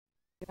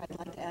I'd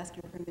like to ask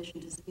your permission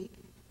to speak.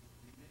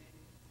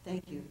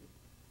 Thank you.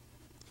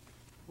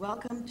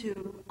 Welcome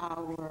to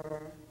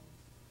our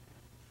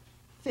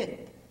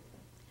 5th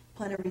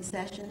plenary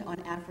session on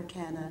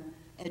Africana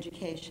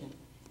education.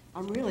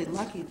 I'm really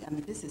lucky. I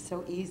mean, this is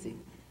so easy.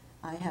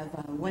 I have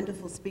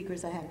wonderful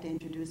speakers I have to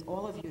introduce.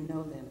 All of you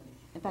know them.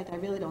 In fact, I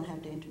really don't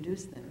have to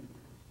introduce them.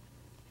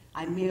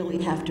 I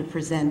merely have to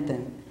present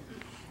them.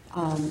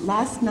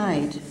 Last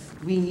night,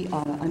 we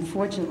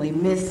unfortunately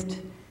missed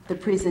the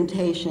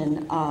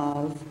presentation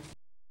of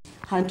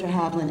Hunter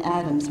Havlin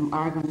Adams from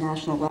Argonne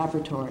National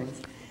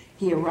Laboratories.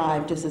 He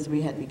arrived just as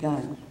we had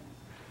begun.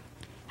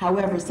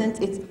 However, since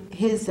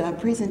his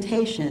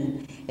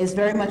presentation is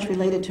very much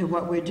related to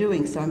what we're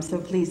doing, so I'm so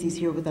pleased he's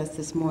here with us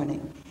this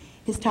morning.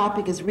 His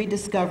topic is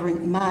Rediscovering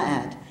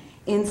Ma'at,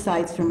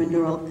 Insights from a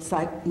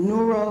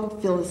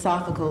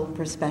Neurophilosophical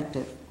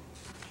Perspective.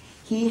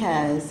 He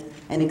has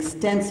an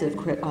extensive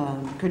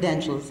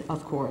credentials,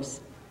 of course.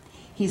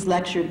 He's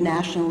lectured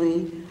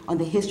nationally on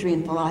the history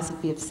and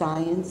philosophy of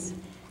science,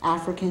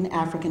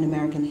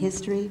 African-American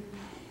history,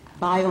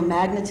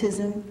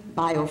 biomagnetism,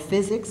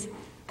 biophysics,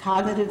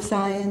 cognitive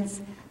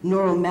science,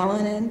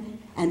 neuromelanin,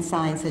 and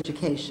science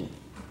education.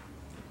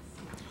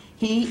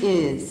 He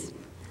is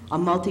a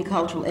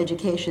multicultural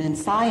education and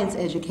science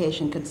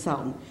education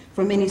consultant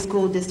for many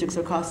school districts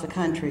across the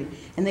country,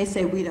 and they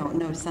say we don't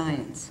know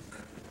science.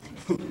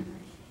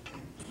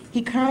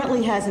 He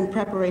currently has in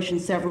preparation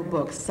several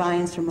books: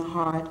 Science from the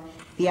Heart,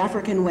 The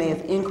African Way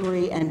of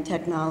Inquiry and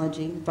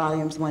Technology,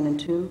 volumes 1 and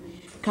 2,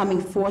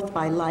 Coming Forth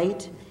by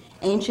Light,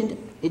 Ancient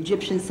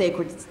Egyptian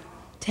Sacred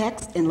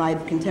Text in Light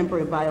of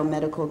Contemporary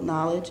Biomedical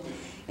Knowledge,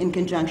 in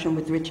conjunction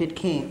with Richard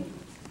King.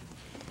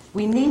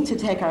 We need to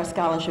take our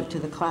scholarship to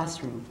the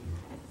classroom.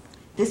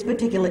 This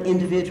particular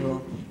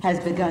individual has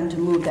begun to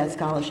move that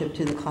scholarship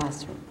to the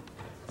classroom.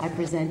 I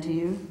present to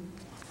you,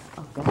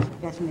 oh God, I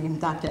forgot your name,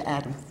 Dr.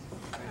 Adams.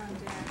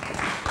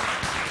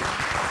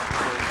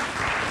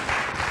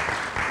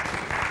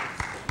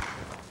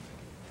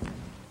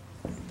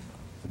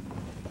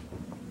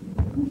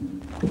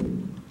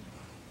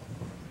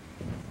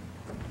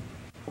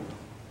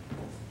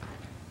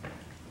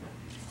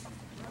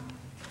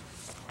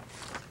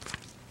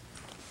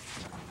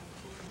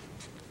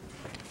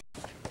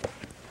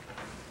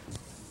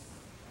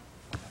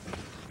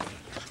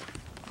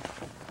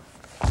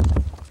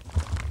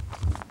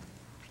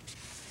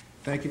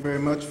 Thank you very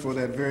much for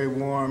that very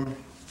warm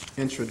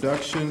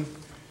introduction.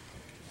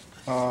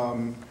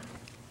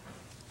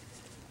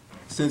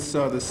 Since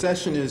the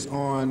session is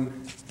on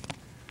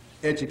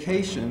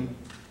education,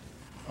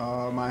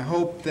 I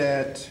hope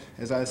that,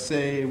 as I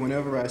say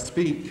whenever I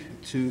speak,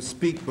 to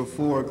speak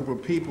before a group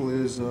of people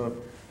is a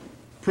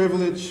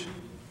privilege,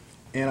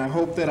 and I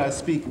hope that I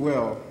speak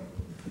well.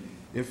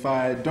 If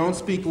I don't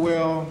speak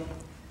well,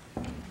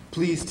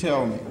 please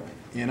tell me,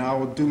 and I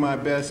will do my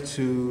best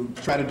to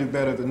try to do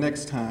better the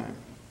next time.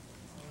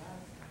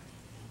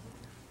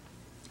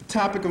 The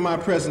topic of my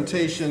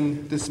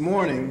presentation this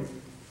morning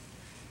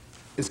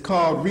is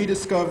called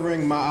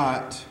Rediscovering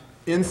Ma'at,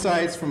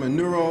 Insights from a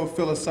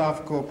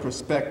Neurophilosophical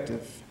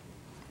Perspective.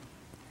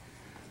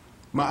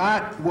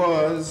 Ma'at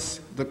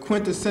was the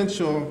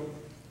quintessential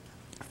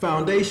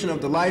foundation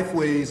of the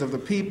lifeways of the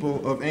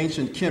people of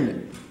ancient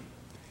Kemet.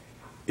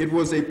 It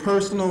was a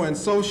personal and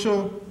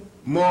social,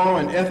 moral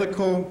and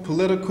ethical,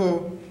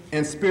 political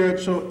and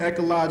spiritual,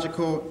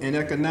 ecological and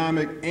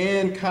economic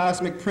and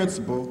cosmic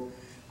principle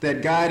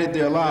that guided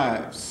their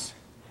lives.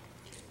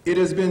 It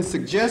has been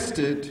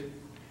suggested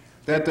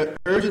that the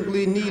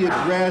urgently needed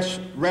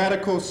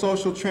radical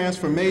social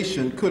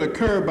transformation could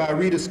occur by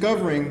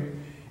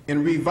rediscovering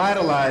and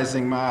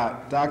revitalizing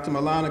Ma'at. Dr.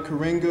 Malana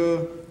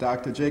Karinga,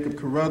 Dr. Jacob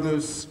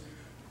Carruthers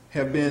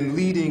have been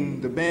leading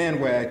the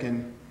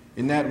bandwagon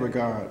in that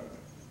regard,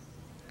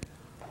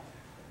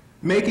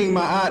 making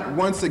Ma'at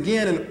once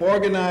again an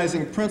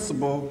organizing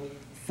principle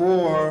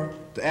for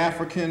the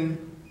African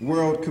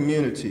world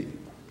community.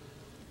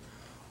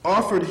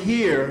 Offered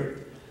here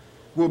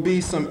will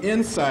be some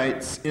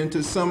insights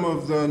into some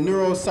of the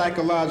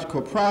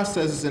neuropsychological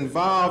processes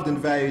involved in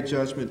value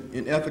judgment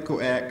in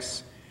ethical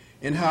acts,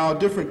 and how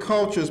different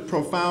cultures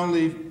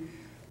profoundly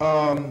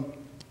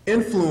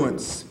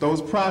influence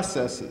those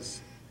processes.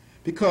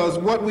 Because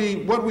what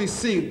we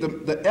see,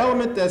 the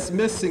element that's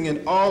missing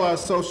in all our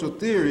social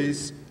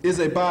theories is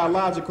a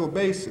biological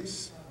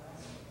basis,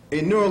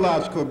 a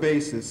neurological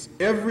basis.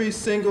 Every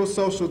single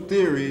social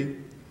theory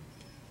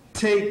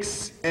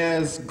takes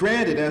as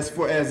granted,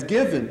 as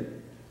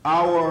given,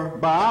 our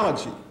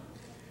biology,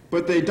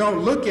 but they don't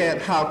look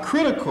at how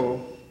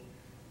critical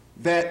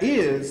that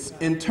is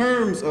in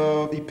terms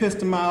of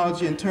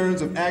epistemology, in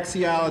terms of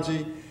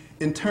axiology,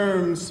 in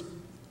terms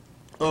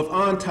of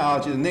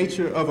ontology, the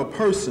nature of a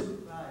person,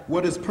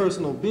 what is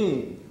personal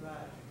being.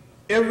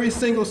 Every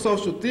single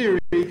social theory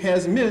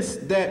has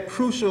missed that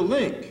crucial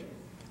link,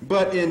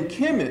 but in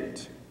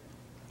Kemet,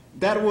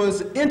 that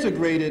was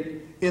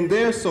integrated in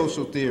their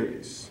social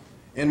theories,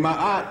 and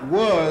Ma'at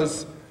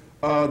was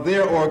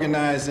their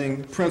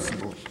organizing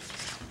principle.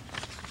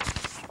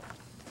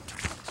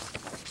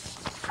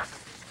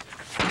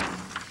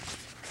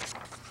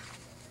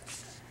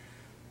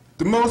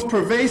 The most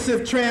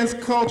pervasive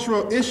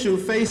transcultural issue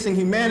facing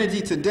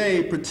humanity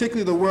today,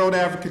 particularly the world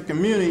African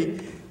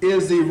community,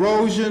 is the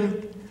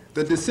erosion,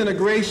 the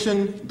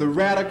disintegration, the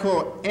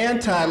radical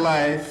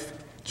anti-life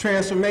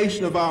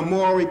transformation of our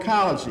moral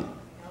ecology.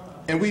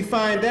 And we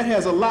find that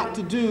has a lot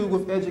to do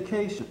with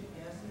education.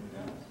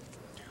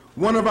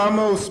 One of our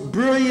most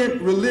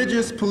brilliant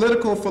religious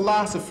political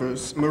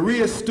philosophers,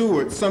 Maria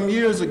Stewart, some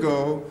years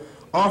ago,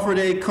 offered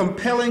a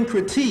compelling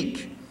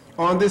critique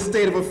on this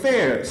state of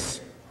affairs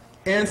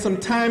and some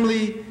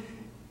timely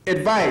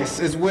advice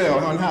as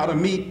well on how to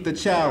meet the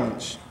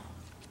challenge.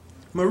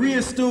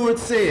 Maria Stewart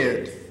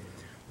said,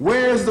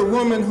 "Where is the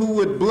woman who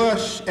would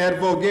blush at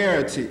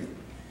vulgarity?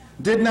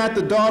 Did not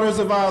the daughters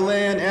of our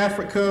land,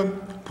 Africa,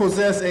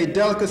 possess a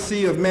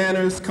delicacy of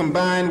manners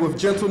combined with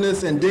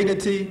gentleness and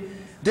dignity?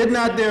 Did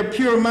not their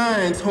pure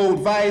minds hold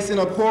vice in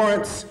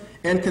abhorrence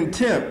and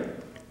contempt?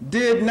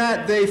 Did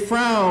not they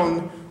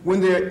frown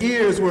when their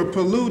ears were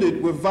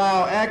polluted with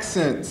vile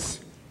accents?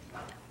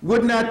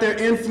 Would not their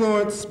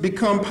influence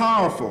become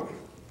powerful?"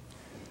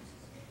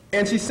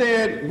 And she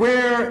said,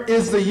 "Where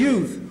is the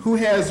youth who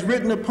has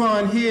written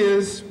upon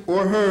his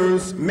or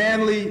hers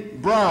manly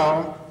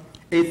brow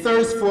a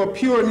thirst for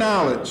pure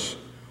knowledge,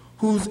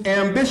 whose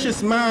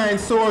ambitious mind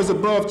soars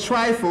above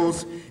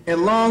trifles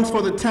and longs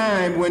for the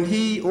time when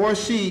he or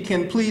she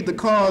can plead the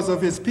cause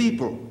of his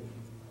people?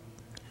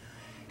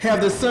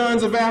 Have the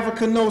sons of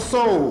Africa no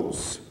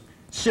souls?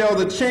 Shall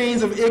the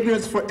chains of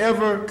ignorance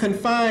forever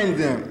confine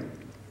them?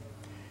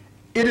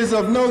 It is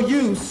of no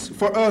use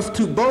for us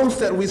to boast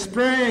that we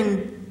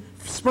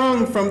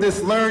sprung from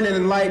this learned and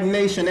enlightened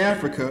nation,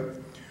 Africa.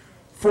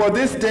 For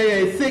this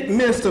day a thick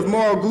mist of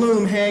moral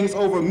gloom hangs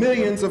over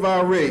millions of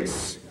our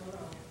race.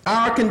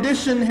 Our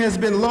condition has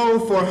been low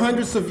for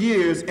hundreds of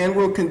years and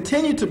will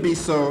continue to be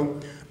so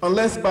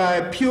unless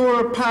by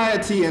pure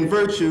piety and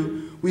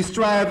virtue we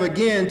strive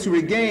again to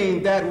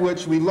regain that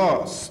which we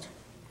lost.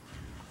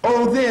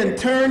 Oh, then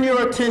turn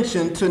your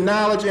attention to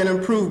knowledge and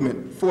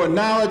improvement, for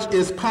knowledge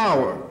is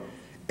power,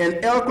 and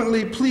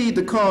eloquently plead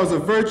the cause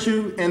of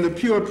virtue and the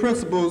pure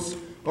principles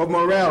of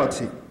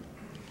morality."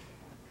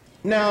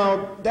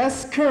 Now,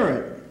 that's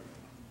current.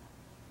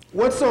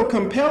 What's so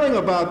compelling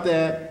about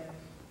that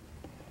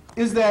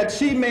is that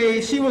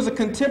she was a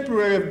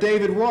contemporary of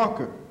David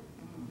Walker.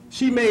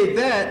 She made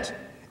that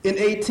in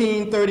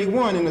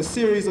 1831 in a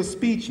series of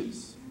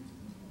speeches.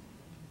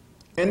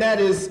 And that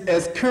is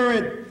as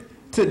current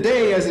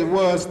today as it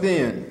was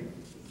then.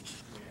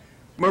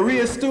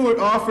 Maria Stewart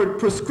offered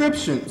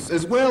prescriptions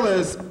as well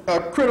as a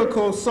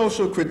critical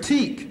social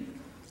critique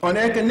on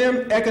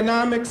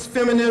economics,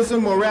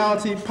 feminism,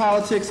 morality,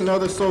 politics, and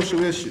other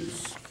social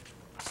issues.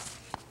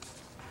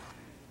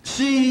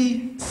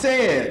 She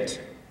said,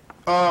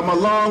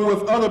 along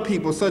with other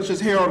people such as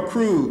Harold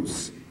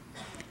Cruz,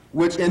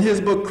 which in his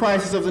book,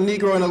 Crisis of the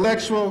Negro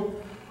Intellectual,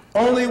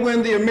 only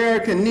when the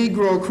American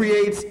Negro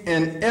creates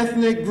an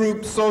ethnic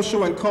group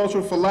social and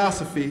cultural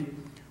philosophy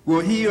will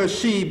he or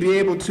she be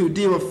able to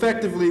deal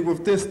effectively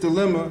with this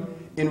dilemma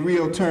in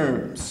real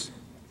terms.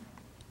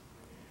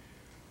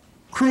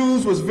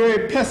 Cruz was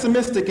very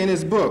pessimistic in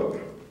his book.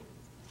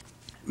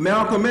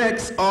 Malcolm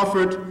X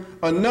offered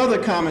another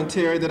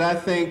commentary that I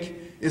think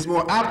is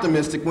more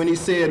optimistic when he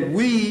said,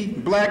 we,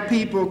 black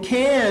people,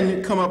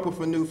 can come up with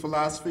a new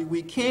philosophy.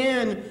 We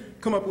can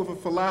come up with a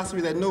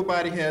philosophy that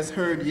nobody has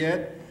heard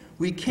yet.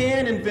 We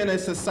can invent a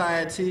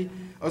society,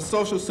 a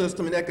social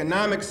system, an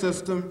economic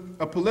system,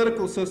 a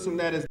political system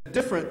that is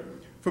different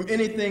from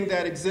anything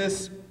that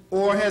exists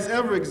or has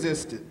ever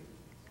existed.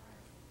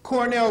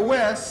 Cornel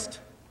West,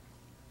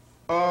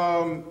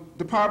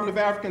 Department of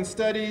African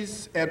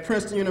Studies at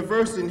Princeton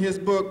University, in his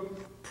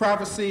book,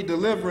 Prophecy,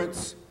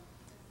 Deliverance,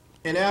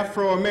 in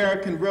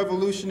Afro-American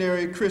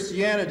Revolutionary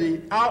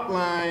Christianity,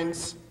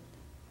 outlines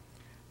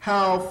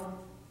how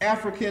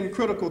African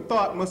critical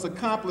thought must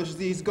accomplish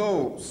these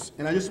goals.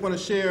 And I just want to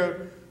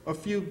share a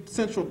few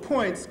central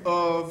points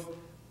of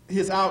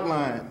his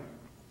outline.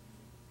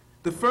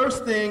 The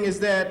first thing is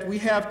that we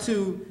have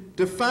to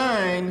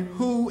define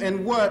who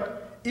and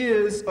what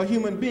is a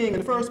human being in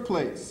the first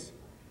place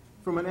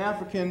from an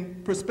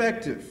African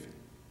perspective.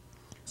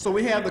 So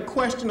we have the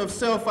question of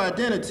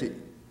self-identity.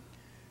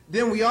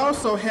 Then we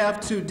also have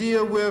to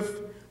deal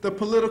with the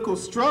political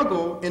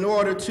struggle in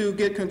order to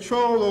get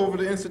control over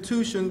the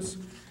institutions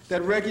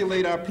that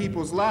regulate our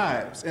people's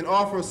lives and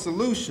offer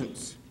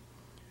solutions.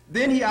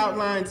 Then he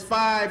outlines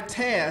 5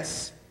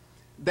 tasks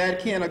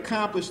that can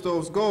accomplish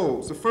those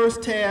goals. The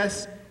first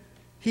task,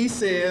 he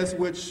says,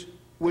 which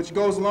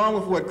goes along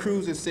with what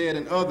Cruz has said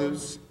and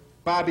others,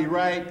 Bobby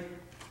Wright,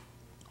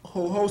 a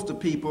whole host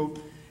of people,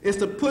 is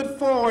to put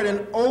forward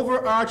an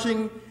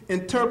overarching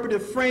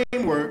interpretive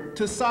framework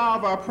to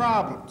solve our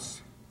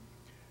problems.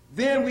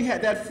 Then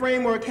that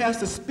framework has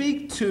to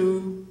speak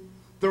to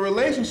the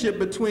relationship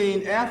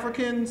between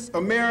Africans,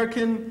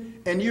 American,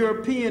 and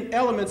European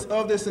elements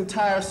of this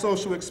entire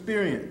social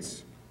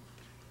experience.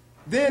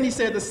 Then he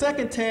said the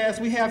second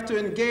task, we have to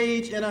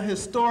engage in a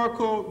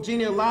historical,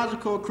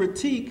 genealogical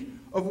critique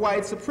of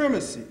white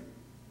supremacy.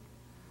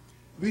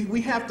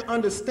 We have to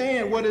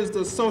understand what is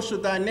the social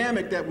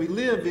dynamic that we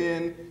live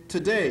in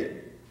today.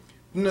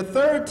 And the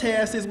third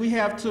task is we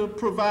have to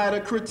provide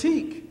a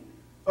critique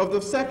of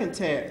the second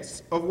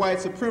task of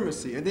white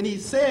supremacy. And then he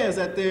says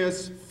that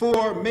there's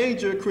 4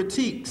 major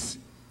critiques.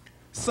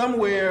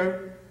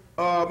 Somewhere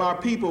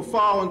our people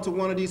fall into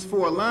one of these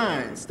 4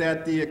 lines,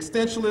 that the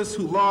existentialists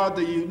who laud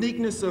the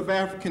uniqueness of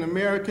African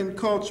American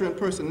culture and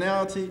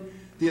personality,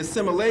 the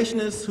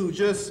assimilationists who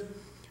just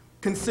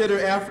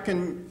consider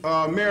African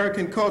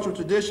American cultural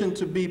tradition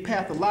to be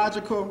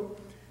pathological.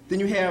 Then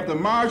you have the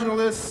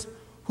marginalists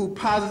who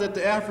posit that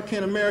the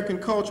African American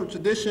cultural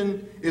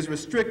tradition is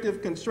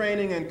restrictive,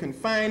 constraining, and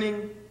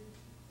confining.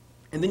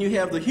 And then you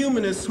have the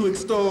humanists who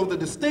extol the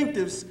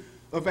distinctives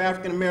of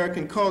African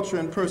American culture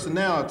and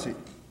personality.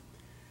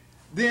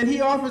 Then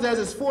he offers as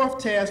his 4th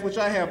task, which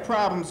I have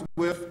problems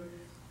with,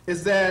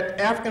 is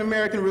that African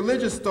American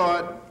religious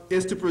thought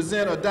is to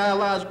present a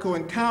dialogical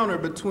encounter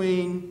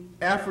between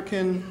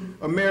African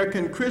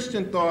American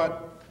Christian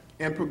thought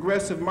and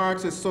progressive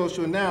Marxist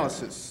social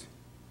analysis.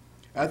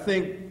 I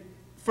think,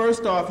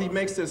 first off, he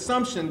makes the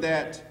assumption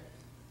that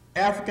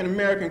African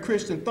American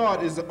Christian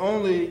thought is the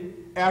only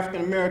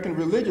African American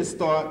religious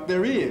thought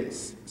there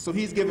is. So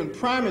he's given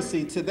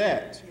primacy to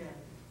that.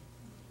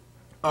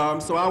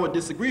 So I would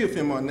disagree with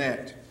him on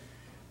that.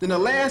 Then the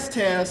last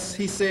task,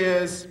 he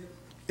says,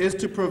 is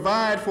to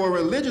provide for a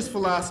religious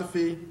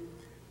philosophy.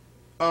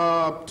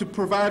 To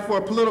provide for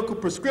a political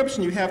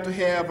prescription, you have to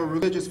have a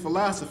religious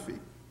philosophy.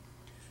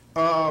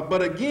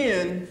 But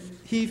again,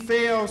 he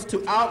fails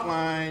to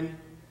outline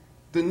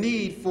the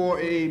need for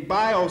a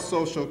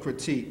biosocial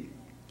critique.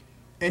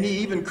 And he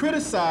even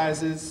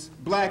criticizes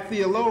black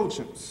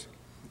theologians,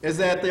 as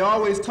that they're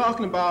always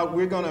talking about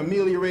we're going to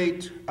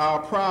ameliorate our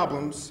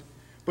problems,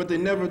 but they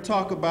never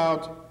talk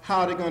about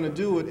how they're going to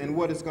do it and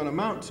what it's going to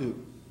amount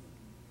to.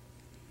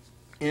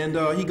 And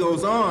he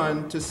goes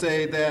on to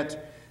say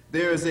that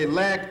there is a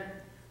lack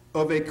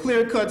of a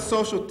clear-cut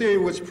social theory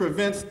which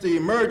prevents the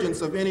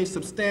emergence of any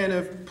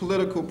substantive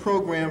political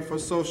program for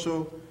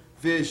social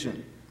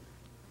vision.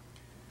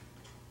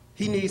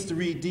 He needs to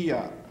read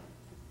Diop.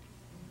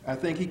 I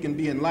think he can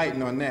be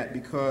enlightened on that,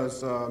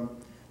 because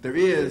there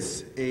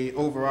is an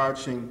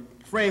overarching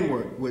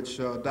framework, which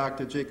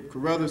Dr. Jacob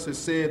Carruthers has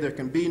said there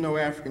can be no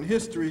African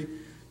history,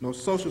 no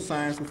social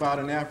science without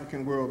an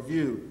African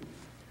worldview.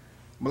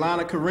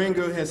 Maulana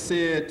Karenga has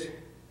said,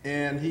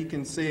 and he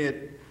can say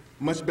it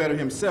much better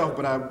himself,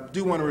 but I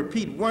do want to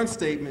repeat one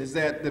statement, is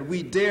that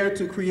we dare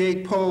to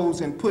create,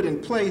 pose, and put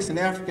in place an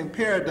African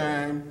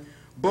paradigm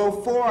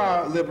both for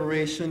our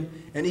liberation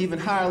and even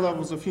higher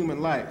levels of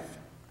human life.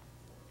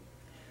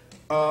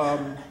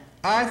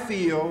 I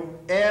feel,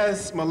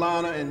 as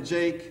Maulana and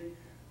Jake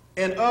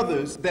and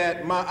others,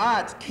 that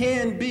Ma'at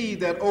can be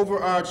that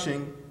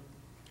overarching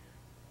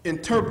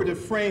interpretive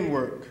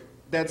framework,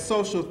 that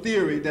social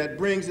theory that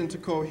brings into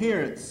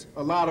coherence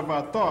a lot of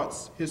our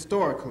thoughts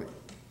historically.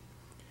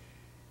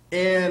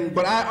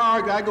 But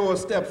I go a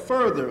step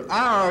further.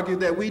 I argue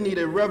that we need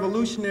a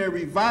revolutionary,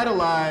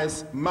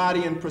 revitalized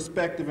Mahdian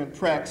perspective and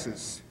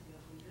praxis.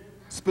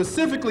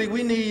 Specifically,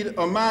 we need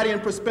a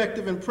Mahdian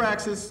perspective and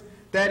praxis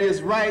that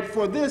is right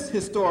for this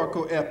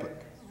historical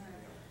epoch.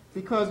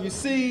 Because you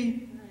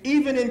see,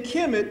 even in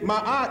Kemet,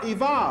 Ma'at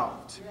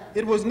evolved.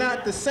 It was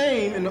not the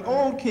same in the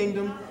Old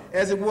Kingdom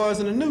as it was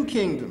in the New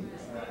Kingdom.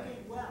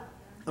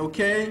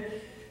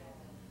 Okay?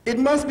 It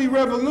must be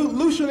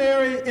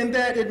revolutionary in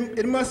that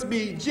it must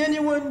be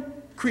genuine,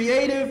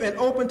 creative, and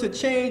open to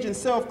change and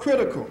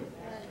self-critical.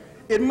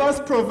 It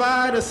must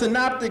provide a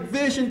synoptic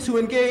vision to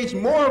engage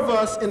more of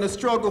us in the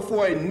struggle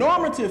for a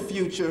normative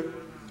future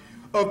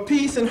of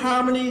peace and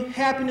harmony,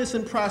 happiness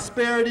and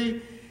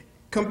prosperity,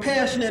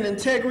 compassion and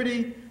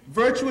integrity,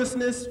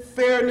 virtuousness,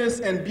 fairness,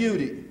 and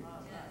beauty.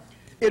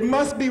 It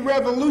must be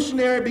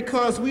revolutionary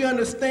because we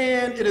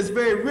understand it is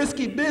very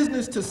risky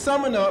business to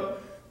summon up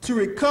to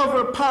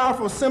recover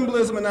powerful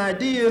symbolism and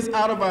ideas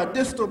out of our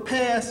distal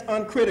past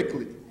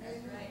uncritically.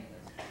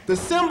 The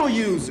symbol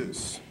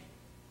users,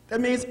 that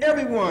means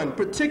everyone,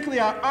 particularly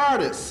our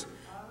artists,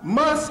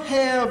 must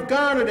have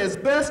garnered as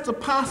best as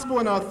possible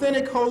an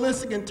authentic,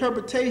 holistic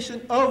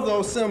interpretation of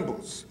those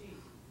symbols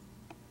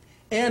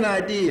and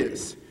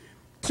ideas.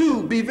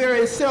 2, be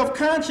very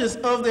self-conscious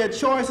of their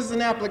choices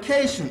and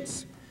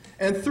applications.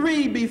 And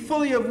 3, be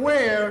fully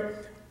aware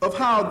of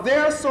how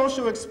their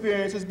social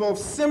experience is both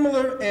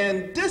similar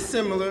and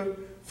dissimilar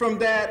from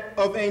that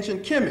of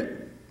ancient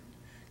Kemet.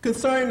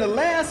 Concerning the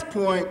last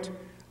point,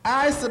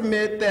 I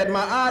submit that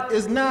Ma'at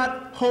is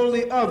not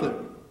wholly other,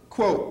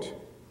 quote,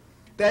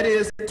 that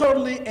is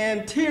totally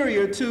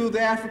anterior to the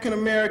African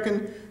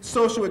American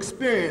social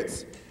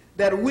experience,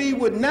 that we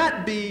would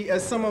not be,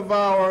 as some of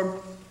our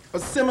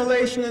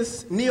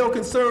assimilationist,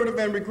 neoconservative,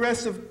 and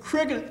regressive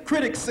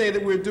critics say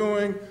that we're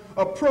doing,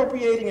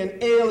 appropriating an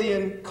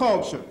alien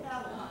culture.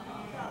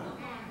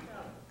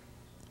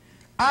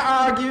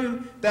 I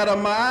argue that a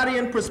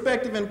Ma'atian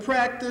perspective and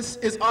practice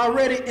is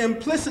already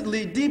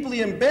implicitly,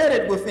 deeply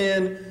embedded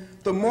within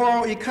the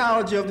moral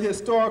ecology of the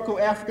historical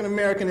African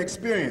American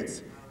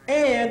experience,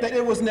 and that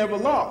it was never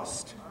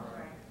lost.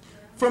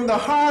 from the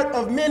heart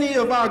of many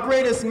of our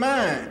greatest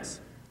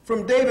minds,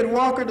 from David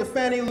Walker to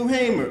Fannie Lou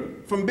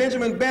Hamer, from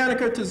Benjamin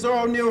Banneker to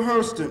Zora Neale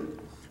Hurston,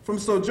 from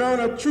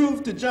Sojourner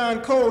Truth to John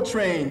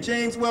Coltrane,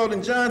 James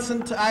Weldon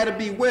Johnson to Ida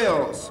B.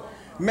 Wells,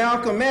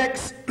 Malcolm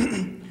X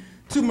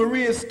to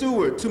Maria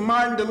Stewart, to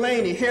Martin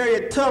Delaney,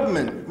 Harriet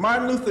Tubman,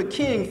 Martin Luther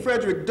King,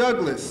 Frederick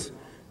Douglass,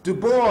 Du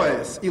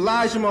Bois,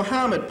 Elijah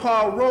Muhammad,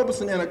 Paul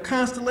Robeson, and a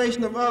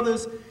constellation of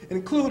others,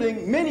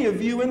 including many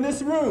of you in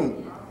this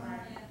room,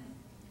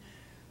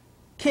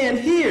 can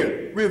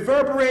hear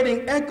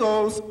reverberating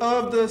echoes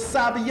of the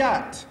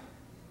Sabiyat,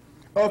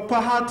 of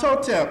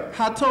Hatotep,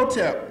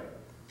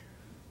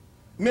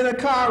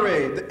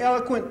 Menakare, the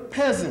eloquent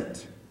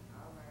peasant,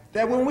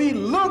 that when we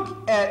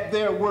look at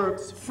their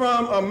works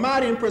from a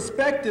Mahdian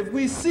perspective,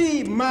 we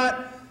see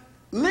Ma'at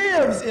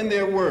lives in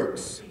their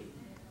works.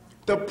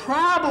 The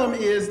problem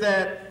is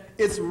that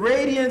its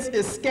radiance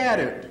is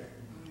scattered,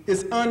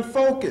 it's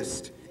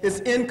unfocused, it's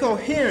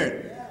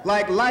incoherent,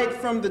 like light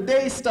from the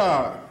day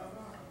star.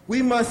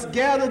 We must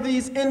gather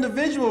these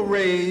individual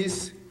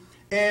rays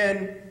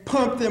and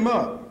pump them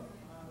up,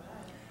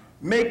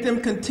 make them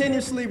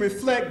continuously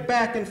reflect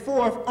back and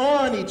forth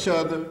on each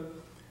other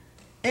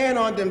and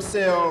on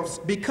themselves,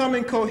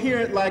 becoming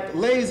coherent like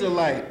laser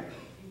light,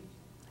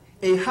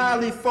 a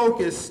highly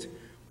focused,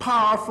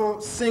 powerful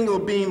single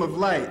beam of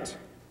light.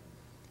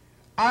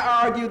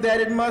 I argue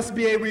that it must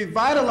be a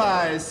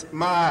revitalized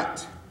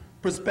Ma'at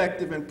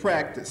perspective and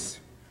practice.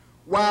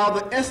 While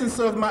the essence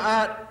of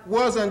Ma'at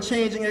was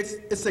unchanging,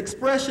 its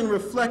expression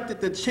reflected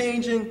the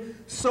changing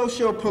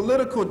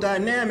socio-political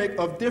dynamic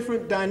of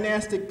different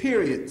dynastic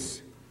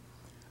periods.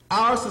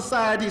 Our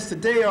societies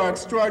today are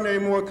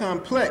extraordinarily more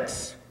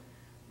complex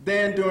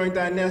than during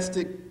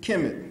dynastic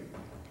Kemet.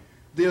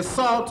 The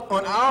assault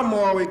on our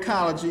moral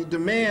ecology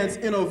demands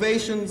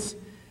innovations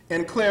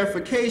and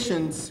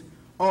clarifications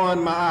on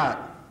Ma'at.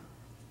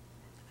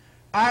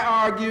 I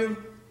argue,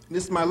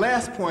 this is my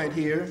last point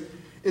here,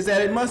 is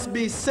that it must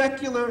be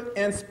secular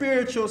and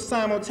spiritual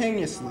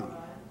simultaneously.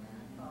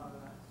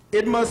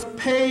 It must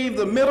pave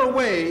the middle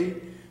way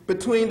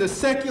between the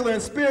secular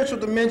and spiritual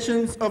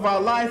dimensions of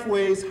our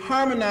lifeways,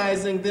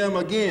 harmonizing them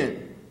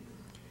again.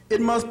 It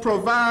must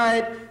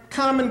provide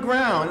common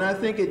ground, and I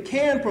think it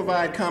can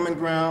provide common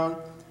ground,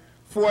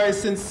 for a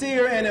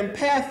sincere and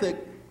empathic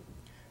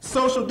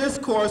social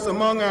discourse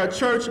among our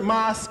church,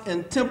 mosque,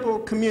 and temple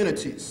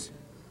communities,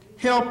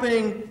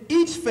 helping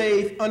each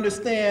faith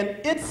understand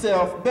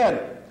itself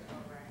better,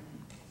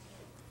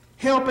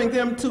 helping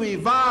them to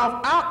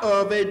evolve out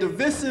of a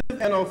divisive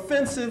and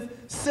offensive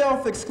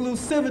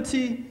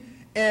self-exclusivity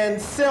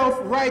and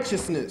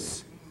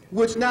self-righteousness,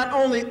 which not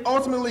only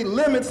ultimately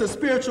limits the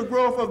spiritual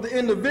growth of the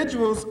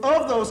individuals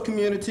of those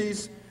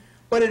communities,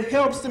 but it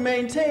helps to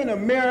maintain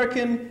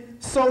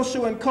American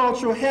social and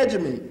cultural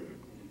hegemony.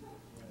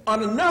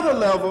 On another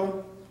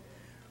level,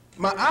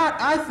 Ma'at,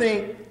 I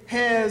think,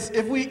 has,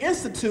 if we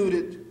institute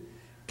it,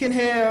 can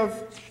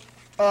have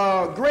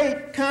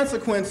great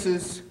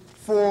consequences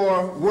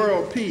for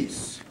world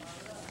peace.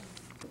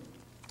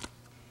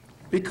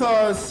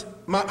 Because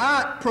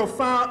Ma'at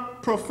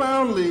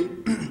profoundly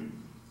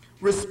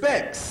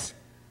respects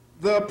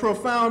the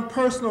profound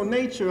personal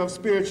nature of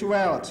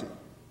spirituality.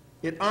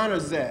 It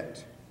honors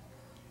that.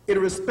 It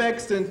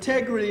respects the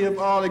integrity of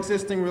all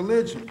existing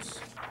religions.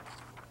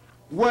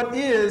 What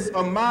is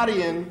a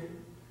Mahdian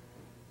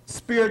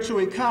spiritual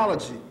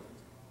ecology?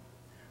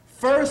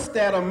 First,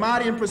 that a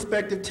Mahdian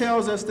perspective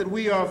tells us that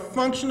we are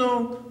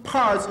functional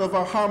parts of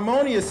a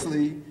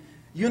harmoniously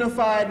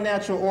unified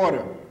natural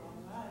order,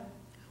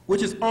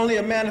 which is only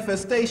a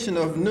manifestation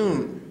of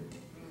noon,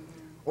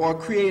 or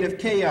creative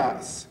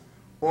chaos,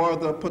 or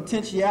the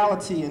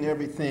potentiality in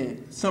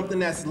everything, something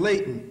that's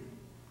latent.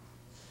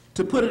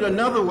 To put it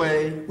another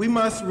way, we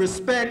must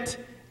respect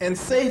and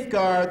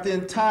safeguard the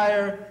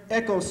entire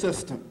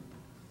ecosystem.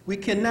 We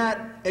cannot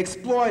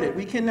exploit it.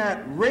 We cannot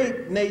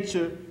rape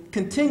nature,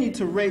 continue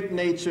to rape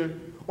nature,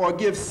 or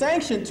give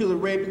sanction to the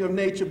raping of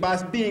nature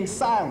by being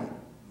silent.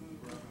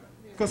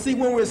 Because see,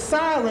 when we're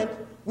silent,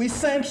 we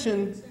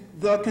sanction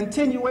the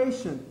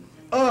continuation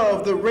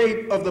of the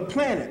rape of the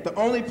planet, the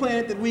only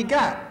planet that we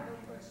got.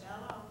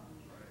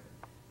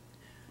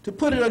 To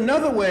put it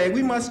another way,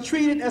 we must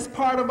treat it as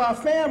part of our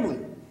family.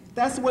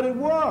 That's what it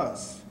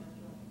was.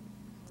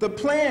 The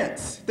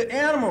plants, the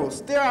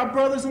animals, they're our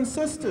brothers and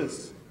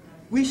sisters.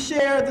 We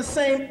share the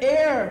same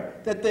air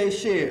that they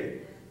share.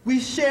 We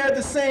share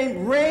the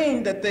same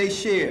rain that they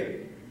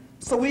share.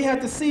 So we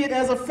have to see it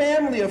as a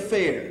family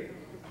affair.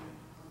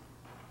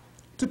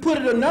 To put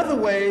it another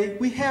way,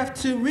 we have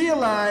to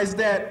realize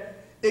that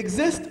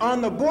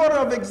on the border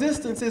of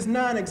existence is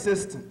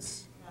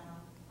non-existence.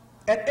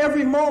 At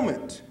every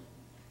moment,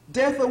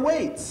 death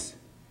awaits.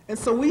 And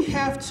so we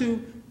have to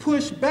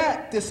push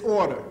back this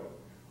order,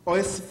 or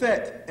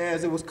Sfet,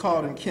 as it was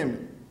called in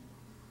Kemet.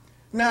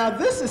 Now,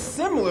 this is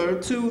similar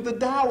to the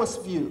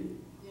Taoist view.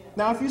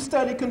 Now, if you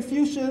study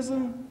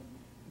Confucianism,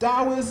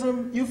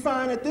 Taoism, you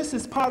find that this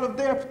is part of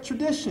their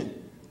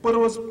tradition, but it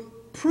was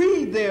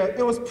pre their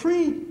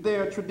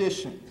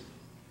tradition.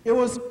 It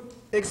was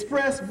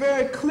expressed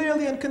very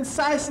clearly and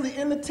concisely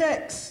in the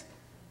text,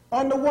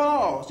 on the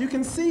walls. You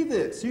can see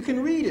this. You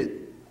can read it.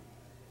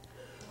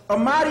 A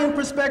Mahdian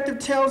perspective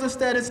tells us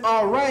that it's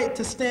all right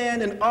to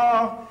stand in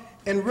awe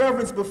and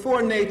reverence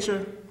before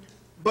nature,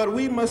 but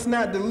we must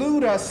not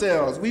delude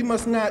ourselves. We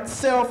must not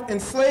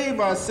self-enslave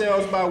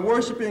ourselves by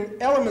worshiping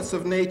elements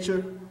of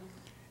nature,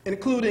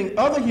 including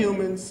other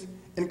humans,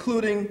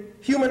 including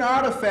human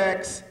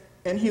artifacts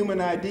and human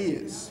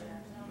ideas.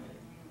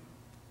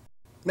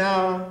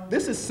 Now,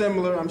 this is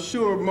similar, I'm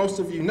sure most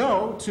of you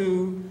know,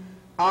 to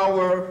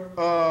our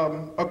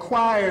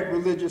acquired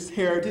religious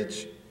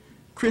heritage,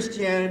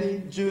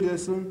 Christianity,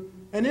 Judaism,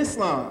 and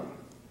Islam.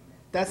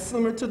 That's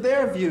similar to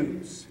their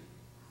views.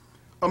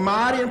 A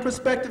Mahdian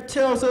perspective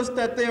tells us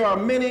that there are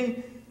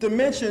many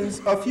dimensions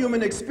of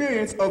human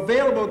experience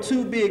available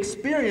to be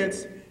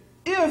experienced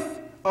if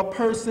a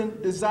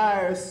person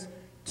desires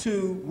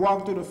to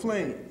walk through the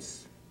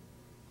flames.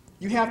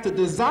 You have to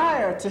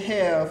desire to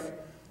have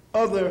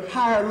other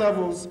higher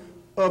levels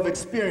of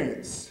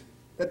experience,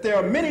 that there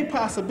are many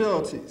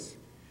possibilities.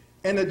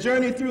 And the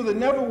journey through the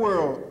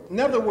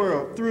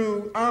netherworld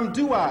through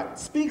Amduat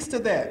speaks to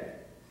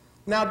that.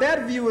 Now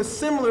that view is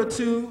similar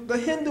to the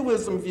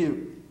Hinduism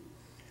view.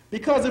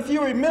 Because if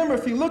you remember,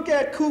 if you look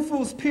at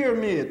Khufu's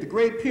pyramid, the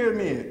Great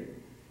Pyramid,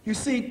 you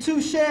see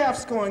two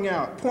shafts going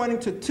out, pointing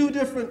to two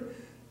different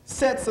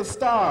sets of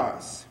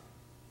stars.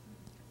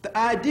 The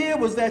idea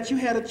was that you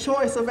had a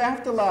choice of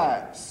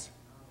afterlives,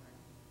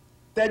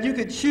 that you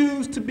could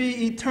choose to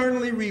be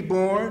eternally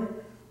reborn,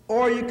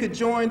 or you could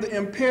join the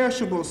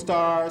imperishable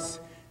stars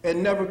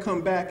and never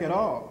come back at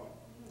all,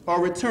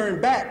 or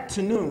return back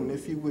to noon,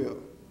 if you will.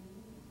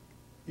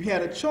 You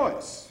had a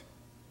choice.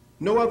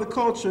 No other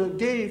culture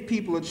gave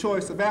people a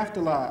choice of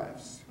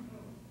afterlives.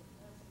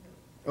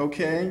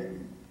 Okay?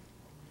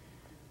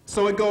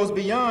 So it goes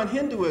beyond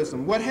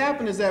Hinduism. What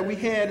happened is that we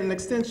had an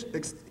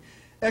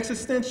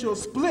existential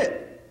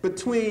split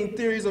between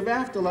theories of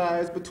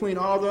afterlives between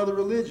all the other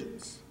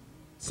religions.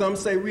 Some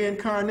say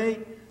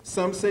reincarnate,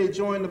 some say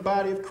join the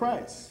body of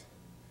Christ.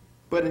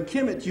 But in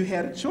Kemet, you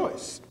had a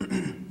choice.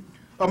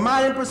 A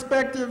Mayan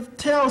perspective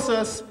tells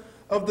us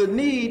of the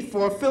need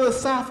for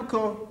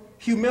philosophical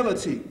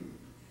humility.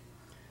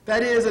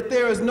 That is, that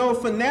there is no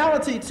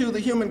finality to the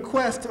human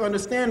quest to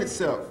understand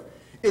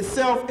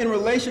itself in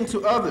relation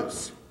to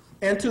others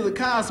and to the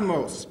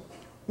cosmos.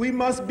 We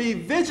must be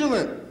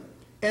vigilant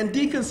and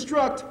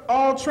deconstruct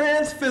all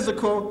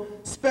transphysical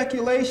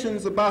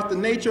speculations about the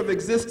nature of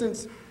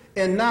existence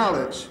and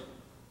knowledge,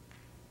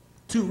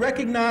 to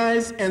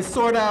recognize and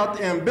sort out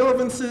the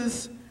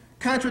ambivalences,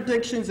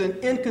 contradictions, and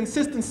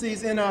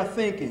inconsistencies in our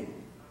thinking.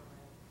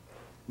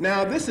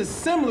 Now, this is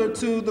similar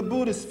to the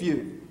Buddhist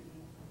view.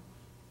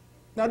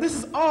 Now, this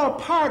is all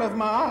part of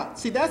Ma'at.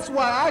 See, that's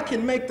why I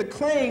can make the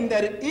claim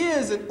that it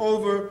is an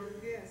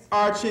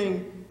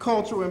overarching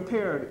cultural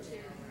imperative.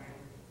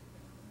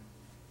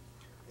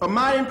 A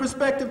Mayan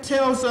perspective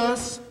tells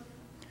us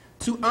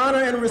to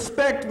honor and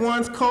respect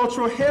one's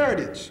cultural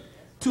heritage,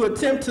 to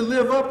attempt to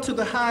live up to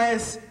the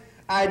highest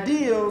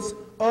ideals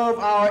of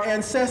our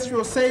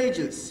ancestral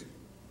sages,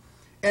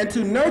 and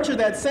to nurture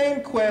that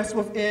same quest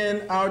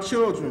within our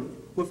children,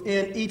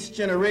 within each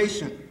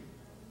generation.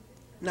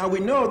 Now we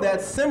know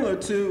that's similar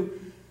to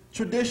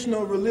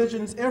traditional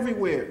religions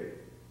everywhere.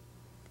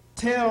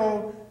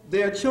 Tell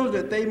their children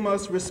that they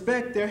must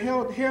respect their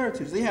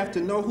heritage. They have to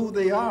know who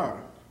they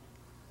are.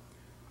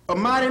 A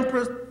modern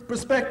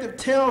perspective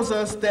tells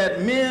us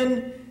that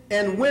men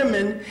and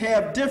women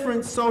have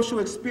different social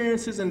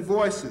experiences and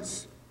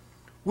voices,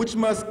 which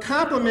must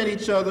complement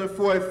each other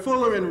for a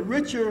fuller and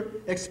richer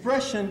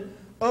expression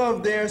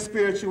of their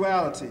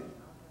spirituality.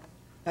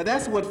 Now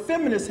that's what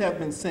feminists have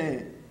been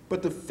saying,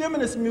 but the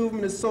feminist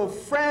movement is so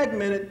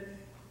fragmented,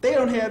 they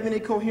don't have any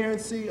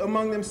coherency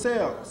among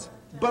themselves.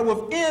 But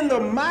within the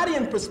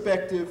Mahdian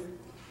perspective,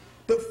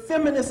 the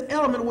feminist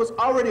element was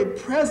already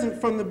present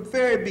from the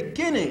very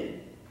beginning.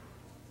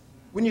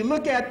 When you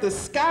look at the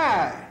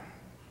sky,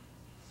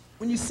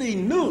 when you see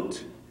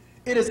Nut,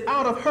 it is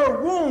out of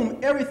her womb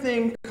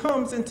everything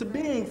comes into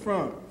being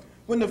from.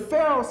 When the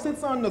Pharaoh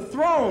sits on the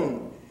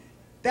throne,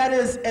 that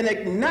is an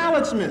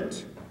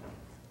acknowledgement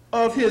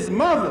of his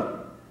mother,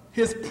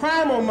 his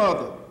primal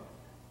mother,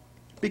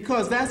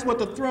 because that's what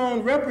the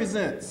throne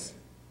represents.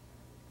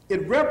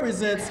 It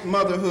represents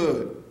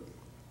motherhood.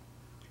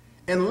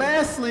 And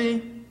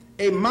lastly,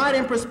 a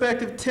modern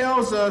perspective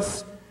tells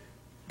us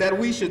that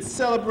we should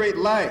celebrate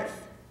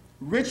life,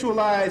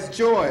 ritualize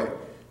joy,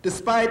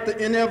 despite the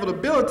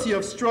inevitability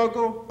of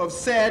struggle, of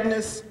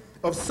sadness,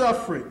 of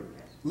suffering,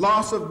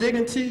 loss of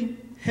dignity,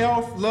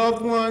 health,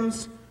 loved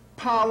ones,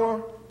 power,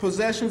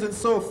 possessions, and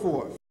so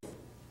forth.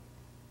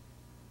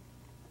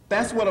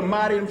 That's what a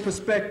modern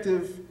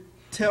perspective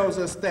tells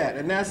us that,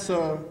 and that's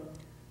an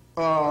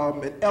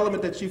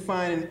element that you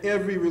find in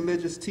every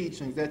religious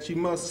teaching, that you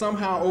must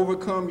somehow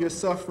overcome your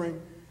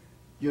suffering,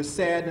 your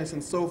sadness,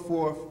 and so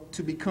forth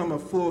to become a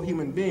full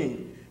human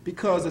being.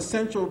 Because the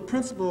central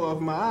principle of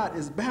Ma'at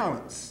is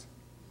balance,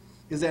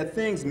 is that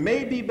things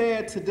may be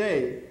bad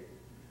today,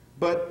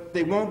 but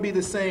they won't be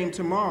the same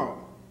tomorrow.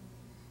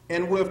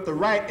 And with the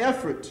right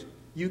effort,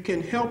 you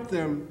can help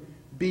them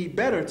be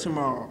better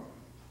tomorrow.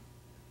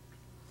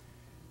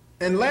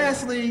 And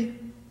lastly,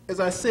 as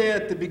I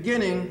said at the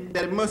beginning,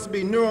 that it must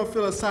be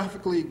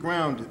neurophilosophically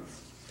grounded.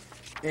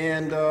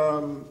 And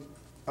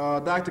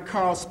Dr.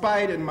 Carl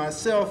Spite and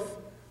myself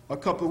a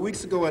couple of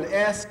weeks ago at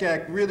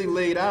ASCAC really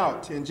laid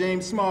out, and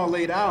James Small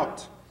laid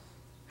out,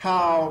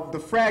 how the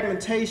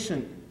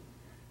fragmentation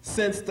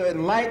since the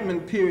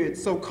Enlightenment period,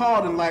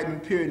 so-called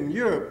Enlightenment period in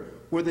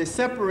Europe, where they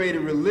separated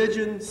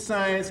religion,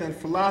 science, and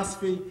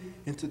philosophy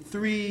into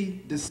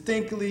three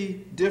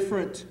distinctly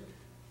different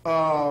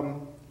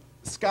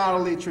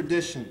scholarly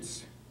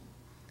traditions.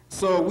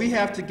 So we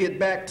have to get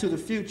back to the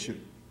future.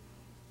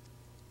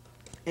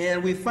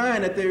 And we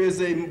find that there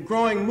is a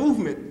growing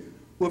movement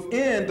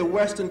within the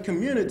Western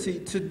community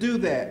to do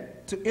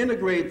that, to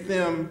integrate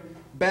them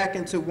back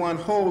into one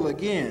whole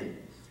again.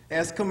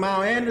 As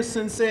Kamal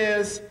Anderson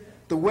says,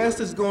 the West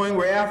is going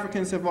where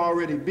Africans have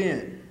already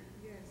been.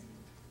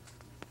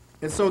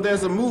 And so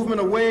there's a movement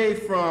away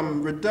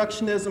from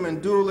reductionism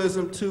and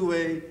dualism to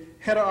a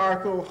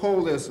hierarchical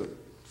holism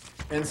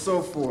and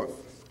so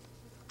forth.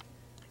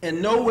 And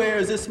nowhere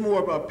is this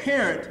more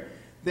apparent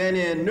than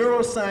in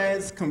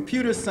neuroscience,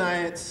 computer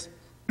science,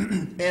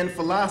 and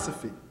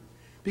philosophy.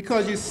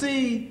 Because you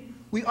see,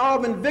 we've all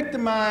been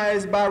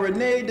victimized by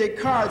René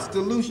Descartes'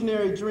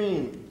 delusionary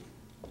dream.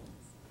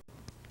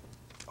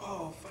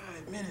 Oh,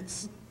 5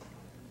 minutes.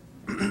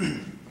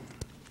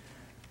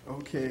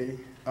 Okay.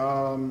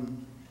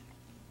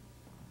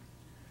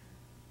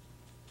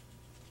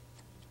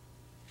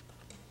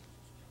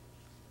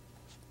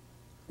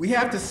 We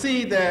have to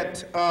see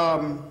that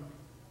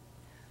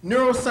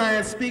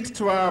neuroscience speaks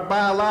to our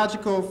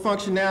biological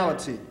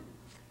functionality.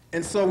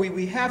 And so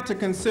we have to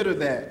consider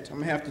that. I'm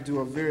going to have to do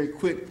a very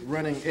quick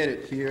running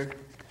edit here.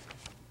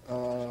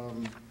 So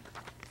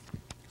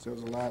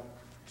there's a lot.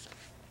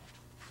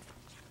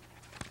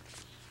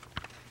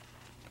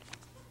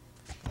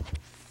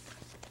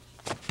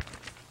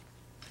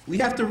 We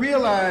have to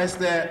realize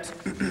that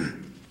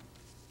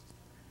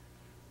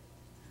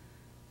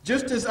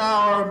just as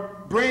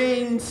our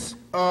brains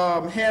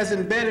has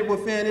embedded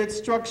within its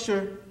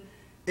structure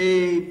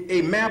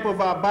a map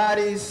of our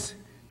bodies,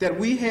 that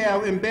we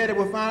have embedded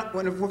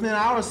within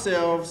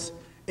ourselves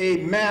a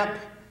map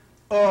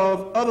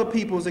of other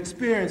people's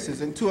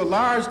experiences. And to a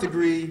large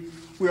degree,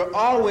 we're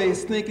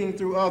always thinking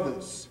through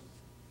others.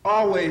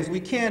 Always. We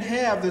can't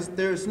have this.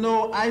 There's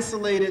no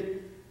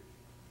isolated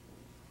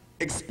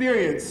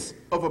experience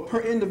of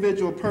a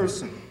individual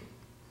person.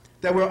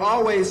 That we're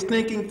always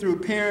thinking through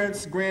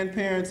parents,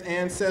 grandparents,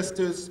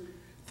 ancestors,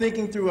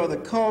 thinking through other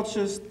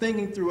cultures,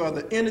 thinking through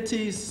other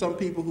entities. Some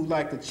people who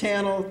like to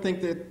channel think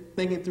they're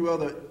thinking through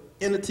other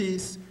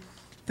entities,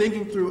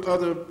 thinking through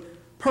other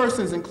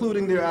persons,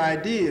 including their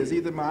ideas,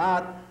 either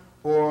Ma'at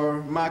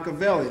or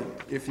Machiavelli,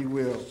 if you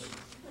will.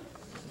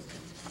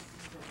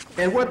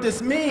 And what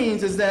this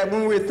means is that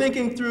when we're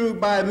thinking through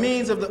by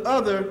means of the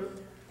other,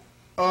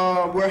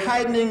 we're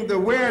heightening the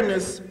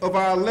awareness of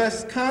our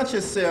less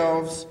conscious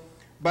selves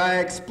by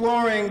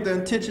exploring the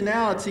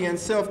intentionality and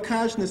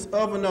self-consciousness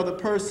of another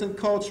person,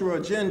 culture, or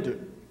gender.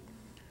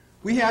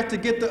 We have to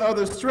get the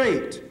other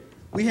straight.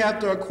 We have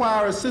to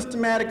acquire a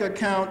systematic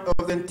account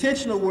of the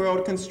intentional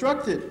world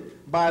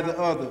constructed by the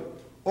other,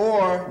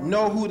 or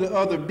know who the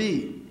other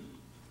be.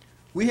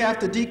 We have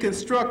to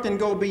deconstruct and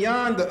go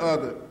beyond the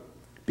other,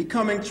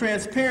 becoming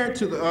transparent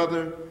to the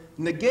other,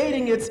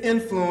 negating its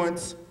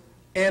influence,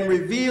 and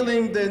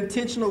revealing the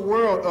intentional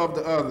world of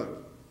the other.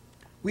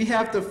 We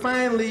have to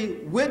finally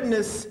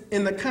witness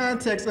in the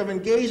context of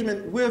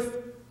engagement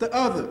with the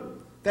other.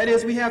 That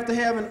is, we have to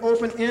have an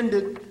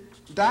open-ended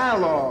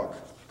dialogue,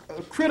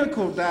 a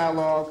critical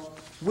dialogue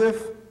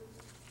with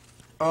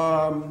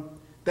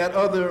that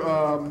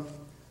other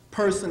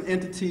person,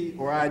 entity,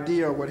 or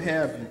idea, or what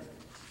have you.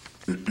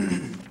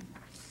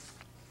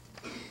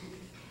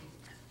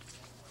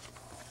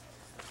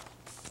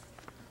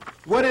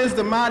 What is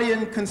the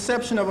Mahdian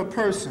conception of a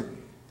person?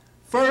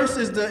 First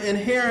is the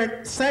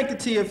inherent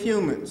sanctity of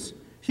humans.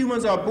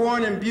 Humans are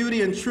born in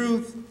beauty and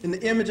truth, in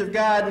the image of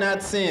God,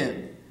 not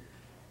sin.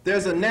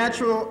 There's a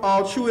natural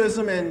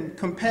altruism and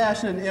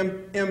compassion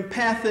and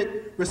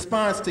empathic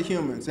response to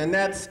humans. And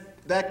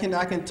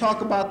I can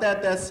talk about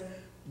that. That's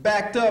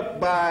backed up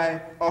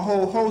by a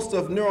whole host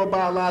of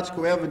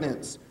neurobiological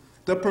evidence.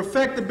 The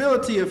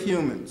perfectibility of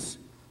humans,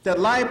 that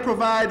life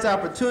provides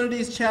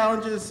opportunities,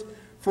 challenges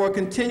for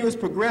continuous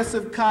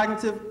progressive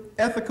cognitive,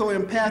 ethical,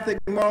 empathic,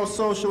 moral,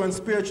 social, and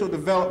spiritual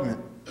development.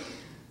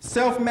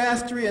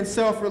 Self-mastery and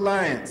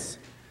self-reliance.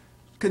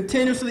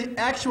 Continuously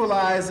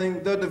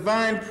actualizing the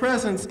divine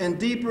presence in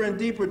deeper and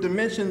deeper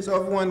dimensions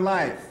of one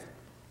life.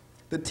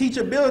 The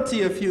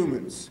teachability of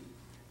humans.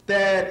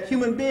 That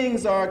human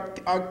beings are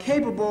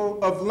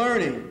capable of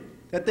learning.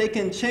 That they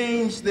can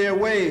change their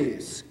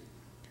ways.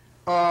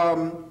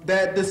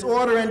 That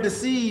disorder and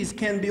disease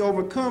can be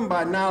overcome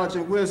by knowledge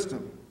and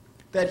wisdom.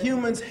 That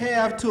humans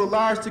have, to a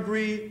large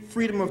degree,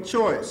 freedom of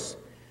choice.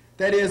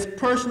 That is,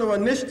 personal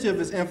initiative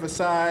is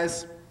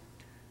emphasized,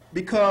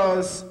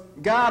 because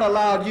God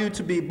allowed you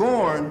to be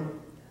born,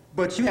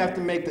 but you have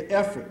to make the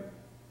effort.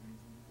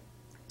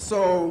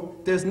 So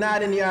there's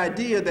not any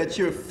idea that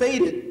you're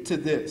fated to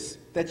this,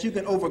 that you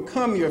can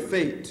overcome your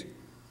fate.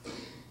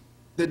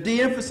 The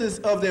de-emphasis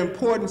of the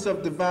importance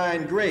of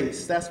divine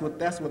grace, that's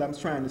what I'm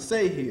trying to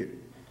say here.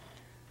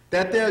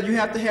 That you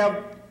have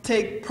to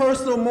take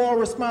personal moral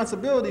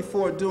responsibility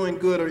for doing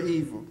good or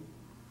evil.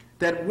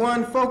 That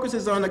one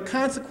focuses on the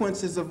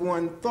consequences of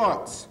one's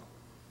thoughts,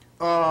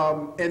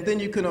 and then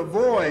you can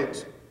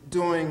avoid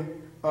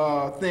doing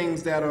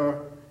things that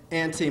are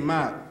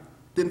anti-mod.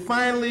 Then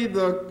finally,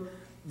 the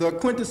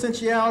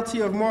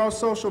quintessentiality of moral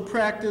social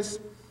practice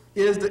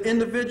is the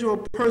individual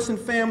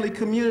person-family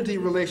community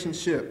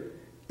relationship.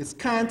 It's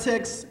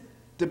context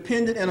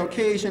dependent and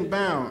occasion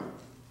bound.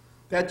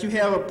 That you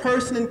have a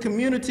person and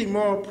community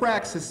moral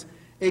praxis,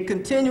 a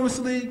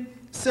continuously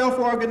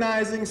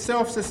self-organizing,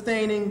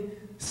 self-sustaining,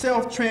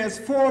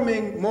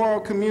 self-transforming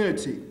moral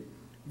community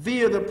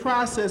via the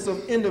process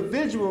of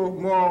individual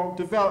moral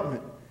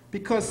development.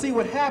 Because see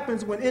what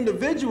happens when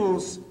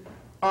individuals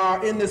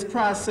are in this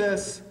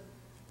process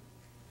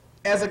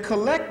as a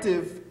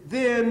collective,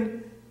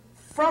 then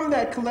from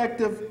that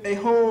collective a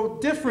whole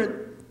different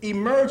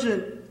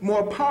emergent,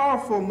 more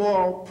powerful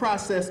moral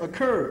process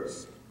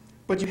occurs.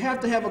 But you have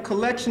to have a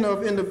collection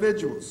of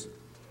individuals.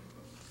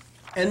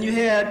 And you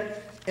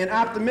had an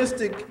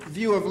optimistic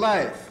view of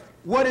life.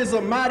 What is a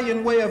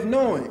Mahdian way of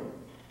knowing?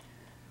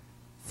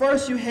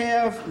 First, you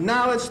have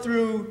knowledge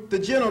through the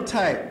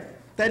genotype.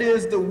 That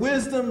is the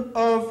wisdom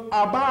of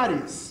our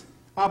bodies.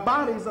 Our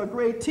bodies are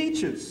great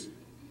teachers.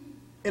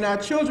 And our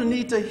children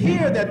need to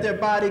hear that their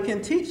body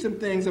can teach them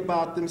things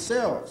about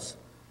themselves.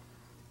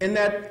 And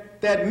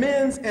that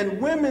men's and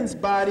women's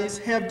bodies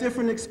have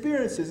different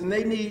experiences, and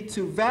they need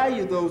to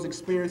value those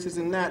experiences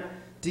and not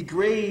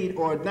degrade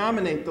or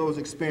dominate those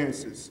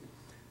experiences.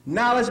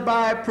 Knowledge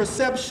by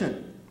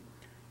perception,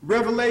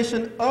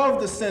 revelation of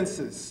the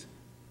senses,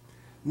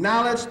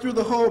 knowledge through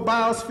the whole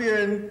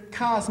biosphere and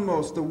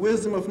cosmos, the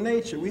wisdom of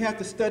nature. We have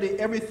to study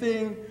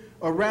everything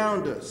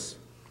around us.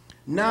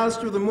 Knowledge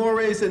through the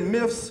mores and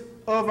myths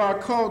of our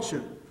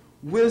culture,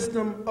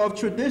 wisdom of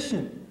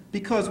tradition,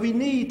 because we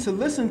need to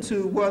listen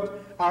to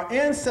what our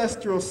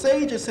ancestral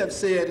sages have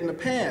said in the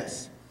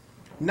past.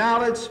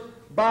 Knowledge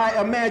by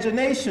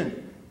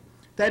imagination,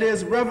 that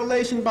is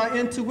revelation by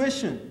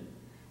intuition,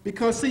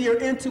 because see, your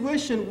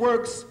intuition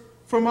works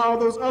from all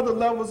those other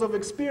levels of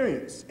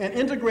experience and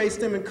integrates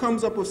them and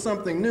comes up with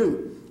something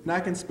new. And I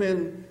can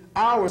spend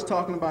hours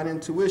talking about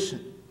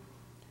intuition.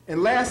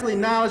 And lastly,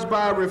 knowledge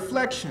by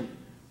reflection,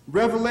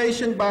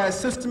 revelation by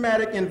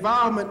systematic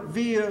involvement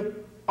via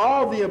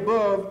all the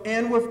above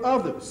and with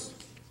others.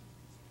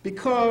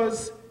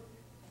 Because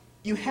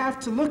you have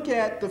to look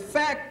at the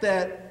fact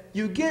that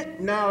you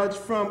get knowledge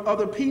from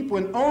other people,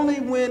 and only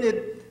when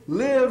it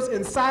lives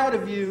inside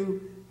of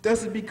you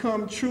does it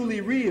become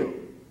truly real.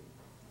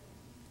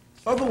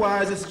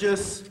 Otherwise, it's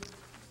just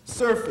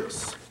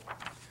surface.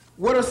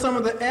 What are some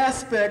of the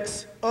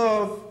aspects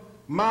of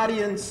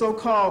Mahdian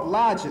so-called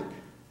logic?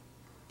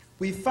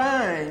 We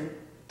find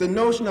the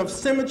notion of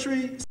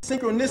symmetry,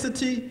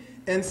 synchronicity,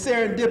 and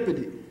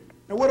serendipity.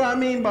 And what do I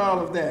mean by all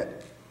of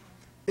that?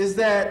 Is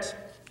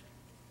that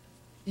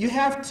you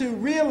have to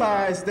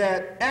realize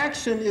that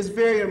action is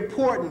very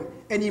important,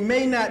 and you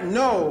may not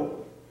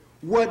know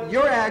what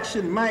your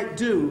action might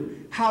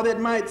do, how that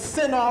might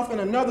send off in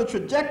another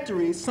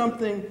trajectory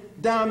something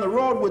down the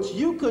road which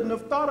you couldn't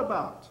have thought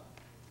about.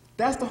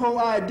 That's the whole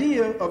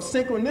idea of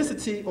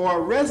synchronicity, or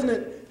a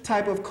resonant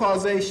type of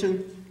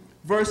causation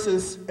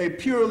versus a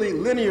purely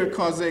linear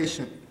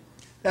causation.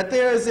 That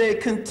there is a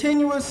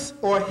continuous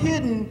or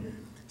hidden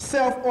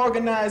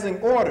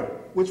self-organizing order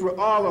which we're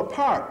all a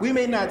part. We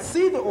may not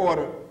see the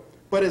order,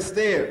 but it's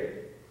there.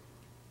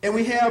 And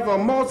we have a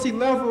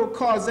multi-level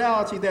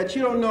causality that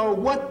you don't know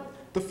what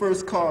the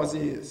first cause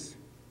is,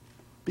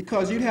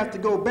 because you'd have to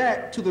go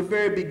back to the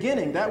very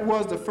beginning. That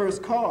was the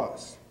first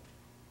cause.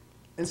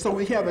 And so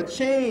we have a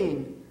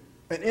chain,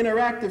 an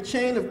interactive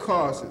chain of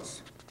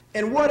causes.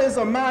 And what is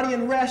a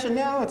Mahdian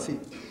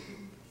rationality?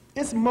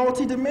 It's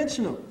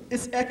multidimensional.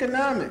 It's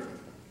economic.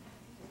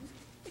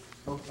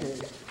 Okay.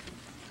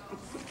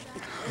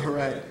 All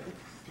right.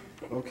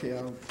 Okay,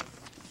 I'll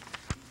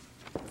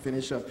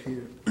finish up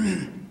here.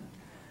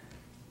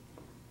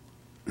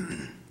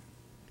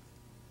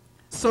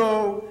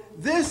 So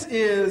this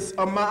is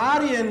a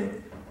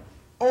Mahdian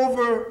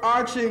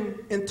overarching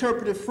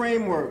interpretive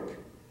framework.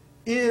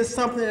 Is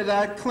something that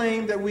I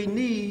claim that we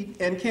need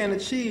and can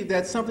achieve.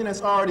 That's something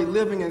that's already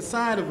living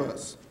inside of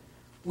us.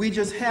 We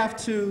just have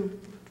to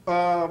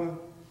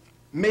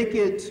make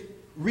it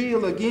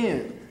real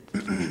again.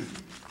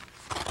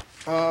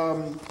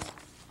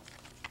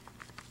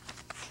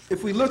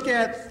 If we look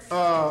at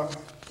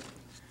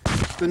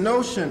the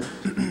notion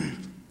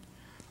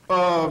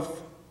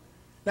of,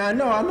 now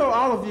I know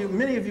all of you,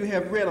 many of you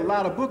have read a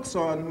lot of books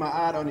on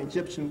Ma'at, on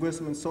Egyptian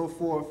wisdom and so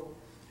forth,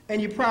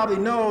 and you probably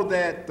know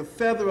that the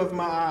feather of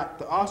Ma'at,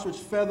 the ostrich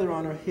feather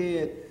on her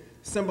head,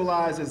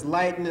 symbolizes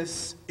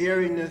lightness,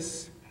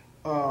 airiness,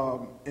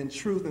 and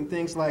truth and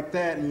things like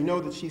that, and you know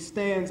that she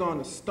stands on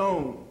a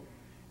stone,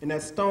 and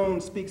that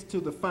stone speaks to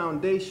the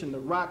foundation, the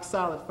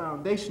rock-solid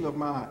foundation of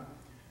Ma'at.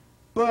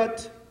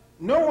 But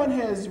no one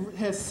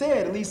has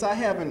said, at least I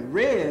haven't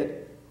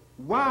read,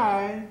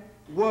 why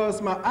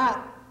was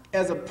Ma'at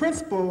as a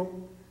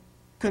principle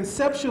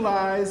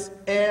conceptualized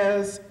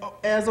as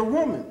a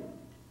woman?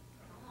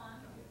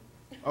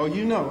 Oh,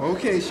 you know.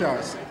 Okay,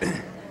 Sharks.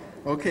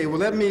 Okay, well,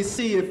 let me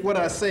see if what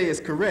I say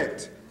is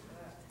correct.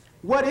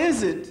 What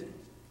is it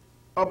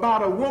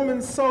about a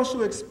woman's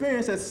social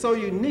experience that's so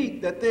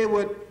unique that they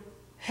would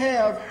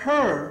have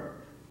her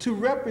to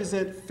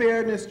represent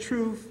fairness,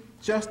 truth,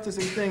 justice,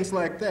 and things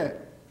like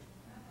that?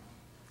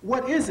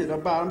 What is it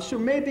about? I'm sure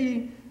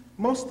maybe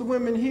most of the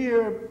women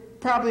here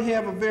probably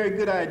have a very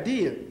good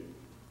idea,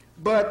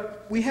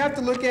 but we have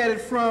to look at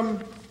it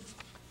from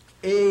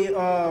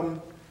a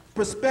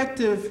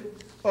perspective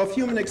of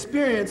human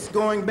experience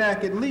going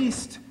back at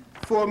least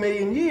 4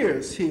 million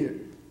years here.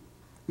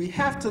 We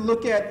have to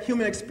look at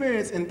human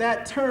experience in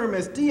that term,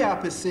 as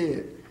Diop has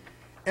said.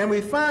 And we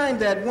find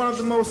that one of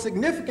the most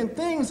significant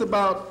things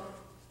about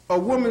a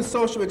woman's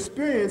social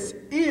experience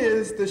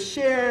is the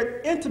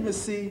shared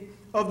intimacy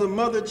of the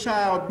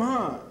mother-child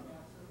bond.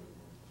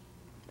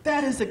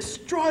 That is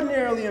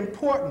extraordinarily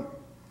important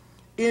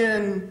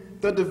in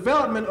the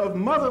development of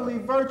motherly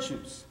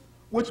virtues,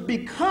 which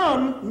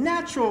become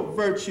natural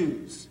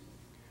virtues,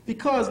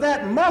 because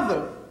that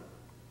mother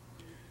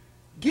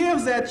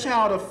gives that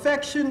child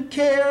affection,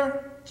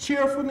 care,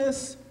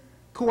 cheerfulness,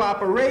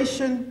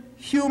 cooperation,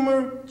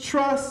 humor,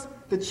 trust.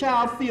 The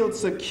child feels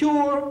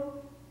secure.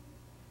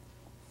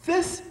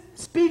 This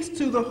speaks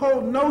to the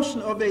whole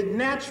notion of a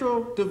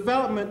natural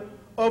development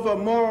of a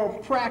moral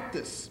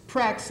praxis.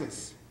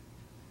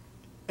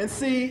 And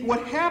see,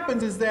 what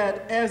happens is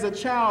that as a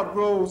child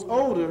grows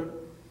older,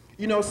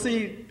 you know,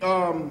 see,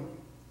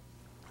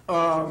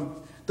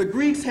 the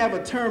Greeks have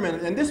a term,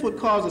 and this would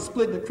cause a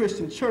split in the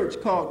Christian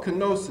church, called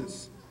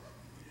kenosis.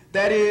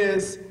 That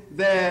is,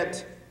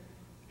 that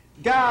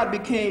God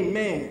became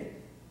man,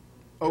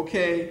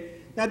 okay?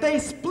 Now, they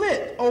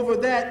split over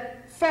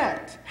that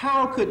fact.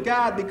 How could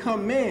God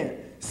become man?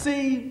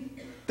 See,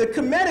 the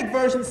Kemetic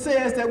version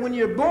says that when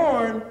you're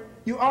born,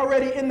 you're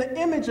already in the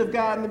image of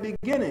God in the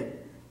beginning.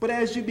 But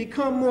as you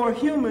become more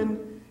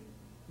human,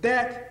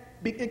 it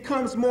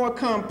becomes more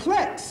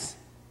complex.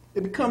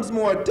 It becomes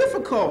more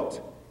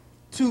difficult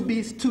to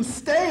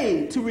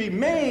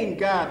remain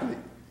godly,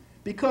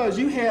 because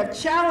you have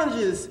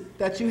challenges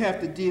that you have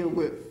to deal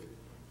with.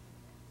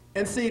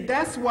 And see,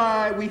 that's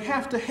why we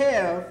have to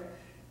have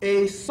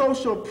a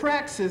social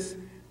praxis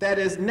that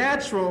is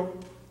natural,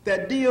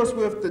 that deals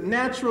with the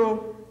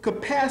natural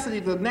capacity,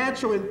 the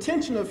natural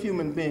intention of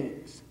human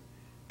beings.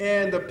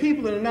 And the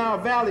people in the Nile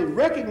Valley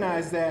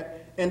recognize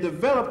that and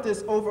develop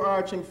this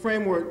overarching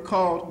framework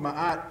called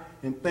Ma'at.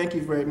 And thank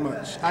you very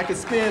much. I could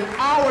spend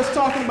hours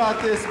talking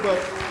about this, but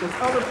with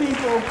other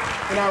people,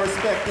 and I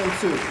respect them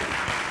too.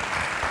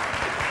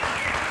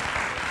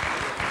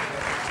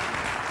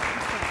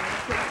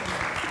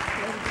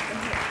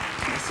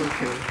 It's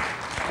okay.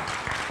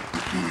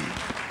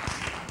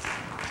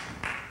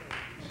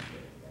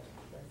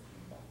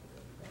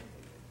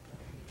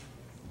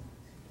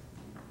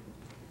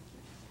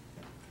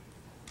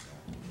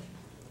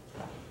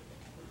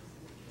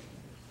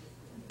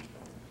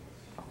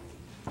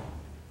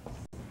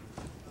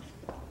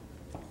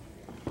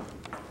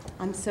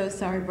 I'm so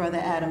sorry, Brother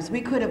Adams.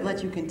 We could have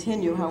let you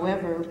continue.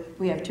 However,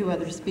 we have 2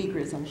 other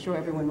speakers I'm sure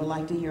everyone would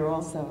like to hear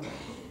also.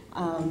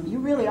 You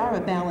really are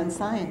a balanced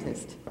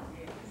scientist.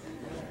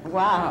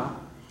 Wow.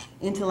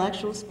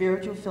 Intellectual,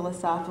 spiritual,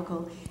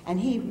 philosophical, and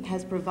he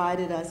has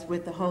provided us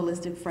with the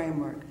holistic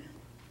framework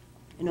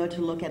in order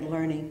to look at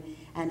learning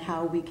and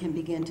how we can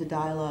begin to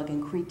dialogue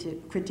and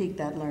critique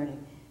that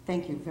learning.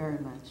 Thank you very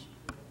much.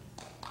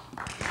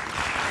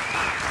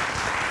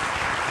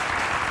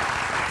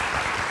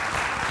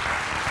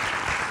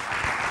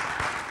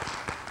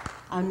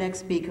 Our next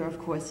speaker, of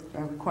course,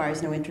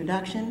 requires no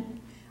introduction.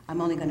 I'm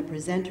only going to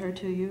present her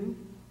to you.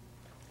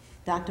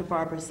 Dr.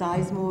 Barbara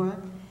Sizemore,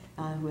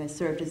 who has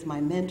served as my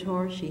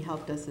mentor. She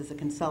helped us as a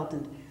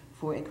consultant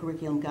for a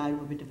curriculum guide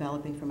we'll be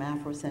developing from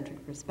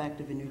Afrocentric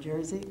perspective in New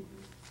Jersey.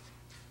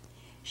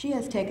 She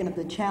has taken up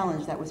the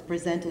challenge that was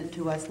presented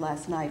to us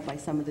last night by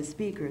some of the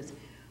speakers,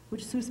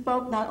 who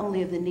spoke not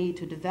only of the need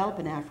to develop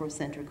an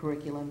Afrocentric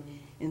curriculum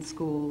in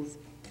schools,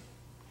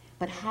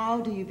 but how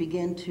do you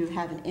begin to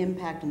have an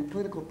impact on the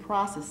political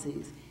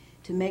processes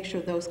to make sure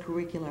those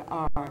curricula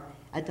are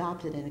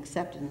adopted and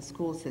accepted in the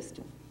school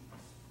system?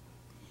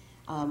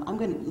 I'm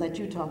going to let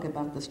you talk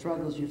about the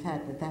struggles you've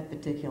had with that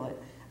particular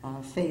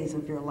phase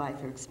of your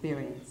life or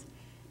experience.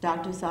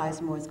 Dr.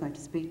 Sizemore is going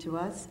to speak to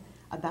us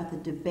about the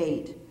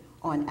debate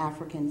on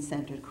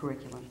African-centered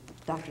curriculum.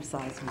 Dr.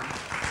 Sizemore.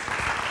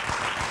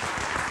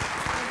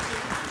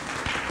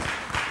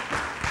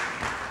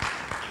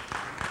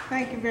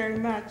 Thank you very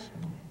much.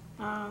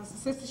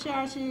 Sister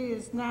Shashi,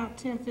 is now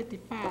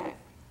 10:55.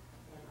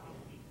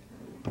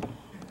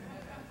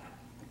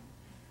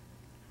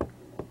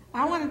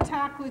 I want to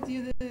tackle with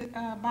you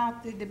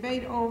about the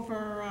debate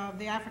over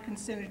the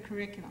African-centered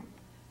curriculum.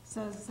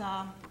 Says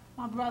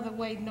my brother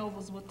Wade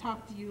Nobles will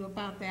talk to you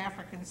about the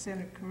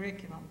African-centered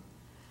curriculum.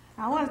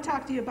 I want to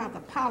talk to you about the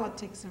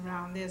politics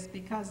around this,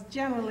 because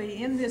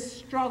generally in this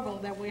struggle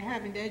that we're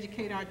having to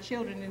educate our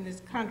children in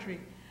this country,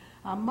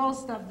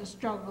 most of the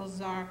struggles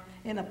are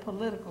in a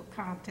political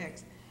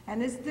context.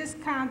 And it's this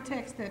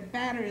context that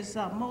batters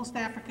most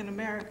African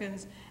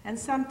Americans, and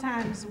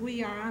sometimes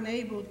we are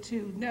unable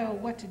to know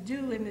what to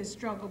do in this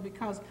struggle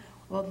because,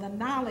 well, the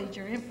knowledge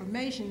or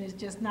information is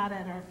just not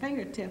at our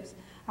fingertips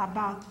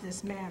about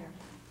this matter.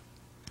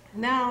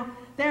 Now,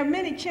 there are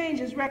many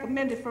changes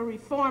recommended for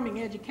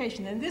reforming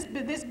education, and this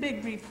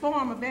big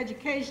reform of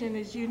education,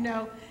 as you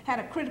know, had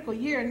a critical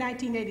year in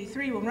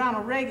 1983 when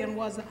Ronald Reagan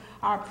was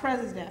our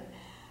president.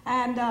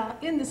 And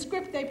in the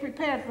script they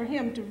prepared for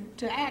him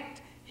to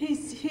act, he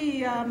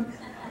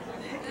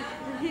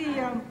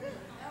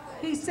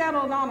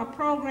settled on a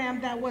program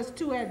that was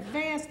to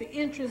advance the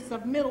interests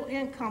of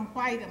middle-income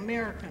white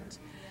Americans.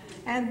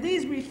 And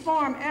these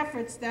reform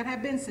efforts that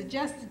have been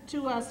suggested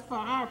to us for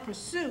our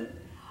pursuit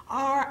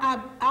are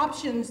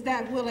options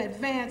that will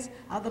advance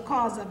the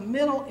cause of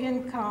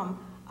middle-income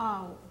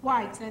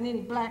whites and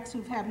any blacks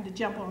who've happened to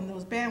jump on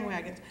those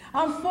bandwagons.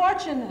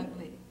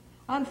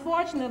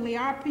 Unfortunately,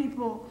 our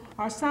people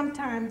are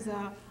sometimes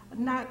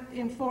not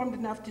informed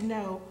enough to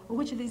know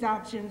which of these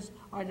options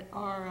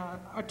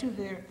are to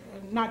their,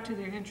 not to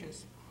their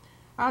interests.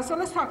 So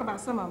let's talk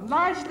about some of them.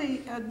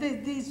 Largely,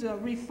 these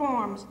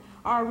reforms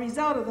are a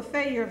result of the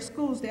failure of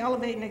schools to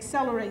elevate and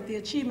accelerate the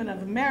achievement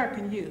of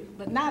American youth,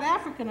 but not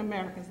African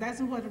Americans.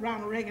 That's what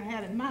Ronald Reagan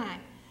had in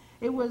mind.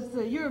 It was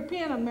the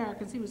European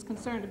Americans he was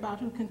concerned about,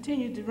 who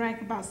continued to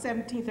rank about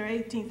 17th or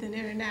 18th in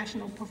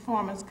international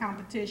performance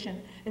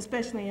competition,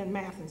 especially in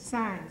math and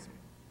science.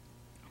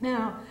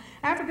 Now,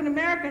 African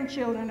American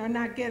children are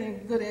not getting a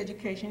good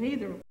education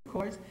either, of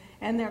course,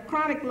 and their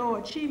chronic low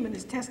achievement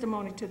is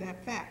testimony to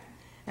that fact.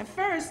 At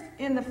first,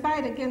 in the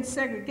fight against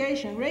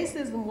segregation,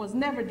 racism was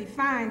never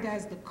defined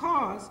as the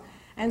cause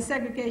and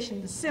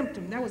segregation the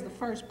symptom. That was the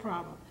first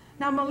problem.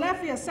 Now,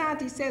 Molefi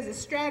Asante says that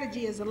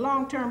strategy is a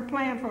long-term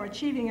plan for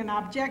achieving an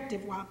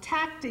objective, while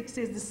tactics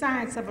is the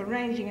science of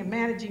arranging and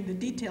managing the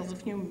details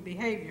of human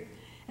behavior.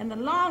 And the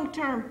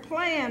long-term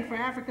plan for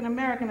African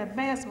American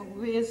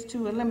advancement is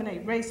to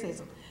eliminate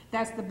racism.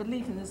 That's the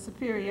belief in the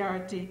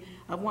superiority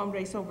of one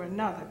race over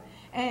another.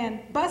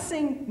 And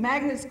busing,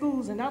 magnet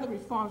schools, and other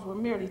reforms were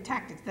merely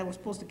tactics that were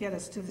supposed to get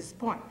us to this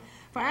point.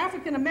 For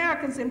African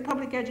Americans in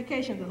public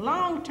education, the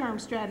long-term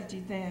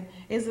strategy then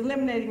is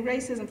eliminating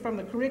racism from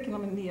the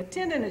curriculum and the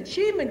attendant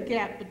achievement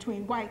gap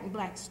between white and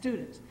black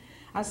students.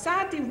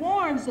 Asante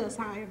warns us,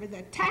 however,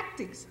 that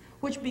tactics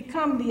which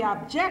become the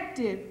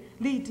objective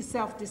lead to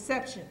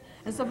self-deception.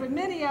 And so for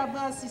many of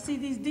us, you see,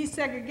 these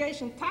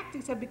desegregation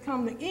tactics have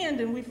become the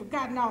end, and we've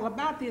forgotten all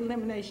about the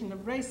elimination of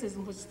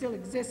racism, which still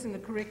exists in the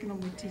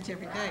curriculum we teach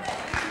every day.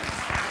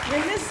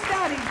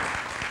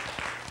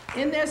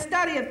 In their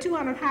study of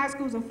 200 high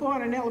schools and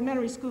 400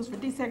 elementary schools for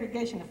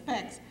desegregation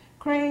effects,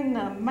 Crane,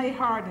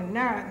 Mayhard, and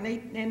Narrett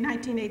in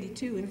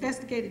 1982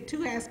 investigated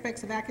two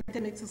aspects of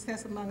academic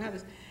success, among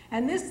others.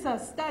 And this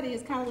study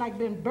has kind of like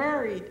been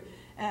buried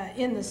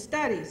in the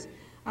studies.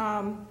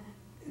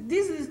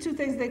 These are the two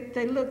things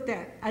they looked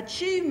at: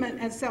 achievement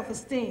and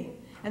self-esteem.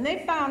 And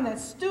they found that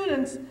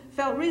students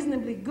felt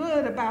reasonably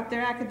good about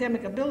their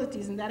academic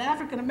abilities, and that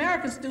African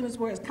American students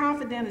were as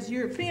confident as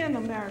European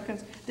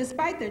Americans,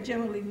 despite their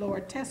generally lower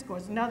test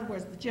scores. In other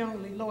words, the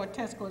generally lower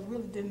test scores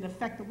really didn't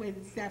affect the way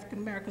that African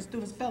American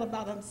students felt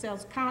about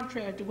themselves,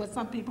 contrary to what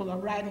some people are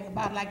writing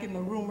about, like in the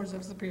rumors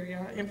of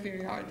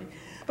inferiority.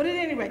 But at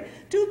any rate,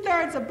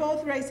 2/3 of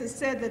both races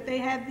said that they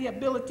had the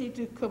ability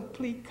to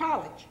complete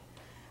college.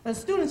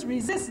 Students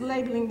resist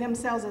labeling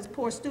themselves as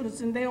poor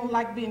students, and they don't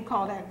like being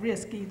called at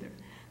risk either.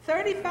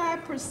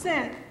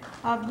 35%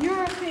 of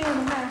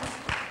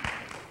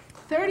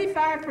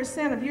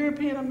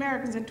European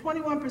Americans and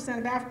 21%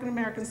 of African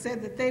Americans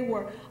said that they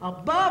were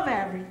above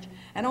average,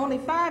 and only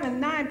 5%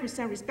 and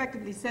 9%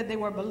 respectively said they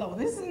were below.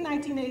 This is a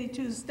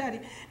 1982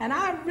 study, and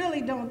I really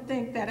don't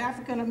think that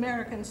African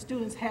American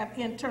students have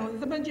internally,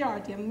 the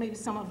majority, and maybe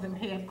some of them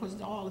have,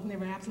 because all is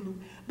never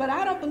absolute, but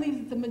I don't believe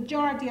that the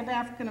majority of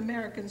African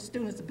American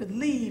students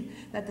believe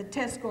that the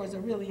test scores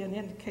are really an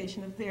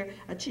indication of their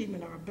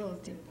achievement or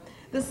ability.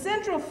 The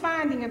central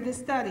finding of this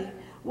study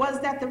was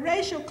that the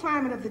racial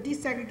climate of the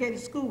desegregated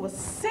school was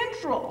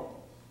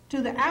central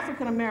to the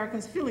African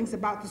Americans' feelings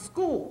about the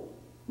school,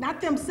 not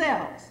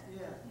themselves,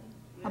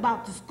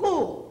 about the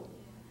school.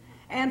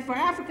 And for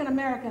African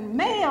American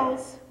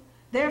males,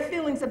 their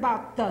feelings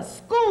about the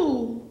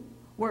school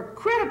were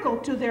critical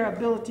to their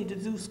ability to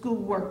do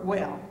schoolwork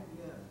well.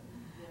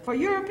 For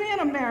European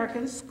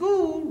Americans,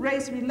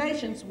 school-race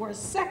relations were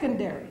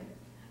secondary.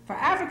 For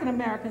African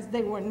Americans,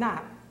 they were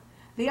not.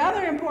 The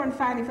other important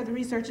finding for the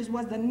researchers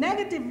was the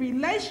negative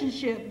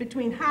relationship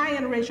between high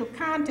interracial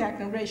contact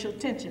and racial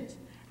tensions.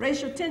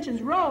 Racial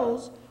tensions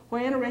rose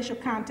where interracial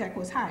contact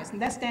was highest.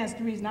 And that stands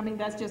to reason. I mean,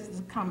 that's just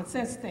a common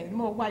sense thing. The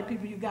more white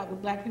people you got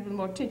with black people, the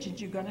more tensions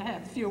you're going to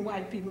have. The fewer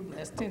white people,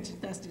 less tensions.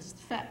 That's just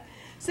a fact.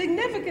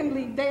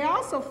 Significantly, they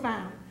also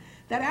found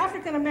that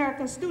African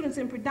American students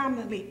in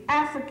predominantly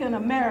African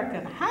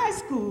American high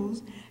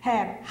schools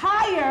had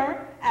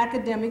higher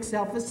academic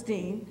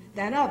self-esteem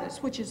than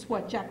others, which is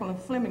what Jacqueline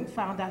Fleming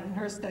found out in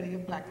her study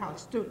of black college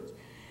students.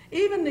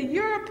 Even the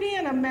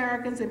European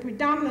Americans in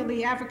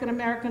predominantly African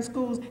American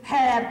schools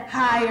had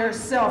higher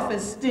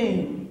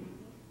self-esteem.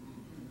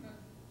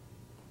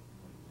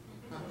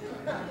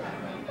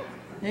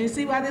 And you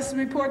see why this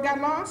report got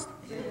lost?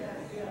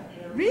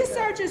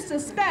 Researchers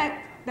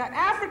suspect that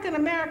African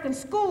American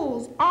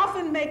schools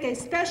often make a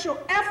special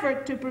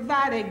effort to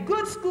provide a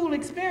good school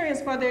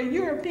experience for their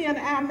European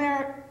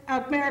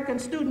American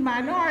student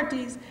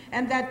minorities,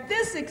 and that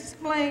this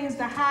explains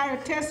the higher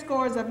test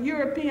scores of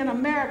European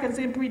Americans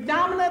in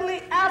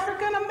predominantly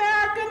African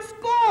American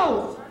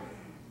schools.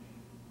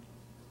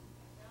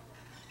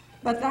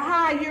 But the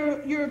high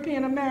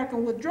European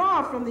American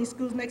withdrawal from these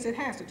schools makes it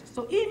hazardous.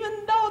 So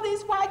even though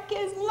these white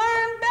kids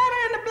learn better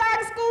in the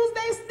black schools,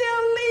 they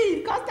still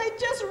leave because they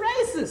just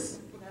racist.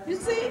 You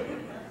see?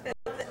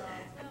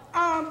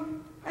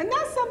 And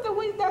that's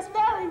something that's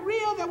very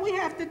real that we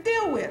have to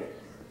deal with.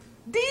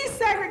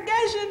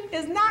 Desegregation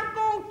is not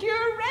going to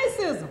cure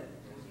racism.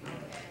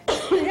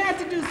 You have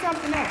to do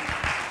something else.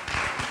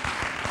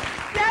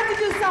 You have to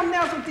do something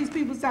else with these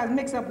people besides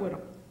mix up with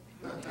them.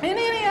 In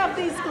any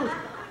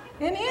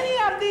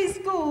of these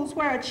schools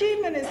where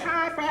achievement is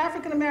high for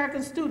African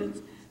American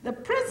students, the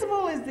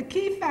principal is the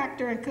key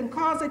factor and can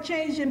cause a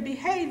change in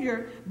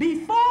behavior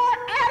before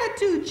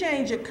attitude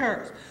change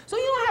occurs. So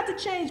you don't have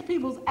to change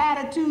people's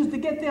attitudes to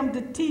get them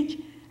to teach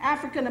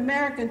African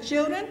American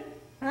children,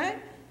 right?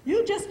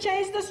 You just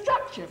change the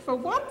structure. For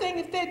one thing,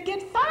 if they'd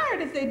get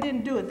fired if they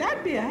didn't do it,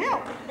 that'd be a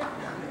help.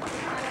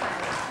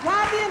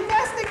 While the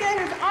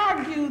investigators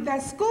argue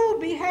that school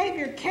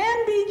behavior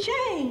can be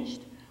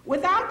changed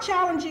without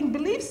challenging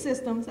belief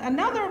systems,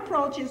 another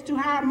approach is to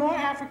hire more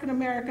African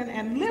American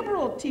and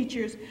liberal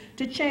teachers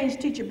to change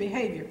teacher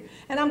behavior.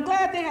 And I'm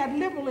glad they had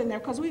liberal in there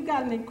because we've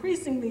got an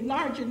increasingly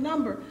larger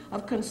number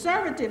of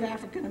conservative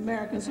African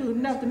Americans who are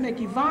enough to make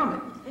you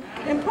vomit.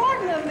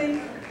 Importantly,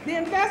 the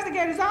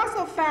investigators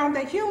also found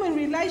that human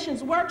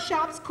relations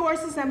workshops,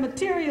 courses, and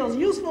materials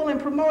useful in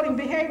promoting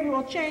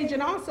behavioral change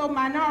and also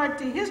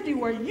minority history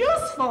were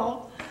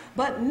useful,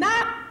 but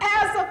not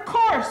as a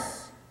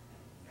course.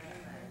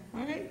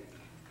 All right?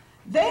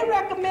 They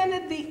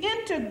recommended the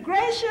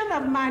integration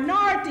of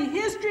minority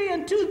history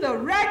into the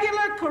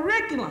regular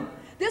curriculum.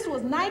 This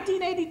was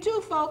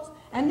 1982, folks,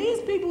 and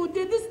these people who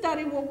did this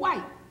study were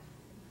white.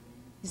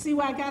 You see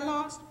why I got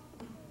lost?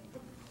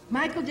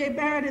 Michael J.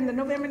 Barrett in the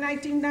November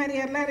 1990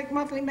 Atlantic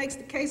Monthly makes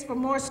the case for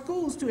more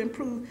schools to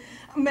improve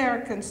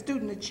American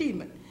student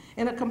achievement.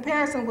 In a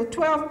comparison with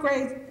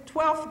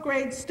 12th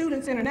grade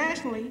students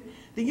internationally,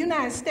 the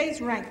United States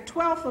ranked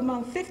 12th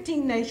among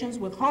 15 nations,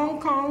 with Hong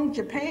Kong,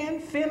 Japan,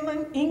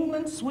 Finland,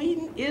 England,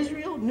 Sweden,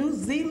 Israel, New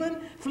Zealand,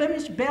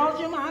 Flemish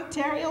Belgium,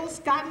 Ontario,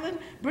 Scotland,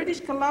 British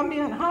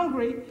Columbia, and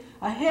Hungary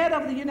ahead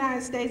of the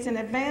United States in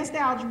advanced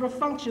algebra,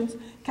 functions,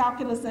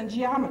 calculus, and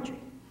geometry.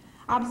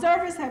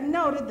 Observers have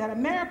noted that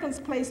Americans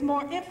place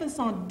more emphasis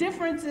on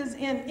differences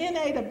in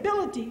innate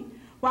ability,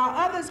 while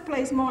others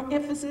place more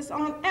emphasis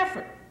on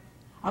effort.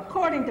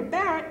 According to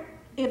Barrett,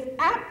 if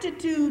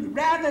aptitude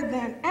rather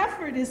than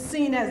effort is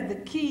seen as the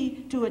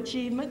key to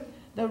achievement,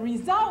 the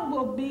result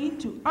will be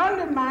to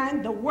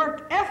undermine the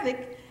work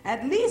ethic,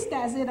 at least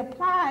as it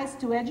applies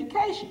to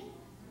education.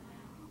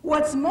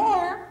 What's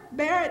more,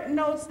 Barrett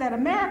notes that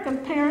American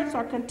parents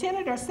are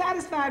contented or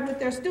satisfied with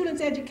their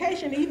students'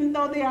 education even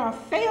though they are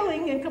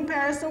failing in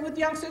comparison with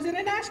youngsters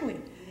internationally.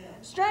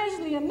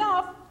 Strangely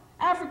enough,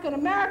 African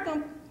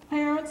American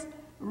parents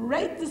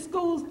rate the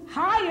schools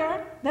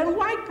higher than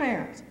white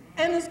parents,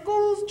 and the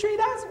schools treat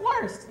us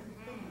worse.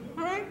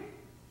 All right?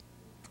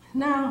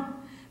 Now,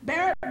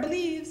 Barrett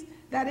believes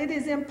that it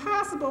is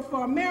impossible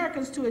for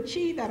Americans to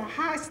achieve at a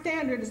high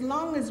standard as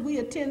long as we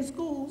attend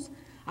schools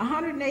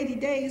 180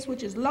 days,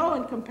 which is low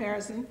in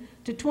comparison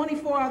to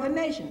 24 other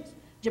nations: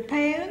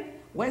 Japan,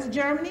 West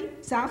Germany,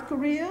 South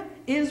Korea,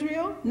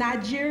 Israel,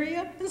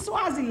 Nigeria, and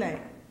Swaziland.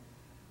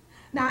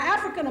 Now,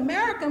 African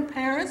American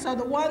parents are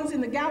the ones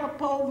in the Gallup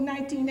poll of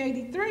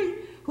 1983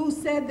 who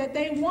said that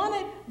they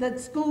wanted the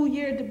school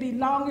year to be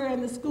longer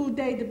and the school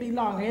day to be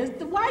longer. It's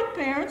the white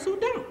parents who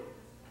don't.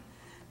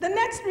 The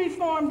next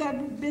reform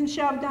that's been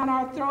shoved down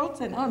our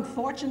throats and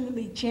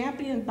unfortunately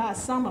championed by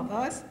some of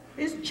us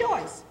is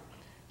choice.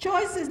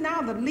 Choice is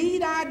now the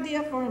lead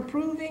idea for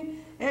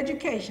improving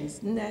education,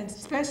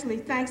 especially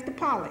thanks to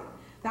Polly.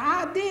 The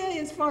idea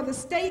is for the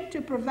state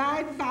to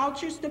provide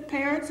vouchers to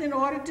parents in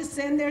order to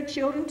send their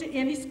children to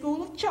any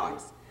school of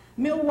choice.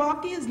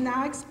 Milwaukee is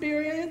now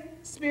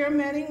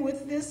experimenting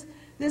with this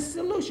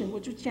solution,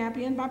 which was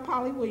championed by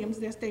Polly Williams,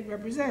 their state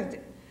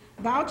representative.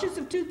 Vouchers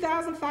of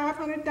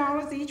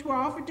 $2,500 each were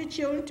offered to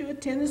children to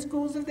attend the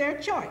schools of their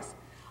choice.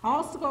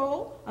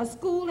 Also, a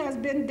school has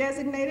been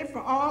designated for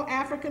all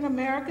African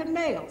American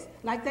males,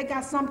 like they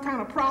got some kind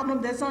of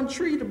problem that's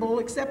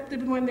untreatable except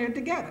when they're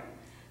together.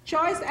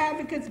 Choice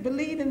advocates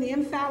believe in the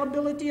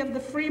infallibility of the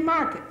free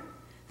market.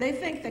 They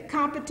think that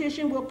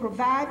competition will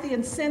provide the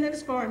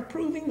incentives for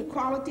improving the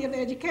quality of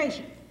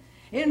education.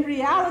 In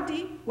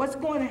reality, what's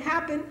going to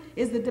happen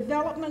is the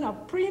development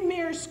of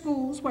premier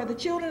schools where the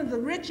children of the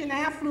rich and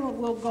affluent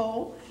will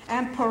go,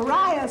 and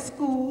pariah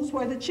schools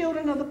where the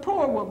children of the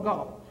poor will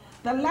go.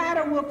 The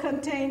latter will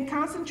contain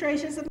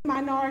concentrations of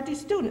minority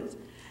students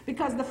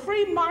because the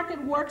free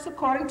market works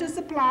according to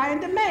supply and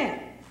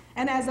demand.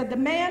 And as the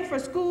demand for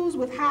schools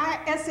with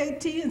high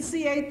SAT and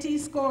CAT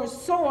scores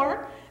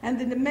soar, and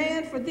the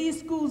demand for these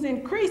schools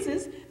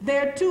increases,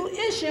 their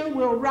tuition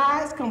will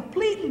rise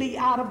completely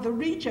out of the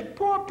reach of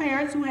poor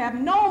parents who have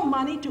no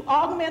money to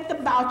augment the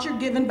voucher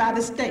given by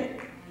the state.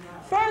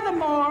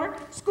 Furthermore,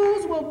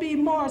 schools will be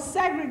more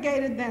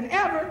segregated than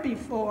ever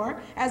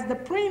before as the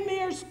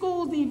premier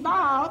schools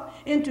evolve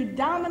into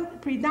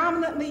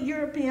predominantly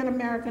European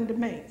American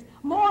domains.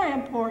 More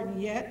important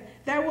yet,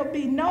 there will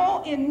be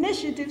no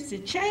initiatives to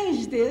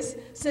change this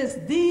since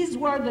these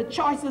were the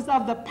choices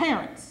of the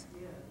parents.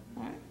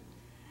 Right?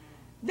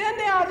 Then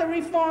there are the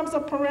reforms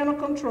of parental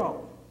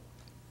control.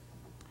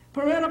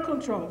 Parental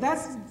control,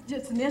 that's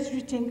just an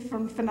interesting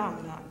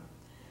phenomenon.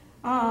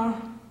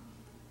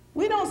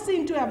 We don't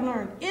seem to have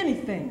learned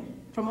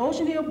anything from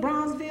Ocean Hill,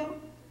 Brownsville,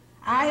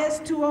 IS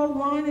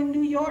 201 in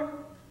New York,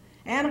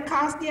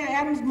 Anacostia,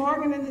 Adams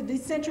Morgan, and the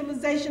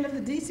decentralization of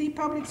the D.C.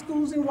 public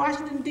schools in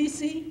Washington,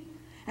 D.C.,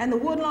 and the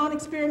Woodlawn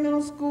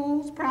Experimental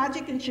Schools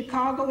project in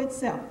Chicago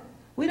itself.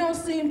 We don't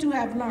seem to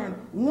have learned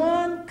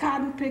one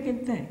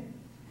cotton-picking thing.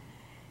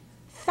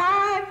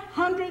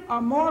 500 or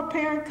more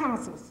parent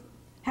councils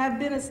have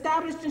been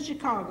established in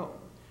Chicago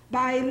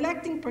by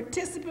electing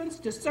participants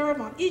to serve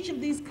on each of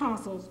these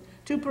councils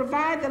to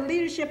provide the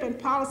leadership and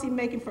policy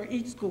making for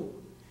each school.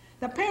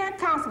 The parent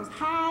councils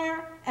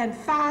hire and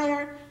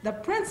fire the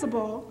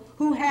principal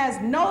who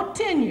has no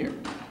tenure,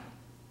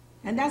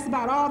 and that's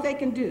about all they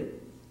can do.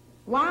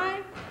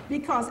 Why?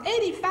 Because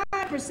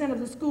 85% of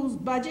the school's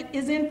budget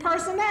is in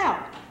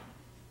personnel.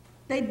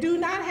 They do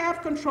not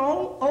have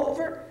control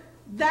over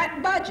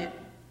that budget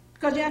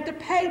because you have to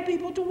pay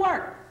people to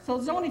work. So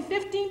it's only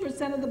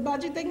 15% of the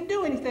budget they can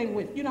do anything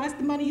with. You know, that's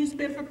the money you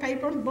spend for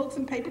paper and books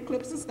and paper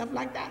clips and stuff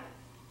like that.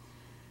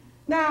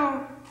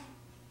 Now,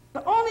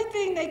 the only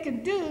thing they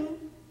can do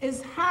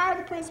is hire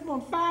the principal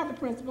and fire the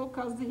principal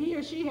because he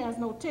or she has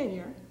no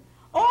tenure,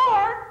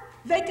 or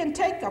they can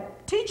take a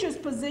teacher's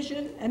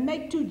position and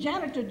make 2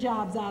 janitor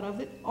jobs out of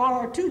it,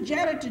 or 2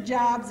 janitor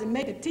jobs and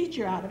make a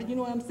teacher out of it. You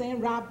know what I'm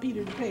saying? Rob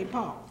Peter to pay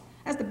Paul.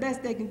 That's the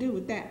best they can do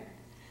with that.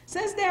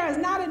 Since there is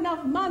not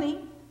enough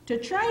money to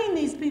train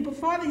these people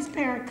for these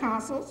parent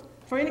councils,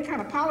 for any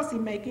kind of policy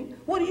making,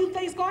 what do you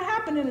think is going to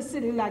happen in a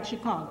city like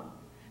Chicago?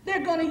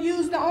 They're going to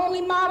use the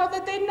only model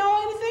that they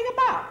know anything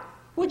about,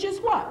 which is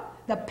what?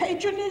 The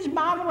patronage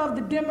model of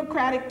the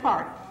Democratic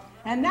Party.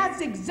 And that's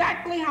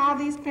exactly how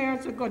these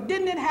parents are going.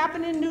 Didn't it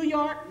happen in New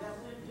York?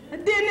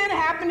 Didn't it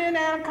happen in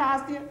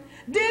Anacostia?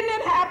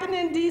 Didn't it happen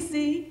in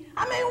D.C.?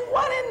 I mean,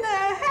 what in the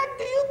heck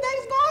do you think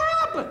is going to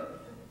happen?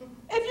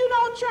 If you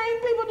don't train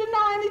people to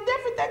know any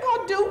different, they're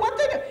going to do what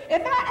they do.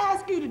 If I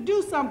ask you to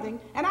do something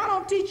and I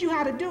don't teach you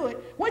how to do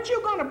it, what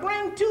you're going to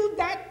bring to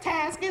that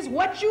task is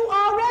what you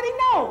already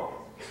know.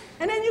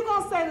 And then you're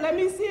going to say, let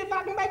me see if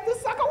I can make this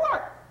sucker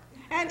work.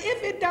 And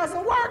if it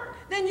doesn't work,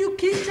 then you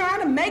keep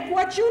trying to make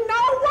what you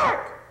know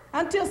work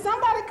until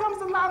somebody comes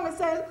along and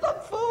says,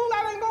 look, fool,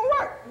 that ain't going to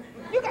work.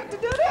 You got to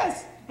do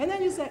this. And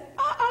then you say,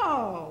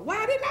 uh-oh,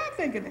 why didn't I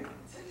think of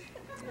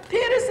that?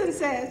 Peterson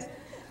says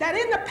that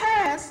in the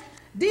past,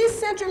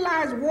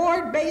 decentralized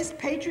ward-based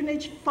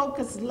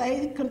patronage-focused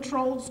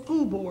lay-controlled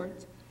school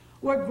boards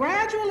were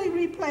gradually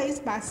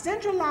replaced by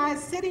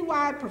centralized,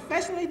 citywide,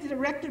 professionally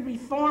directed,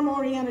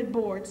 reform-oriented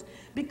boards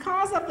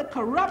because of the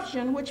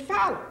corruption which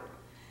followed.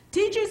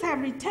 Teachers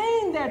have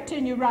retained their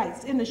tenure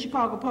rights in the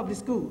Chicago public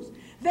schools.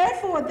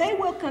 Therefore, they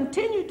will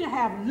continue to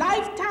have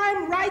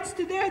lifetime rights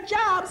to their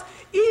jobs,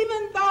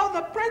 even though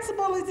the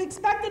principal is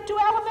expected to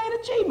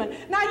elevate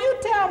achievement. Now, you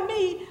tell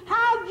me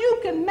how you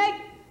can make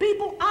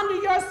people under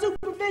your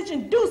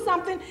supervision do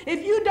something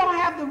if you don't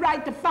have the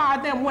right to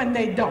fire them when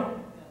they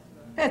don't.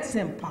 That's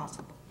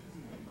impossible.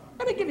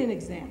 Let me give you an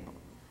example.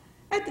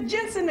 At the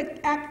Jensen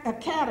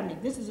Academy,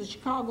 this is a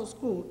Chicago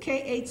school,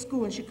 K-8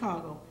 school in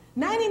Chicago,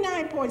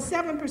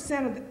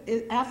 99.7% of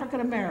the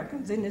African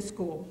Americans in this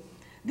school.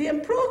 The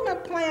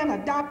improvement plan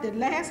adopted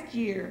last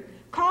year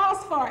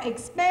calls for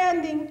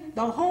expanding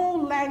the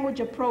whole language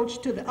approach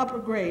to the upper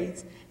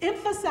grades,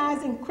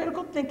 emphasizing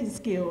critical thinking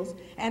skills,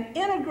 and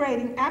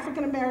integrating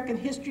African American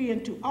history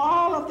into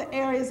all of the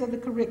areas of the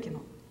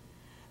curriculum.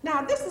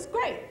 Now, this is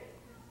great,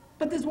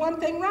 but there's one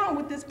thing wrong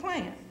with this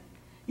plan.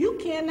 You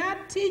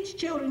cannot teach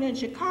children in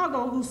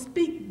Chicago who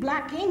speak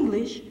black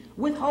English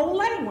with whole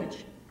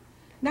language.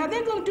 Now,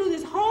 they're going to do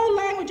this whole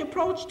language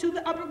approach to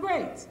the upper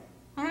grades,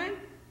 all right?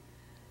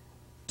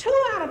 2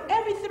 out of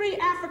every 3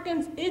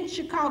 Africans in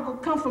Chicago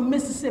come from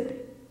Mississippi.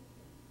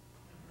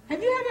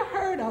 Have you ever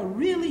heard a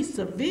really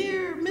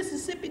severe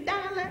Mississippi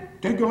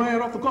dialect? Take your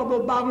hand off the cup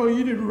of Bible and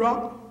you didn't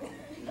rock.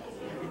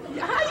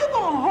 How you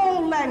gonna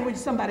whole language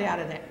somebody out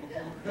of that?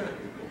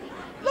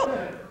 Look,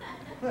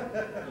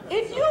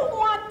 if you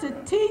want to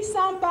teach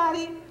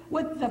somebody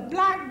with the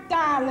black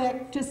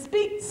dialect to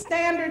speak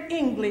standard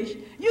English,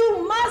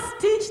 you must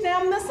teach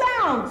them the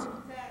sounds.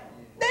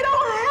 They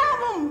don't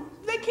have them.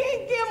 They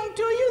can't give them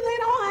to you. They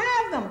don't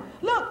have them.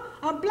 Look,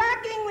 a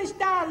black English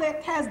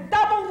dialect has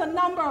double the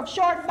number of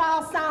short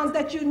vowel sounds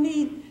that you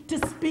need to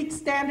speak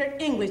standard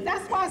English.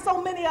 That's why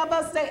so many of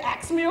us say,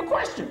 ask me a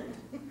question.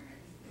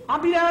 I'll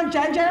be there on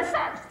January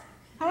 1st.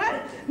 All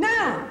right?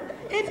 Now,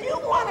 if you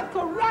want to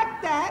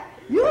correct that,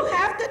 you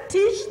have to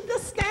teach the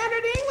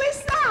standard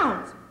English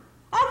sounds.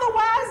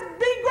 Otherwise,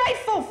 be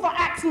grateful for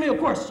ask me a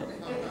question.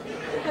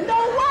 And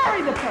don't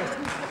worry the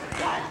person.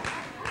 Right?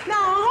 Now,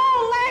 a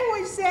whole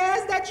language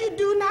says that you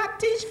do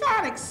not teach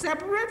phonics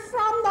separate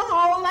from the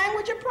whole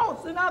language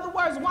approach. In other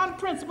words, one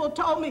principal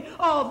told me,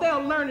 oh,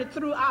 they'll learn it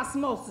through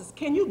osmosis.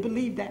 Can you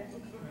believe that?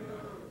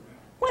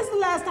 When's the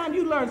last time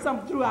you learned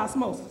something through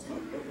osmosis?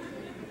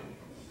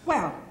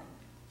 Well,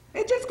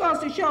 it just goes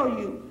to show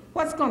you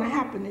what's going to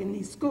happen in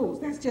these schools.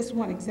 That's just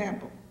one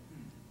example.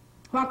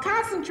 While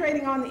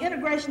concentrating on the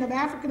integration of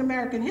African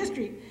American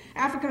history,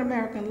 African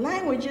American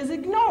language is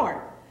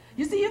ignored.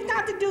 You see, you've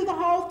got to do the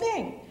whole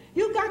thing.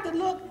 You've got to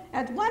look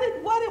at what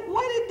did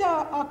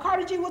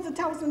Carter G. Woodson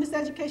tell us in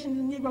Miseducation of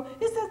the Negro?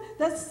 It says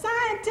the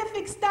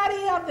scientific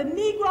study of the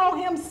Negro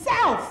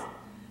himself,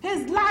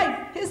 his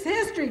life, his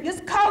history,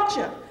 his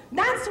culture.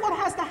 That's what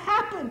has to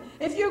happen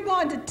if you're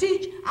going to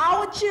teach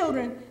our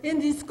children in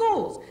these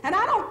schools. And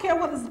I don't care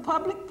whether it's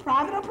public,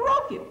 private, or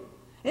parochial.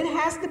 It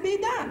has to be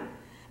done.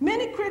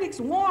 Many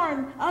critics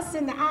warn us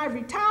in the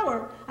ivory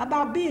tower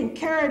about being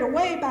carried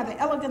away by the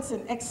elegance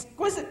and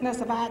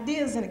exquisiteness of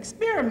ideas and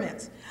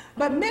experiments.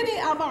 But many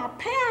of our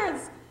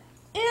parents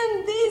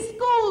in these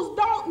schools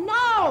don't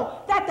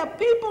know that the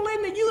people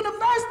in the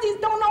universities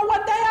don't know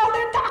what the hell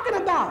they're talking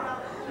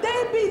about.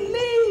 They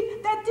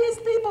believe that these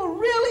people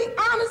really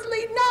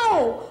honestly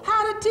know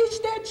how to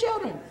teach their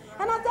children.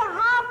 And I said,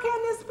 how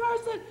can this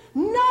person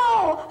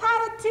know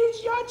how to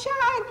teach your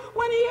child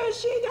when he or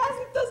she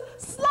hasn't the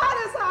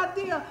slightest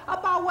idea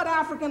about what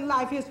African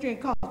life, history, and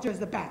culture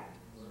is about?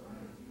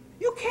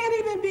 You can't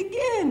even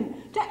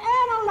begin to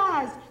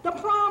analyze the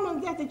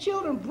problems that the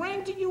children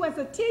bring to you as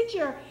a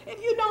teacher if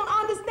you don't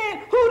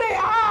understand who they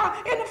are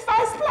in the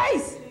first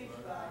place.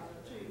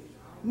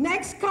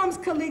 Next comes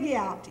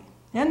collegiality.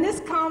 And this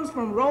comes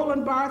from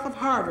Roland Barthes of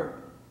Harvard.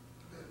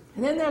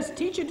 And then there's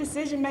teacher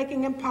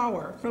decision-making and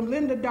power from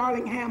Linda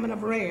Darling Hammond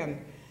of Rand,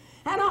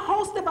 and a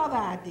host of other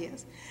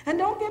ideas. And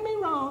don't get me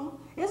wrong,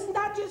 it's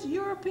not just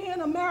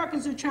European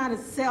Americans who are trying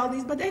to sell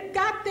these, but they've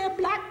got their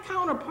black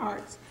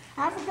counterparts,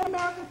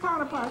 African-American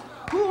counterparts,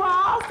 who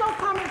are also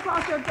coming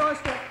across your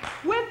doorstep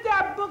with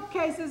their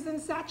bookcases and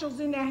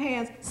satchels in their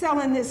hands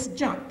selling this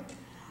junk.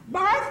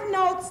 Barthes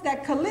notes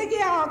that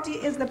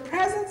collegiality is the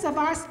presence of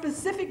our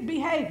specific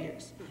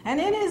behaviors. And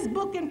in his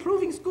book,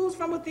 Improving Schools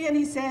from Within,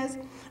 he says,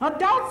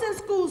 adults in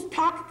schools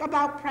talk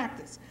about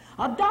practice.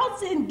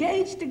 Adults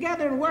engage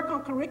together and work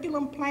on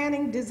curriculum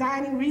planning,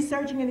 designing,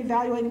 researching, and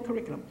evaluating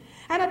curriculum.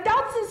 And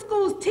adults in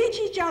schools teach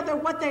each other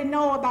what they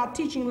know about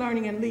teaching,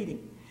 learning, and leading.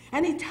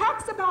 And he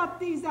talks about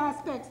these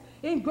aspects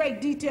in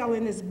great detail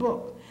in his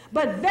book.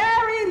 But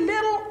very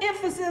little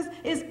emphasis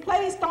is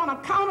placed on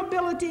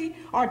accountability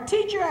or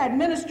teacher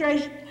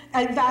administration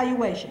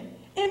evaluation.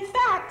 In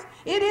fact,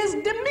 it is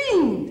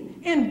demeaned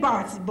in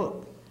Barthes'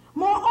 book.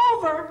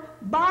 Moreover,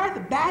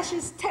 Barthes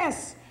bashes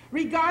tests,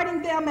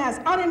 regarding them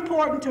as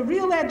unimportant to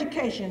real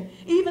education,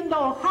 even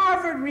though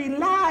Harvard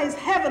relies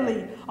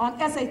heavily on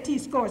SAT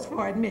scores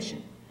for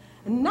admission.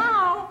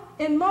 Now,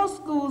 in most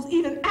schools,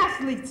 even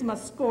athletes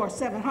must score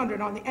 700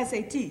 on the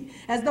SAT,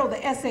 as though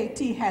the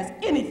SAT has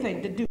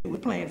anything to do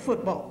with playing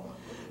football.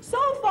 So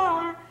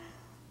far,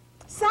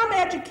 some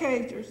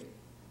educators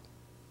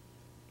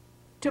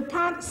to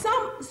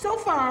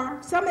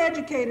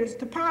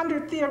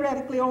ponder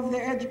theoretically over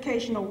their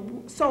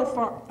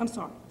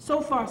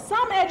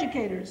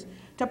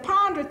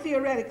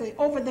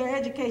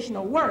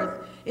educational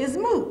worth is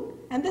moot.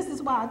 And this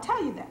is why I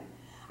tell you that.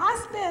 I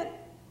spent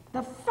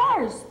the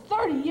first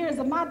 30 years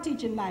of my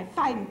teaching life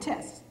fighting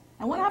tests.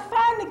 And when I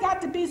finally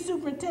got to be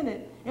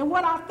superintendent in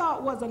what I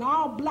thought was an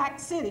all-black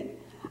city,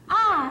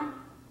 I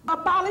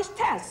abolished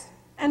tests,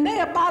 and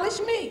they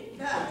abolished me.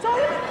 So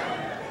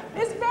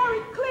it's very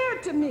clear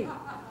to me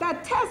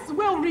that tests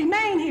will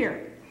remain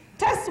here.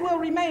 Tests will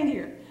remain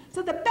here.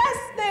 So the best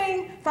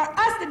thing for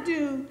us to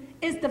do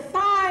is to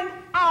find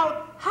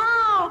out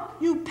how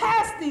you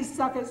pass these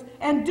suckers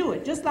and do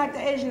it, just like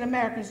the Asian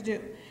Americans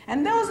do.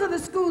 And those are the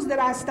schools that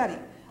I study.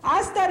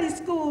 I study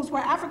schools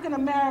where African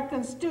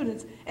American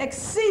students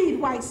exceed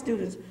white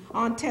students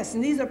on tests,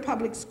 and these are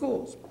public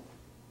schools.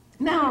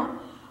 Now,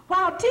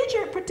 while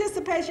teacher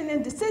participation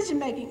in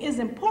decision-making is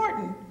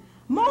important,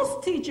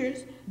 most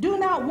teachers do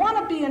not want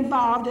to be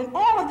involved in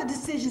all of the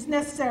decisions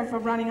necessary for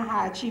running a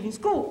high-achieving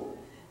school.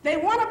 They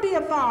want to be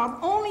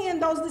involved only in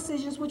those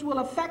decisions which will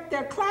affect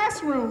their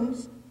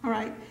classrooms, all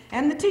right,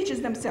 and the teachers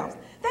themselves.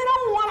 They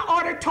don't want to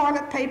order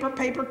toilet paper,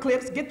 paper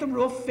clips, get the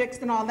roof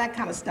fixed, and all that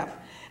kind of stuff.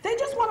 They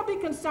just want to be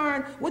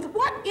concerned with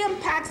what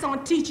impacts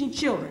on teaching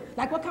children,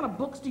 like what kind of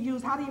books to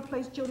use, how do you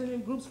place children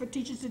in groups for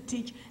teachers to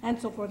teach, and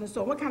so forth and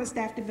so on, what kind of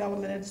staff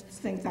development and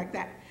things like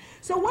that.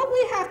 So what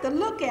we have to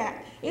look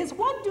at is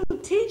what do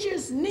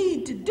teachers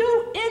need to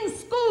do in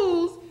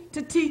schools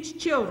to teach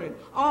children,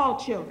 all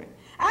children.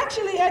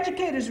 Actually,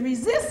 educators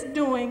resist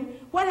doing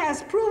what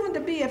has proven to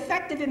be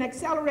effective in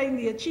accelerating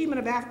the achievement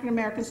of African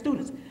American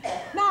students.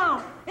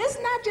 Now, it's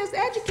not just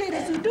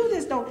educators who do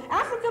this, though.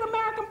 African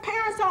American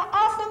parents are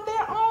often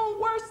their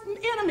own worst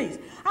enemies.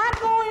 I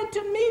go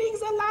into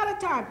meetings a lot of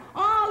times,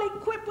 all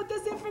equipped with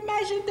this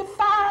information to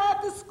fire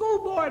at the school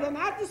board and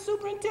at the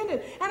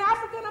superintendent. And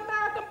African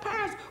American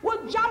parents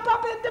will jump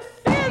up and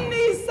defend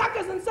these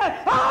suckers and say,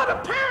 oh, the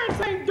parents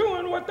ain't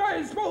doing what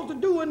they're supposed to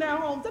do in their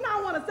homes. And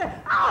I want to say,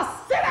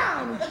 oh, sit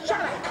down and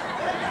shut up.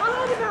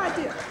 I have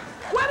an idea.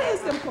 What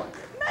is important?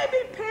 Maybe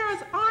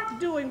parents aren't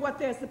doing what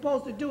they're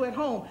supposed to do at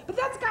home, but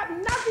that's got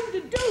nothing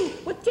to do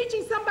with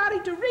teaching somebody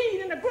to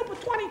read in a group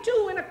of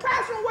 22 in a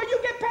classroom where you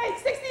get paid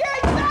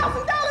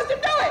 $68,000 to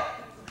do it.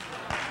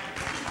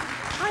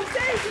 I'm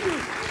saying to you,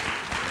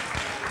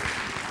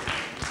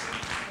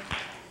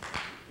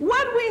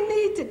 what we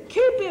need to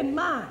keep in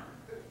mind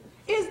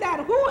is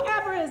that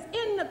whoever is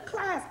in the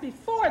class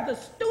before the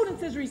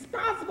students is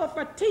responsible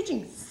for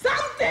teaching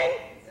something.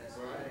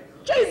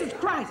 Jesus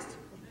Christ.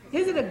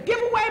 Is it a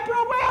giveaway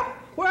program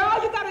where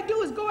all you got to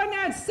do is go in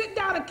there and sit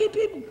down and keep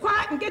people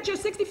quiet and get your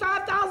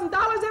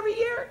 $65,000 every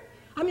year?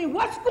 I mean,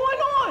 what's going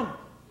on?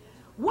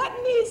 What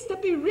needs to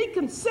be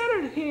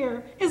reconsidered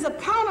here is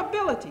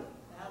accountability.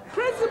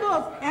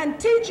 Principals and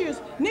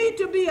teachers need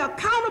to be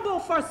accountable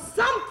for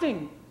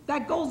something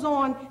that goes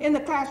on in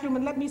the classroom,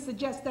 and let me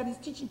suggest that is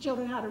teaching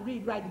children how to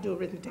read, write, and do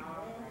arithmetic.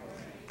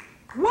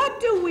 What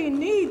do we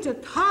need to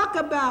talk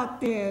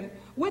about then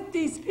with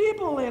these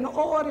people in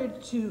order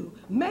to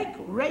make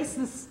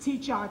racists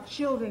teach our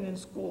children in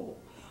school?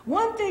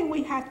 One thing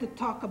we have to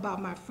talk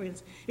about, my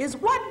friends, is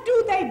what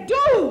do they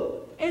do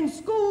in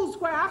schools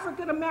where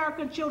African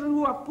American children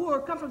who are poor,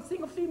 come from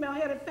single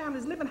female-headed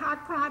families, live in high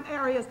crime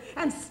areas,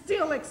 and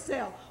still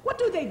excel? What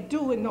do they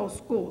do in those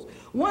schools?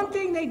 One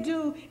thing they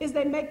do is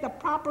they make the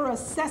proper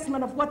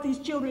assessment of what these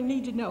children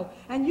need to know.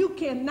 And you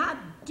cannot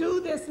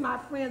do this, my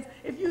friends,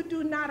 if you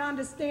do not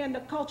understand the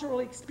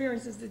cultural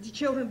experiences that the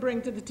children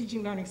bring to the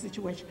teaching learning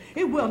situation.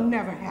 It will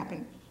never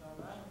happen.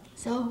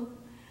 So,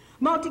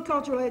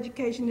 multicultural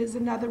education is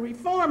another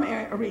reform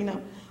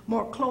arena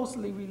more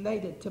closely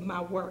related to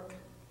my work.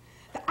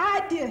 The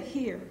idea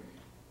here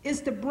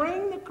is to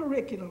bring the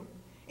curriculum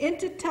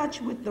into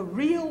touch with the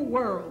real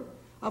world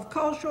of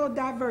cultural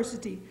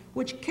diversity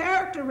which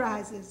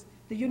characterizes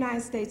the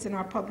United States and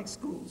our public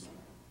schools.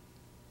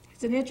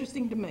 It's an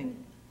interesting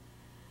domain.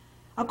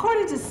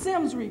 According to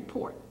Sims'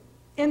 report,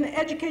 in the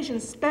Education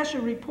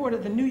Special Report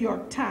of the New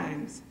York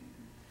Times,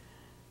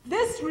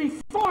 this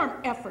reform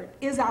effort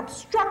is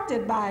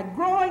obstructed by a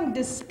growing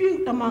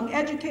dispute among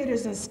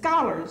educators and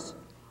scholars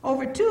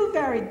over two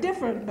very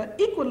different but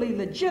equally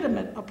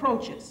legitimate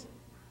approaches.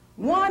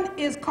 One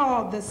is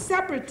called the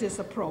separatist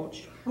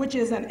approach, which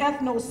is an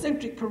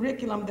ethnocentric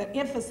curriculum that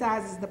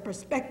emphasizes the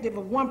perspective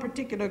of one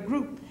particular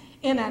group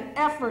in an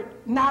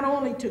effort not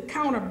only to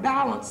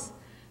counterbalance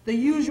the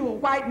usual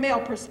white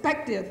male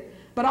perspective,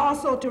 but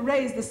also to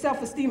raise the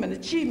self-esteem and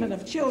achievement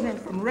of children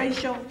from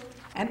racial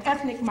and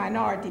ethnic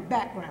minority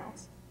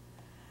backgrounds.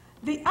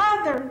 The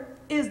other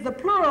is the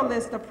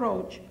pluralist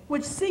approach,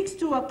 which seeks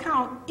to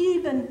account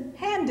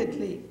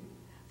even-handedly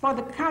for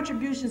the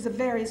contributions of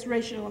various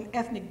racial and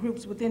ethnic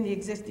groups within the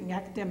existing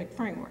academic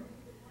framework.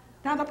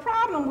 Now, the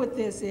problem with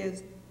this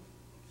is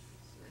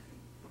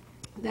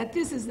that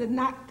this is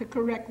not the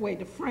correct way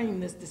to frame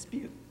this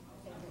dispute.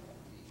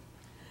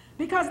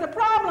 Because the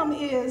problem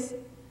is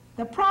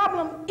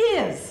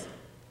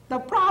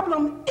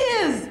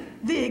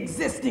the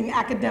existing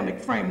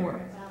academic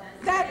framework.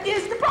 That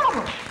is the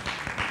problem.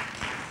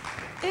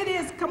 It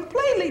is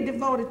completely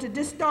devoted to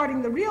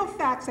distorting the real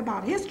facts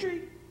about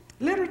history,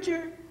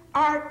 literature,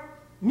 art,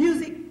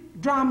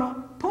 music,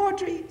 drama,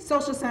 poetry,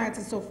 social science,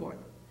 and so forth.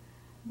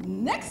 The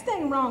next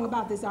thing wrong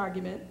about this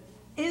argument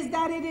is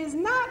that it is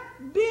not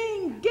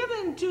being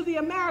given to the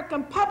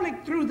American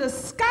public through the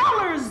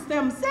scholars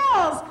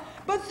themselves,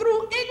 but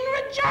through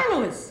ignorant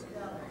journalists.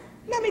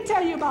 Let me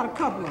tell you about a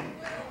couple of them.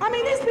 I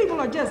mean, these people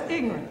are just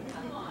ignorant.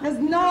 There's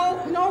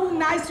no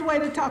nice way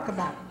to talk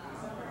about it.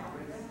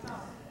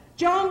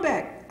 Joan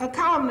Beck, a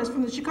columnist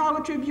from the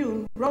Chicago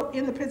Tribune, wrote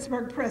in the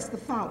Pittsburgh Press the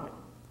following: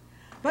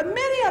 "But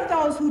many of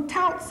those who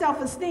tout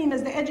self-esteem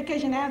as the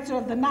education answer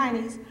of the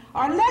 90s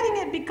are letting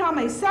it become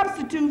a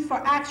substitute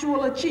for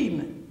actual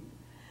achievement.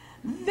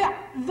 The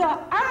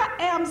I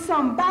am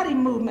somebody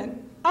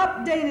movement,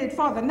 updated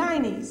for the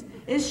 90s,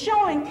 is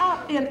showing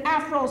up in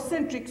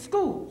Afrocentric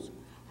schools,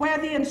 where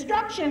the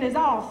instruction is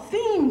all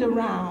themed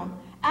around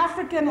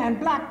African and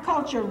Black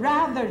culture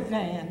rather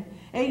than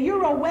a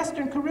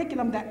Euro-Western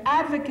curriculum that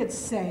advocates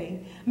say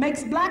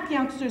makes black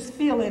youngsters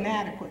feel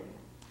inadequate.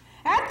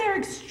 At their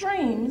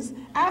extremes,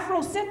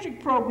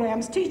 Afrocentric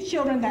programs teach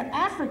children that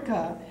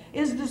Africa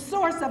is the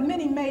source of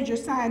many major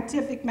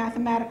scientific,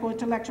 mathematical,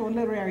 intellectual, and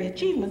literary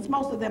achievements,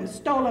 most of them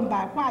stolen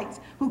by whites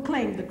who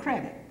claim the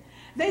credit.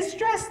 They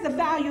stress the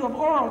value of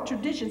oral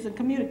traditions and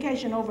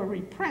communication over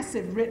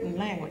repressive written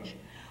language.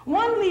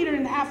 One leader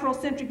in the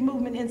Afrocentric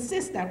movement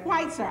insists that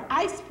whites are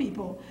ice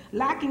people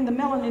lacking the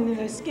melanin in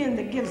their skin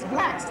that gives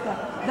blacks,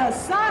 the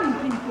sun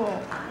people,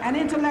 an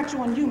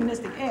intellectual and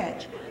humanistic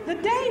edge. The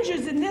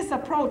dangers in this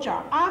approach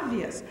are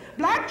obvious.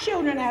 Black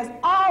children, as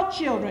all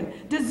children,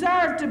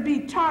 deserve to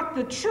be taught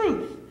the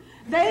truth.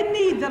 They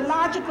need the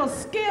logical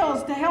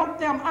skills to help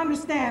them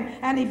understand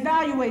and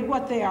evaluate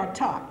what they are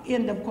taught.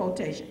 End of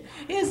quotation.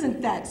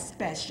 Isn't that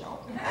special?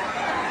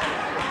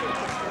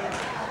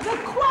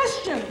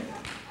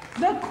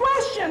 The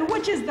question,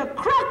 which is the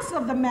crux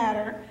of the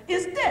matter,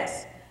 is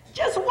this.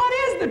 Just what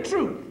is the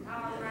truth?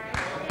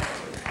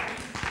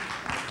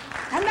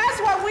 And that's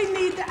what we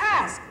need to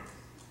ask.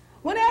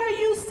 Whenever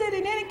you sit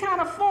in any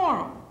kind of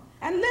forum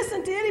and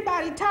listen to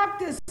anybody talk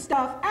this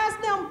stuff,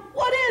 ask them,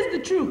 what is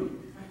the truth?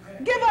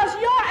 Give us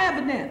your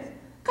evidence.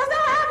 Because they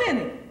don't have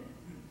any.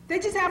 They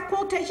just have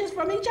quotations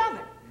from each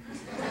other.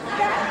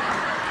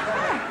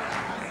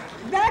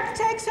 Beck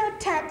takes her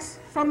text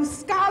from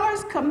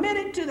scholars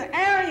committed to the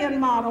Aryan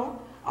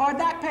model or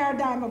that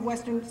paradigm of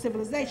Western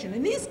civilization.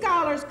 And these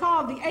scholars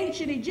called the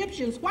ancient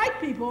Egyptians white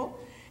people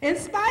in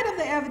spite of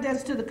the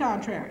evidence to the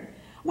contrary.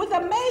 With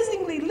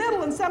amazingly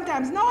little and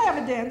sometimes no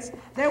evidence,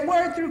 their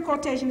word through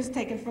quotation is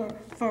taken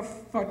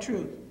for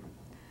truth.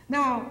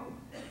 Now,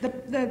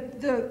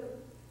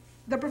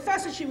 the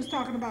professor she was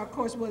talking about, of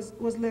course,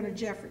 was Leonard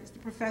Jeffries, the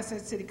professor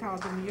at City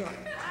College of New York.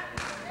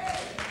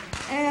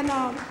 And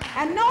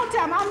no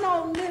time, I've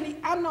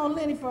known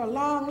Lenny for a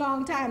long,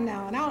 long time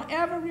now, and I don't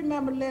ever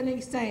remember Lenny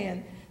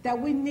saying that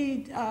we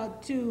need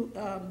to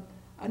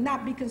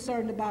not be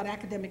concerned about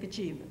academic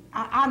achievement.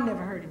 I've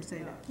never heard him say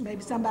that.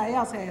 Maybe somebody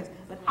else has,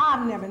 but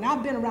I've never, and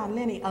I've been around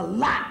Lenny a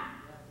lot.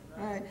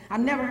 All right?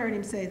 I've never heard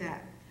him say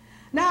that.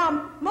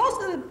 Now,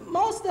 most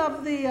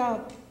of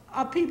the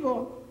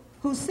people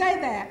who say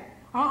that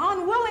are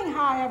unwilling,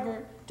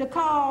 however, to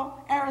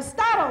call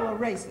Aristotle a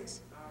racist.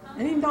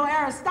 And even though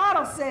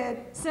Aristotle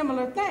said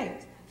similar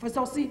things.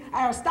 So see,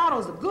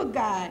 Aristotle's a good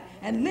guy,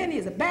 and Lenny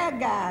is a bad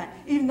guy,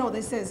 even though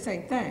they said the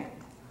same thing.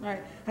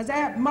 Right? As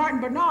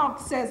Martin Bernard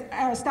says,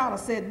 Aristotle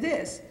said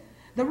this: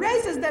 the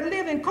races that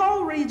live in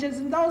cold regions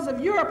and those of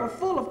Europe are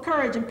full of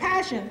courage and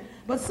passion,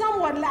 but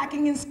somewhat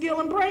lacking in skill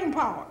and brain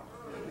power.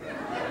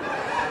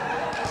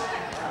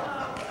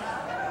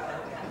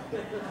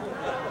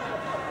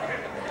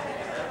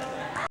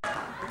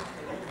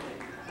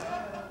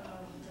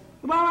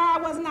 Well, I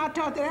was not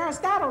taught that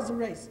Aristotle's a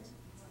racist.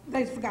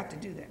 They forgot to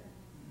do that.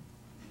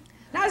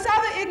 Now, this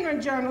other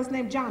ignorant journalist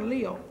named John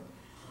Leo,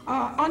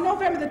 on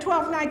November the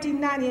 12th,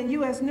 1990, in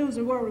U.S. News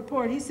and World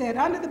Report, he said,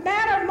 under the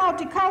banner of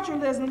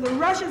multiculturalism, the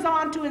rush is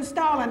on to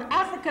install an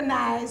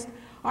Africanized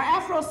or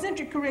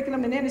Afrocentric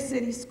curriculum in inner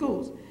city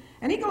schools.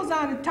 And he goes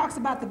on and talks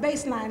about the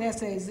baseline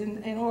essays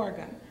in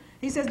Oregon.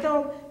 He says,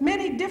 though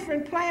many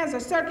different plans are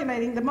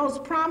circulating, the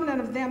most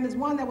prominent of them is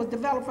one that was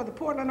developed for the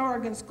Portland,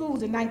 Oregon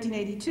schools in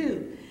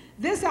 1982.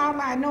 This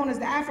outline, known as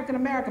the African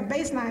American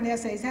Baseline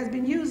Essays, has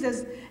been used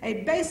as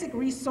a basic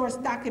resource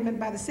document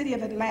by the City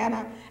of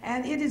Atlanta,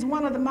 and it is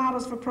one of the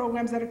models for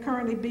programs that are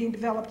currently being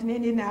developed in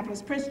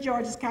Indianapolis, Prince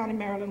George's County,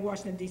 Maryland,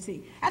 Washington,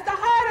 D.C. At the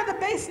heart of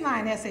the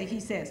baseline essay, he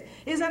says,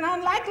 is an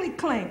unlikely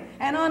claim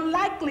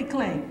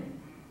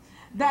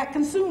that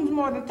consumes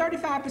more than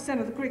 35%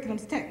 of the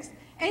curriculum's text.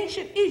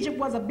 Ancient Egypt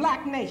was a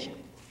black nation.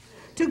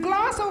 To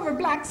gloss over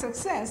black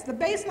success, the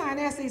baseline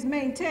essays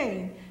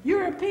maintain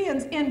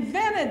Europeans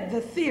invented the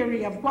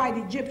theory of white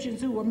Egyptians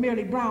who were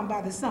merely browned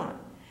by the sun.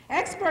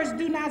 Experts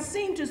do not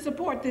seem to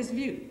support this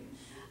view.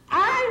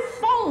 I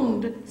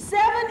phoned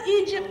 7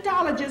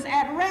 Egyptologists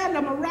at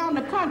random around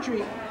the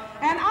country,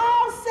 and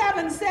all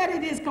 7 said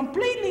it is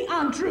completely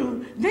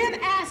untrue, then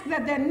asked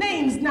that their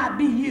names not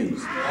be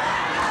used.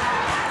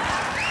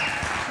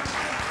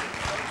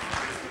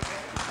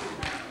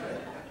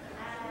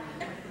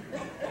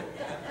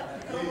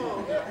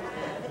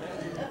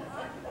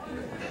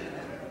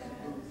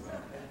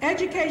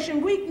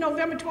 Education Week,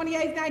 November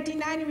 28,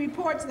 1990,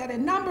 reports that a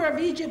number of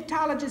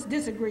Egyptologists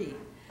disagreed.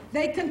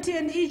 They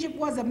contend Egypt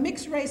was a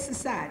mixed-race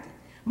society.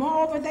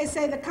 Moreover, they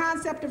say the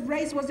concept of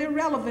race was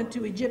irrelevant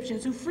to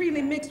Egyptians who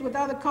freely mixed with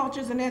other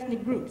cultures and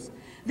ethnic groups.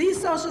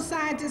 These social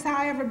scientists,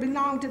 however,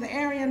 belong to the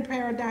Aryan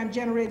paradigm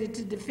generated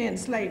to defend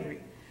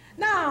slavery.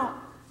 Now,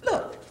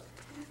 look,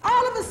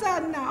 all of a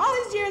sudden now, all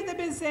these years they've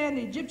been saying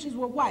the Egyptians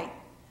were white.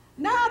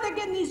 Now they're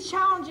getting these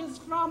challenges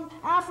from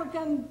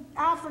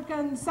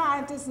African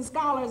scientists and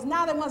scholars.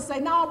 Now they want to say,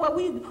 no, well,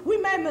 we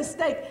made a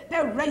mistake.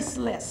 They're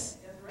raceless.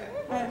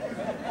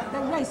 They're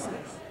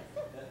raceless.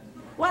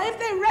 Well, if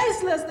they're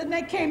raceless, then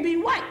they can't be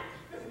white.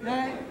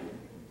 Right?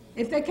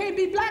 If they can't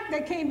be black,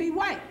 they can't be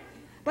white.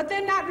 but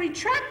they're not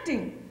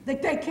retracting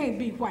that they can't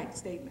be white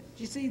statement.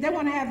 You see, they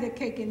want to have their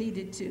cake and eat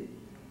it too.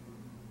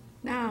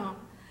 Now,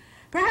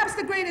 perhaps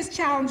the greatest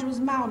challenge was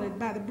mounted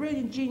by the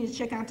brilliant genius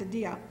Cheikh Anta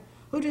Diop,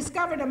 who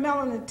discovered a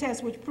melanin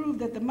test which proved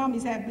that the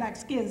mummies had black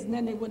skins and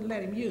then they wouldn't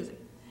let him use it.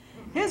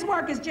 His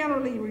work is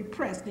generally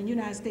repressed in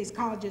United States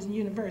colleges and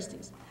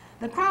universities.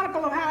 The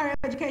Chronicle of Higher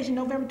Education,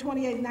 November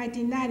 28,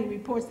 1990,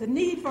 reports the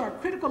need for a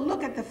critical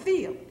look at the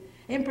field.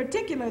 In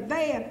particular,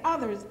 they and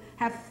others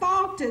have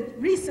faulted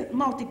recent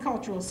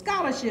multicultural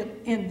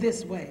scholarship in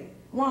this way.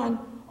 One,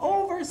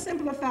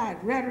 oversimplified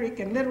rhetoric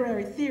and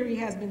literary theory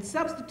has been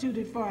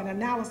substituted for an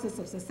analysis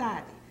of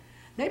society.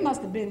 They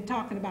must have been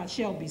talking about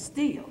Shelby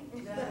Steele.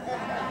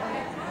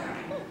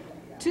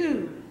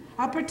 Two,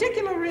 a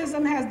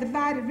particularism has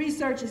divided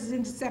researchers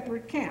into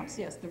separate camps,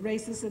 yes, the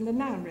racists and the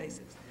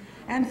non-racists.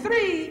 And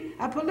three,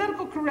 a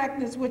political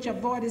correctness which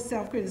avoided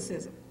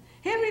self-criticism.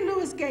 Henry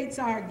Louis Gates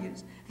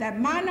argues that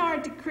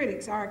minority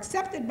critics are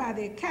accepted by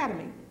the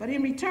Academy, but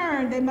in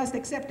return they must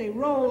accept a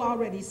role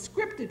already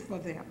scripted for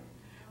them.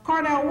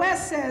 Cornel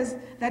West says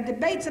that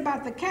debates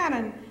about the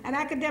canon and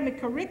academic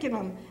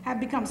curriculum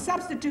have become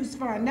substitutes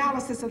for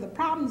analysis of the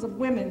problems of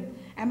women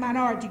and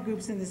minority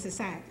groups in the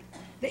society.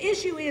 The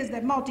issue is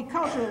that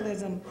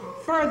multiculturalism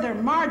further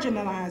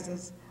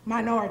marginalizes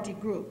minority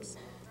groups.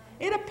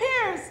 It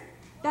appears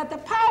that the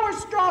power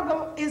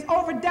struggle is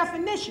over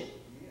definition.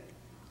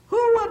 Who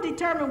will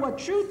determine what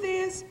truth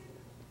is?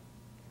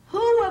 Who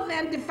will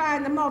then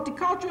define the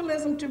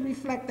multiculturalism to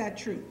reflect that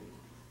truth?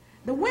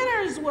 The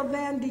winners will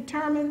then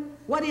determine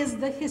what is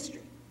the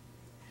history.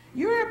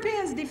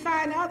 Europeans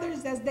define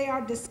others as they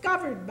are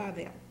discovered by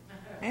them,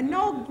 and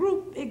no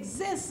group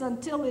exists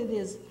until it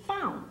is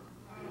found.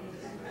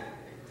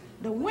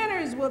 The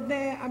winners will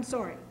then,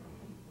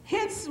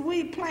 hence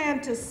we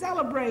plan to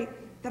celebrate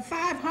the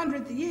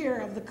 500th year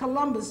of the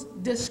Columbus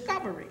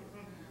discovery.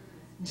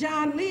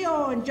 John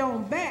Leo and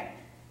Joan Beck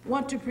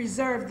want to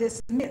preserve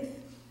this myth.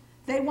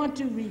 They want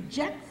to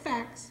reject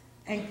facts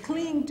and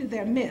cling to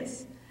their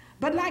myths.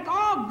 But like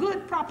all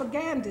good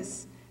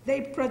propagandists,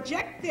 they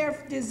project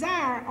their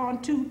desire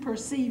onto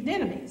perceived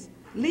enemies.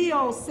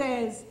 Leo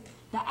says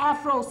the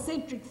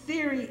Afrocentric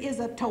theory is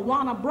a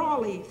Tawana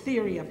Brawley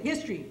theory of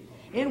history,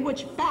 in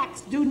which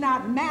facts do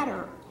not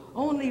matter,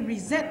 only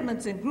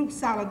resentments and group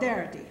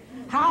solidarity.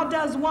 How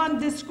does one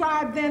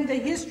describe then the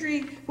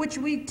history which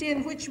we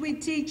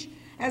teach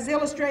as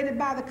illustrated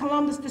by the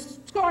Columbus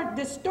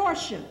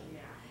distortion?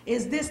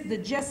 Is this the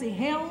Jesse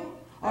Helm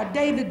or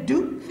David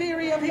Duke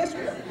theory of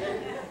history?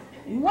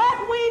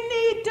 What we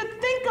need to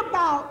think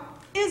about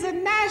is a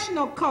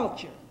national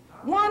culture,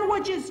 one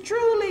which is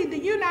truly the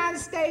United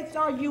States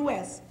or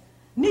U.S.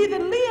 Neither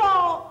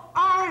Leo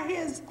or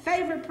his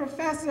favorite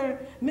professor,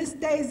 Miss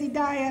Daisy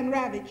Diane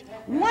Ravitch,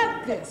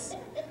 want this.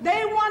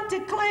 They want to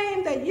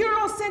claim that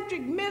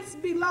Eurocentric myths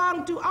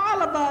belong to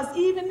all of us,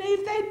 even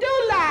if they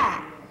do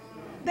lie.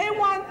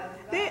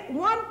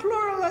 One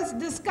pluralist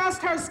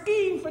discussed her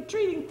scheme for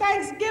treating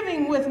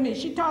Thanksgiving with me.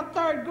 She taught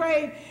 3rd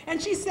grade,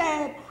 and she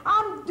said,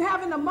 I'm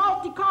having a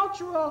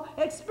multicultural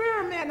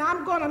experiment.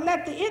 I'm going to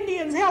let the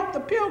Indians help the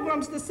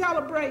Pilgrims to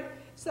celebrate.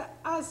 So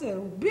I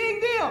said,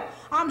 big deal.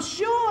 I'm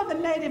sure the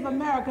Native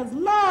Americans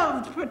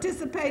loved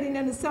participating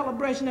in the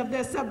celebration of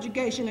their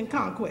subjugation and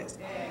conquest.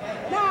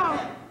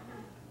 Now,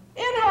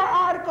 in her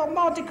article,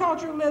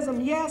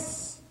 Multiculturalism,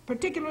 Yes,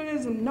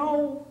 Particularism,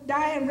 No,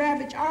 Diane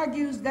Ravitch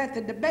argues that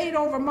the debate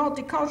over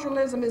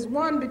multiculturalism is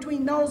one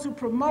between those who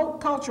promote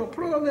cultural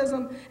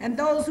pluralism and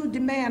those who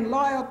demand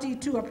loyalty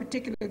to a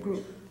particular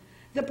group.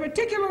 The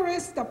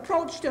particularist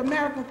approach to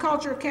American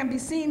culture can be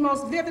seen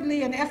most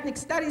vividly in ethnic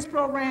studies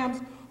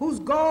programs whose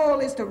goal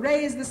is to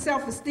raise the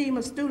self-esteem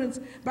of students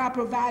by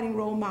providing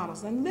role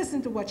models. And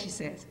listen to what she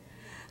says.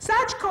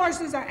 Such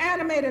courses are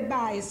animated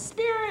by a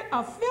spirit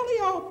of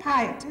filial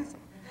pietism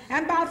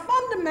and by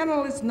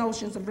fundamentalist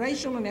notions of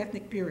racial and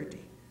ethnic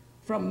purity.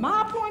 From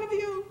my point of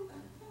view,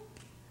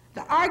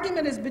 the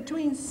argument is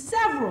between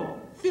several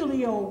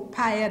filial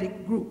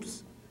pietic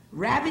groups,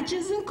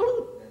 Ravitch's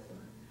included,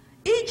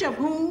 each of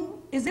whom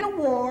is in a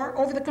war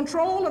over the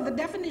control of the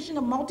definition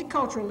of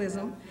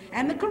multiculturalism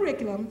and the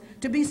curriculum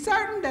to be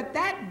certain that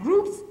that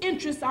group's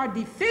interests are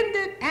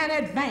defended and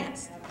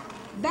advanced.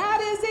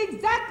 That is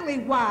exactly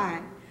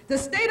why the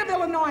state of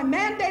Illinois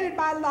mandated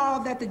by law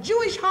that the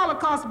Jewish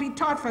Holocaust be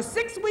taught for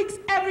 6 weeks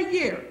every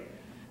year.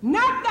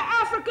 Not the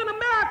African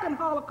American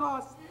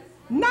Holocaust,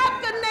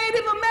 not the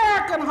Native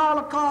American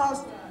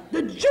Holocaust,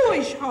 the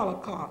Jewish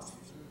Holocaust.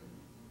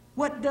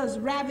 What does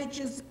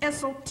Ravitch's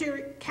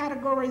esoteric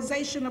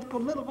categorization of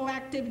political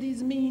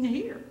activities mean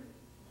here?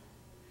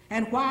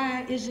 And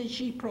why isn't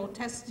she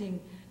protesting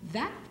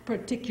that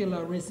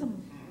particularism?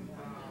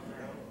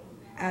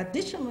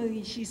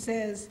 Additionally, she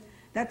says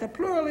that the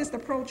pluralist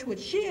approach which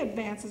she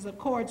advances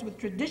accords with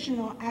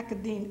traditional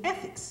academic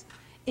ethics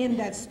in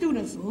that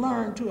students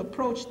learn to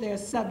approach their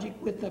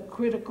subject with a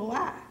critical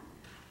eye.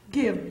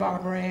 Give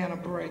BrotherRonn a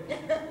break.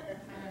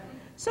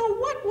 So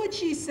what would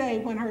she say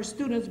when her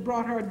students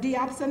brought her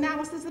Diop's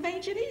analysis of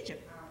ancient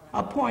Egypt,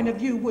 a point of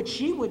view which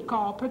she would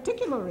call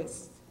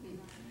particularist?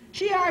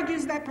 She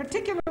argues that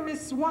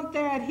particularists want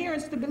their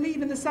adherents to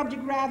believe in the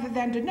subject rather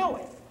than to know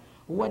it.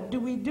 What do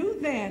we do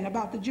then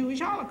about the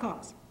Jewish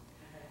Holocaust?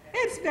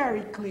 It's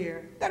very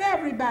clear that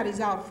everybody's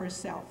out for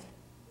self.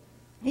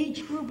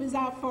 Each group is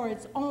out for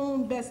its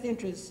own best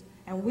interests,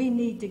 and we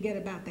need to get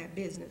about that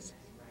business.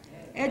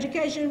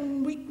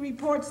 Education Week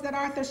reports that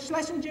Arthur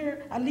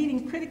Schlesinger, a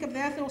leading critic of the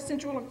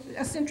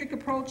ethnocentric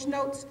approach,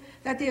 notes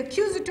that the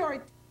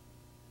accusatory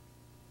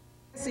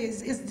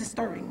is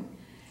disturbing.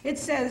 It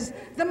says,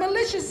 the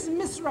malicious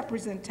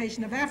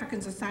misrepresentation of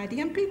African society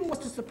and people was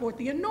to support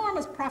the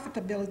enormous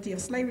profitability of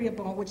slavery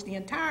upon which the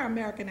entire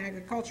American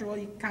agricultural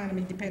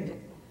economy depended.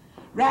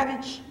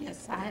 Ravage,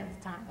 yes, I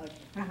have time.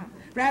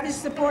 Ravage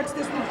supports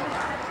this one.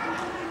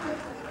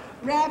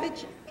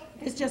 Ravage,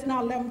 it's just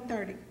now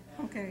 11:30.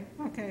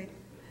 Okay.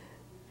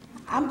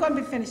 I'm going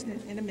to be finished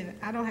in a minute.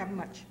 I don't have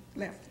much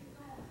left.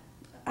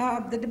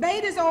 The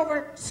debate is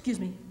over, excuse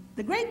me.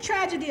 The great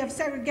tragedy of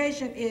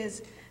segregation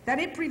is that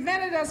it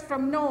prevented us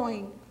from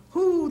knowing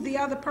who the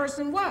other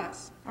person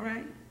was, all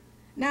right?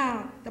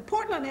 Now, the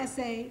Portland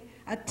essay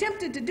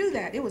attempted to do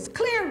that. It was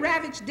clear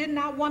Ravage did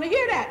not want to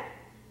hear that.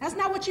 That's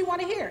not what you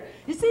want to hear.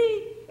 You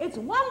see, it's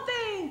one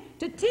thing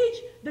to teach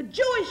the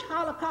Jewish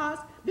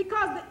Holocaust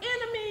because the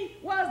enemy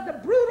was the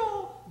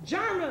brutal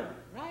German,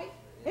 right?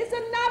 It's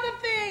another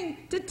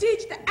thing to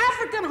teach the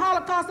African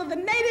Holocaust or the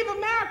Native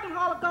American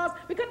Holocaust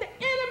because the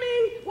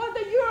enemy was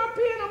the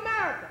European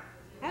American.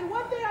 And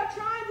what they are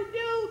trying to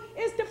do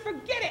is to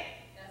forget it.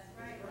 That's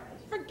right.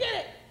 Forget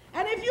it.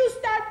 And if you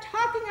start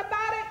talking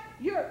about it,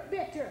 you're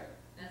bitter.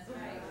 That's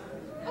right.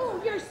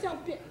 Oh, you're so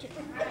bitter.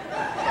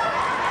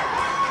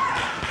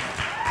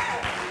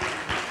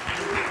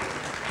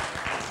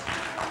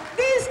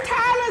 These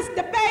tireless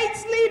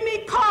debates leave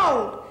me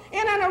cold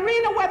in an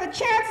arena where the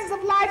chances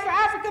of life for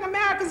African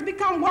Americans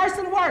become worse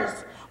and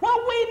worse.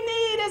 What we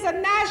need is a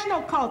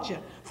national culture.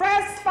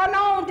 Francis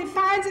Fanon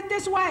defines it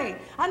this way.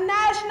 A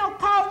national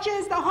culture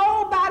is the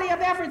whole body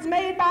of efforts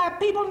made by a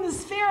people in the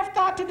sphere of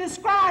thought to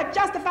describe,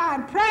 justify,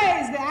 and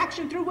praise the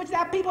action through which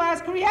that people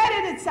has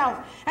created itself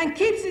and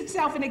keeps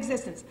itself in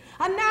existence.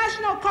 A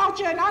national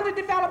culture in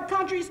underdeveloped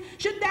countries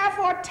should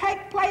therefore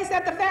take place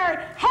at the very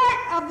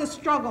heart of the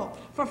struggle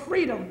for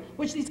freedom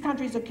which these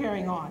countries are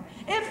carrying on.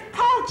 If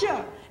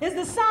culture is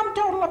the sum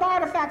total of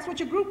artifacts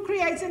which a group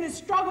creates in its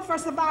struggle for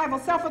survival,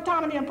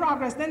 self-autonomy, and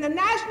progress, then the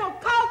national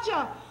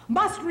culture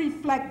must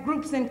reflect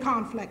groups in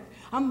conflict.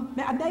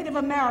 A Native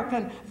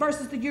American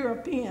versus the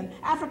European,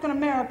 African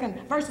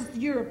American versus the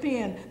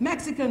European,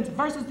 Mexicans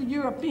versus the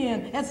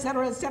European,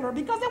 etc.,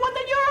 because it was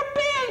the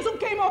Europeans who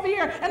came over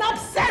here and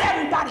upset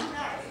everybody.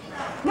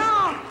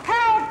 Now,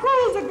 Harold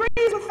Cruz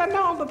agrees with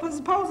Fanon, but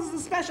poses a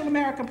special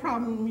American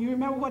problem. You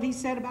remember what he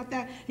said about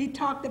that? He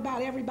talked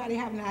about everybody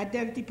having an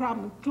identity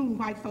problem, including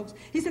white folks.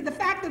 He said the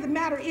fact of the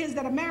matter is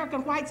that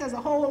American whites as a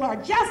whole are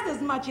just as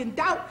much in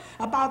doubt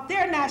about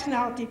their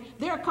nationality,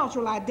 their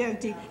cultural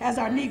identity, as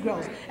are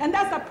Negroes. And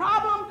thus the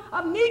problem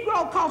of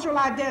Negro cultural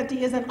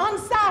identity is an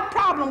unsolved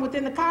problem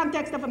within the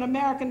context of an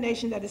American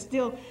nation that is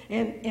still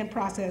in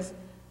process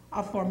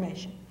of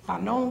formation.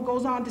 Fanon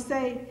goes on to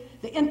say,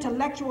 the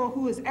intellectual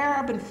who is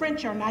Arab and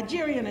French or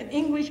Nigerian and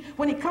English,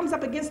 when he comes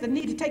up against the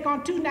need to take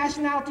on two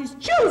nationalities,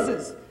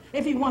 chooses,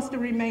 if he wants to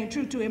remain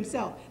true to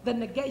himself, the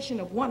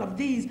negation of one of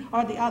these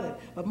or the other.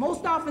 But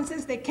most often,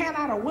 since they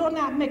cannot or will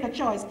not make a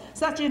choice,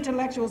 such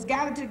intellectuals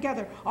gather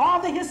together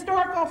all the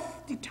historical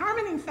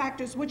determining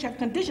factors which have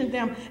conditioned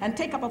them and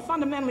take up a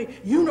fundamentally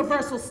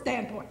universal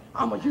standpoint.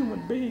 I'm a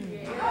human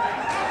being.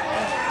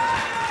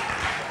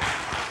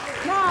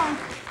 Now,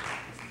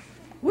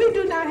 we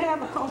do not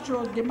have a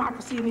cultural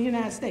democracy in the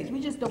United States. We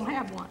just don't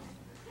have one.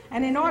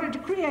 And in order to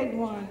create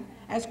one,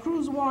 as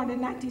Cruz warned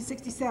in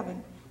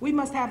 1967, we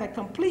must have a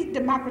complete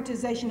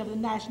democratization of the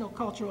national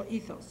cultural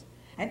ethos.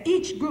 And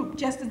each group,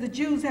 just as the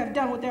Jews have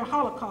done with their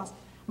Holocaust,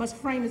 must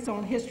frame its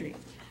own history.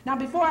 Now,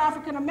 before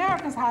African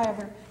Americans,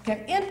 however, can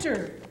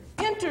enter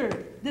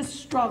this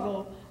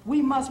struggle, we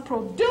must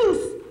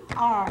produce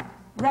our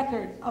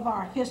record of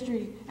our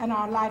history and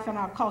our life and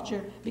our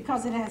culture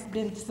because it has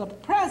been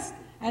suppressed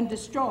and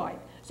destroyed.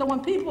 So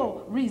when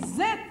people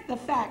resent the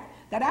fact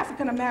that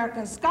African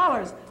American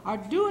scholars are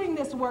doing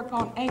this work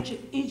on ancient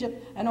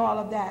Egypt and all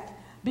of that,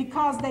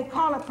 because they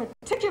call it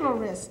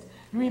particularist,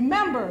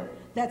 remember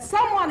that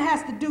someone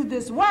has to do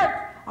this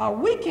work or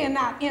we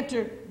cannot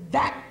enter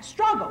that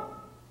struggle.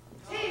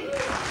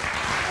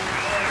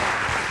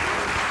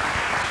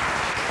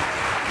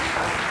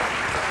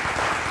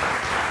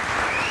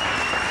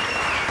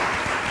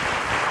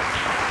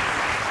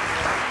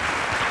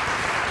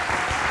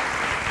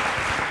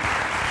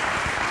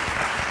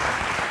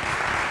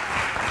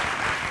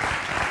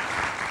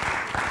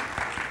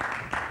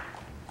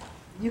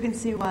 You can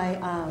see why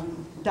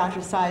Dr.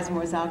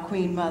 Sizemore is our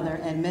queen mother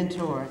and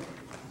mentor.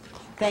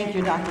 Thank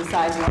you, Dr.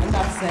 Sizemore.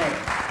 Enough said.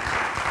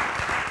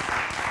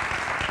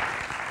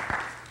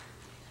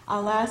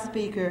 Our last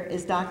speaker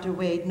is Dr.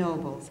 Wade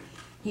Nobles.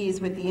 He is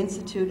with the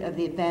Institute of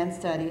the Advanced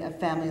Study of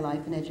Family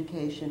Life and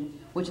Education,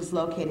 which is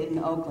located in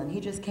Oakland. He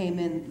just came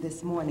in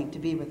this morning to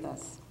be with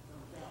us.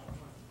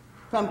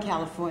 From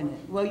California.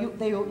 Well,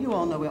 you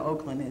all know where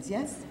Oakland is,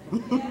 yes?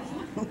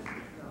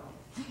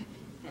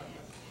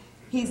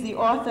 He's the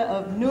author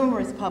of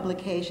numerous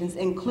publications,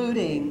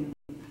 including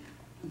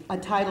a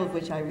title of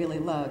which I really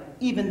love,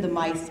 Even the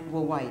Mice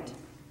Were White.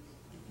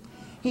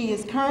 He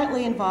is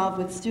currently involved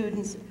with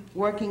students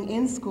working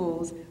in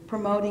schools,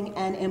 promoting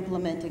and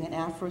implementing an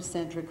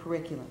Afrocentric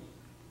curriculum.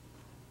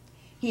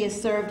 He has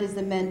served as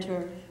the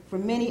mentor for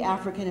many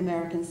African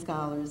American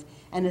scholars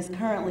and is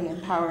currently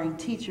empowering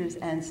teachers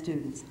and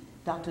students.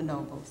 Dr.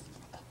 Nobles.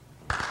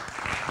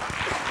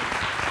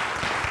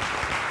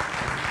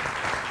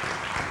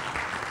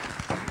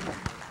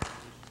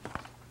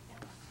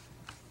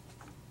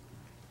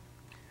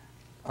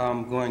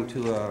 I'm going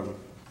to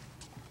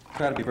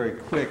try to be very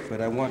quick, but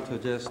I want to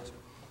just,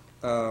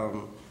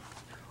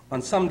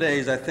 on some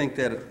days I think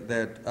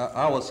that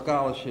our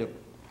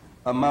scholarship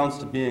amounts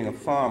to being a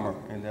farmer,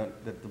 and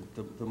that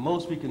the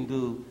most we can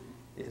do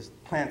is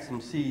plant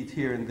some seeds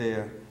here and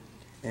there,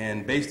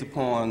 and based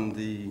upon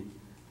the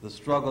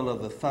struggle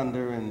of the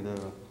thunder and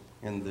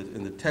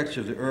the texture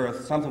of the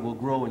earth, something will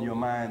grow in your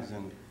minds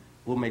and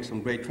we'll make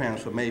some great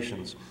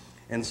transformations.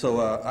 And so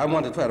I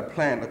want to try to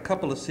plant a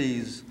couple of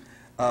seeds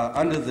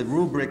under the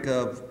rubric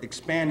of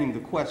expanding the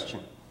question,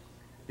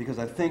 because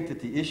I think that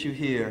the issue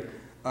here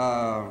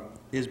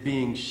is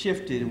being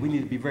shifted, and we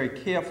need to be very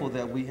careful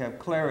that we have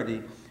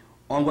clarity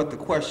on what the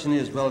question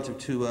is relative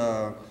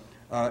to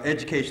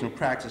educational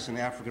practice in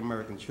African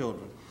American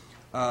children,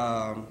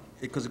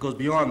 because it goes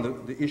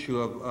beyond the issue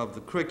of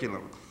the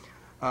curriculum.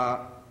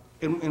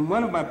 In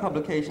one of my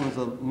publications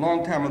a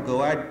long time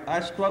ago, I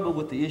struggled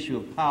with the issue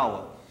of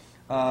power,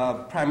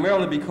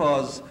 primarily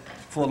because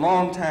for a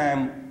long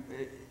time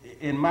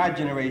in my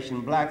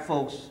generation, black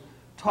folks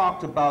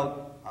talked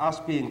about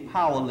us being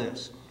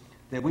powerless,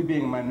 that we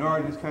being a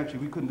minority in this country,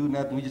 we couldn't do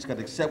nothing, we just got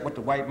to accept what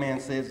the white man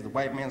says, it's the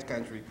white man's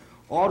country,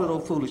 all of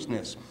those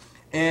foolishness.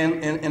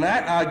 And I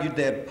argued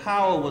that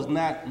power was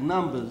not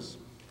numbers,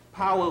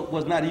 power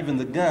was not even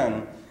the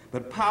gun,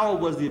 but power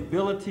was the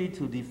ability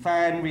to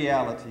define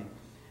reality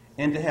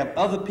and to have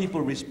other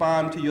people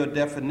respond to your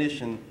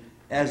definition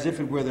as if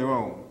it were their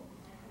own.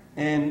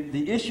 And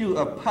the issue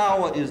of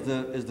power is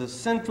the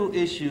central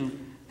issue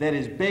that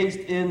is based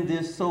in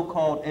this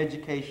so-called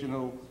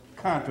educational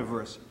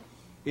controversy.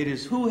 It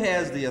is who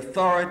has the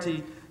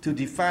authority to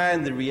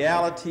define the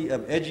reality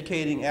of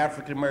educating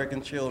African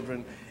American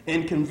children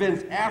and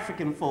convince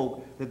African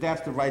folk that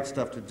that's the right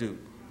stuff to do.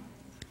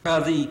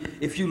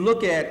 If you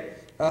look at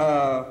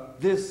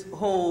this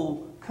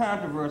whole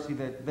controversy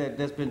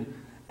that's been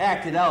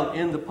acted out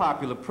in the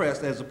popular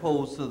press as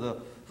opposed to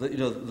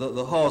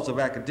the halls of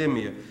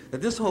academia,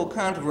 that this whole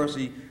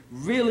controversy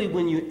really,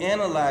 when you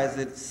analyze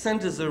it,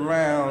 centers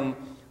around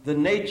the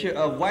nature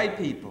of white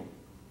people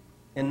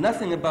and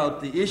nothing about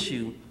the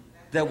issue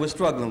that we're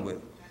struggling with.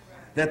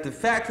 That the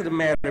fact of the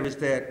matter is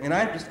that, and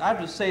I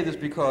just say this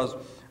because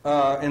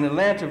in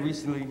Atlanta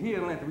recently,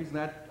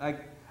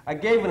 I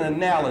gave an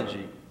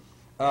analogy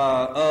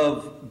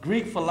of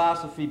Greek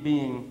philosophy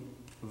being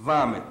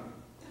vomit.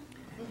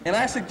 And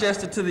I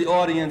suggested to the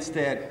audience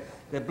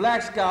that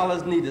black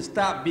scholars need to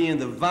stop being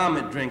the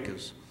vomit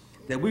drinkers.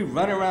 That we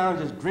run around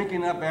just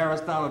drinking up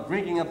Aristotle,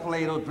 drinking up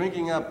Plato,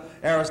 drinking up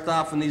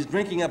Aristophanes,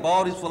 drinking up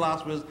all these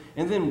philosophers,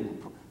 and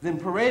then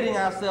parading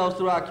ourselves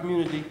through our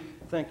community.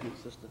 Thank you,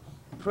 sister.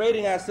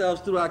 Parading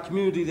ourselves through our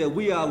community that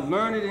we are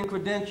learned and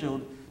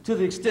credentialed to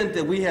the extent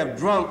that we have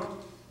drunk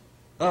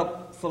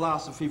up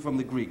philosophy from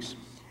the Greeks.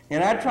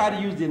 And I try to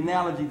use the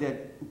analogy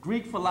that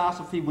Greek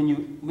philosophy, when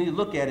you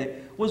look at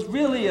it, was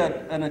really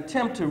an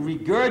attempt to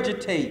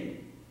regurgitate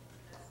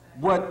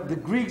what the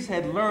Greeks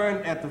had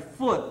learned at the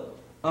foot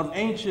of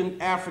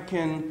ancient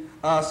African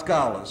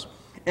scholars.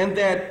 And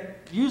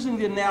that using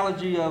the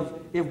analogy of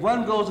if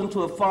one goes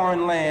into a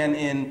foreign land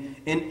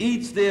and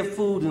eats their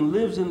food and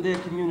lives in their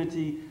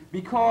community,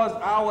 because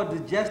our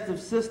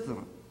digestive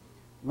system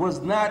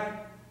was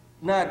not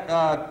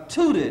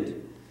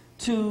tutored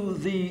to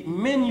the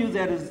menu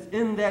that is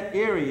in that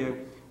area,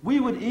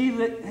 we would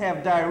either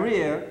have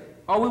diarrhea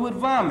or we would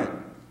vomit,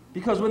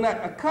 because we're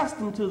not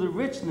accustomed to the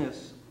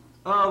richness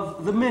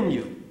of the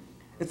menu.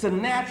 It's a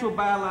natural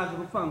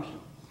biological function.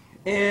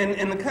 And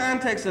in the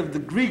context of the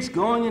Greeks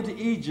going into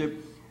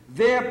Egypt,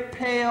 their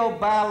pale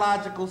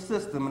biological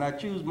system, and I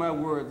choose my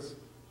words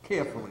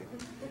carefully,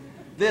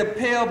 their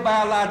pale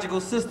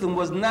biological system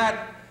was not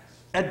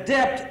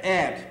adept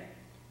at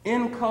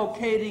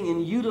inculcating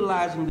and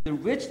utilizing the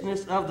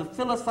richness of the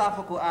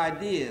philosophical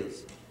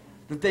ideas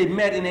that they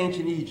met in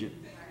ancient Egypt.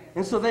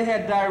 And so they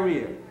had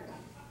diarrhea.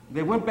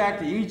 They went back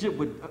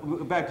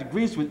to back to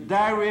Greece with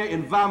diarrhea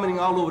and vomiting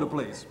all over the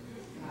place.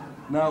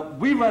 Now,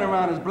 we run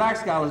around as black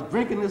scholars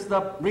drinking this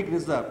up.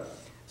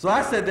 So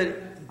I said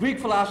that Greek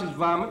philosophy is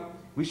vomit.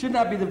 We should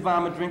not be the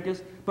vomit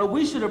drinkers, but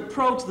we should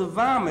approach the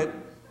vomit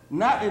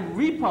not in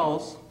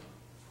repulse,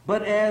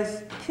 but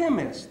as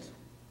chemist,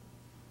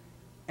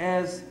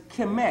 as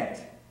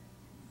chemet,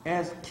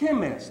 as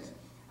chemist.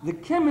 The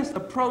chemist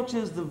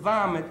approaches the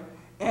vomit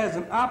as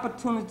an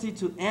opportunity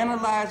to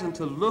analyze and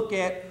to look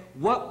at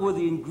what were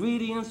the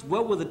ingredients,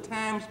 what were the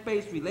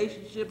time-space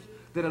relationships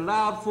that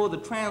allowed for the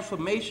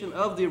transformation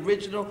of the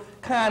original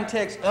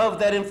context of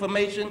that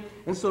information.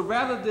 And so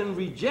rather than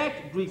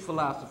reject Greek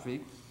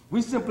philosophy,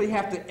 we simply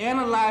have to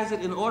analyze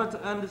it in order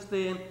to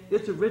understand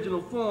its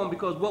original form,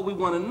 because what we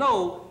want to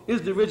know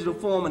is the original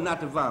form and not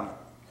the vomit.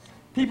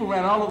 People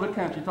ran all over the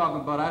country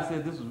talking about, I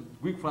said this is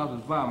Greek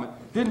philosophy's vomit,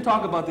 didn't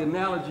talk about the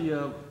analogy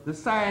of the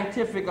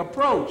scientific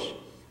approach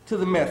to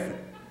the method.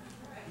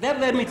 That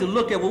led me to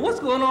look at, well, what's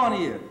going on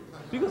here?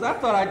 Because I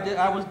thought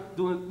I was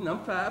doing, you know,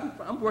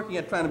 I'm working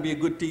at trying to be a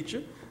good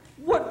teacher.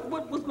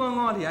 What's going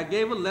on here? I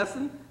gave a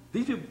lesson.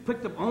 These people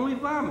picked up only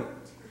vomit.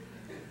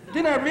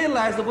 Then I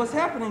realized that what's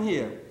happening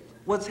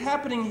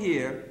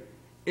here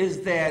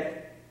is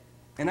that,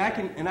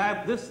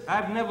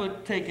 I've never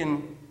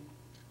taken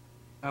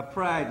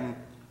pride in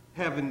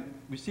having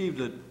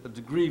received a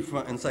degree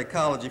in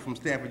psychology from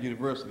Stanford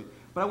University,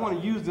 but I want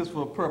to use this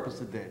for a purpose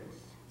today.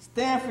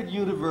 Stanford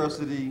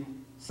University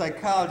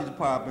Psychology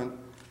Department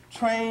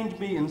trained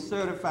me and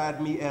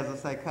certified me as a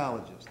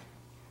psychologist.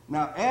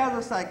 Now, as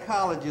a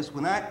psychologist,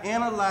 when I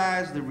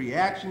analyze the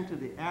reaction to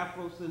the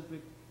Afrocentric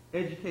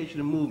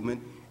educational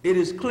movement, it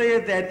is clear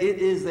that it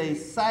is a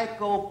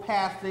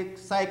psychopathic,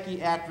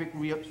 psychiatric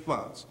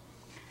response.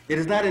 It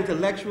is not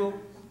intellectual,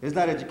 it is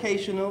not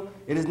educational,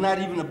 it is not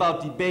even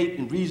about debate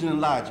and reason and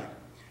logic.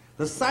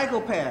 The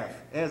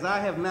psychopath, as I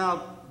have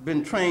now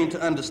been trained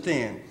to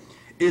understand,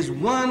 is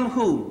one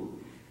who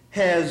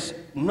has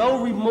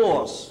no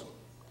remorse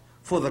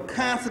for the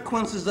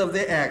consequences of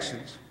their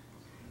actions,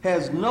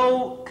 has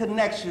no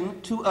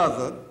connection to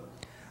other,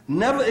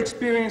 never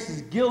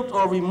experiences guilt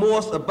or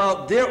remorse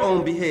about their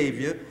own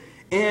behavior,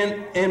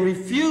 and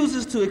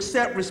refuses to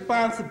accept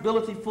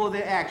responsibility for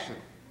their action.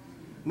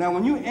 Now,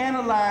 when you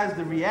analyze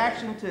the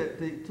reaction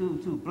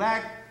to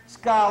black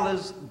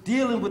scholars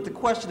dealing with the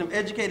question of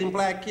educating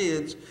black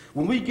kids,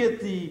 when we get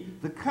the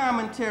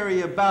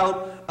commentary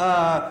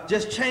about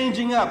just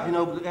changing up, you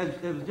know, as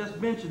just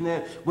mentioned,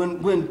 that when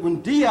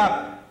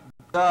Diop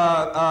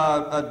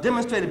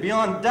demonstrated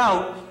beyond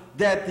doubt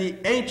that the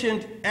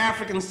ancient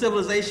African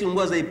civilization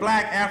was a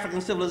black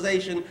African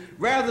civilization,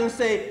 rather than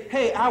say,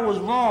 hey, I was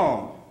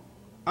wrong,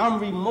 I'm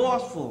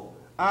remorseful,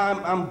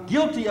 I'm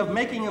guilty of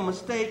making a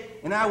mistake,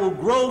 and I will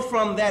grow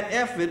from that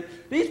effort,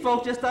 these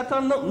folks just start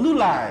telling new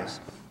lies.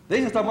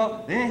 They just talk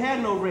about, they didn't have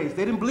no race,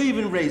 they didn't believe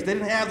in race, they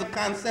didn't have the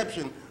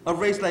conception of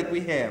race like we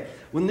have.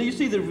 When you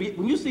see the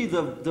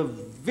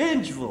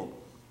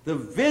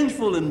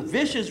vengeful and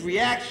vicious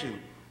reaction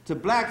to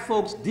black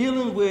folks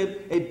dealing with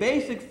a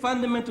basic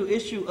fundamental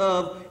issue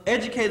of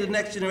educating the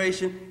next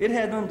generation, it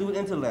has nothing to do with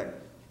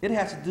intellect. It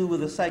has to do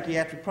with a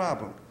psychiatric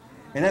problem.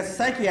 And that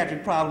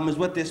psychiatric problem is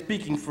what they're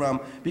speaking from,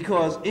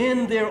 because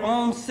in their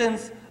own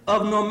sense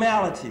of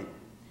normality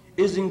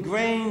is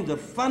ingrained the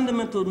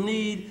fundamental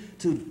need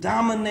to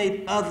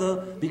dominate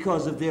other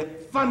because of their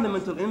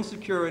fundamental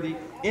insecurity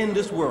in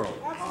this world.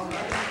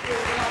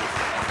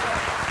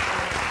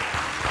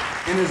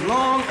 And as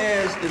long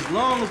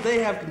as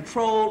they have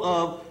control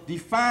of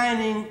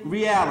defining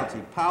reality,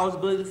 power's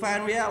ability to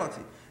define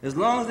reality, as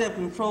long as they have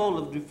control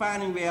of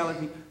defining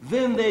reality,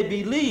 then they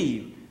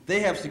believe they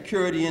have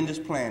security in this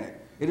planet.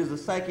 It is a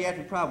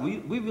psychiatric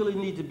problem. We really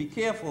need to be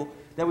careful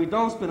that we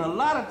don't spend a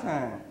lot of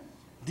time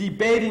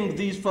debating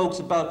these folks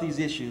about these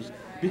issues,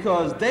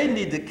 because they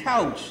need the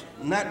couch,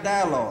 not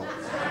dialogue.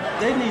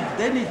 They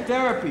need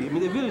therapy. I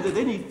mean,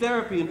 they need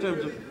therapy in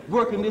terms of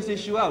working this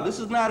issue out. This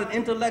is not an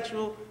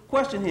intellectual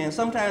question here, and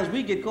sometimes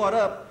we get caught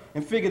up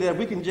and figure that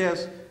we can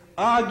just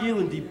argue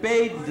and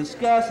debate and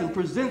discuss and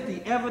present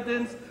the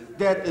evidence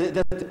that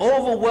the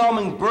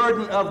overwhelming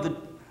burden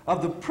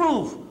of the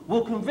proof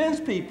will convince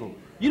people.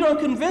 You don't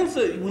convince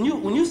it when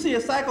you see a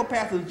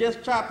psychopath who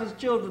just chopped his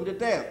children to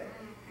death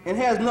and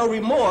has no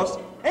remorse.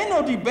 Ain't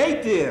no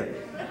debate there.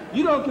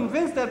 You don't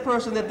convince that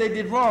person that they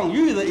did wrong.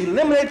 You either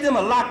eliminate them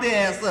or lock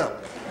their ass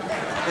up,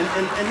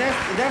 and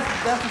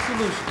that's the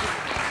solution.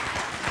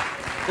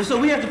 And so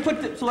we have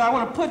to so I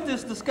want to put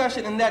this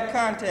discussion in that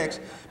context,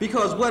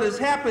 because what has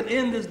happened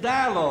in this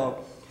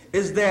dialogue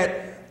is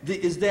that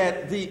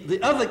the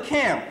other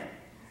camp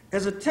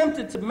has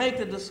attempted to make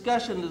the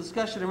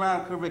discussion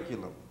around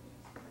curriculum,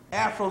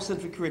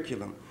 Afrocentric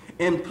curriculum.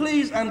 And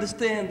please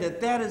understand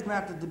that that is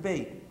not the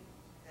debate.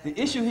 The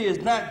issue here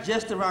is not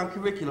just around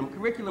curriculum.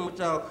 Curriculum,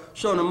 which I'll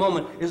show in a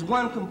moment, is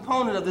one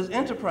component of this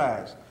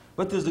enterprise.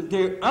 But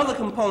there are other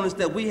components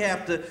that we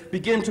have to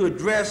begin to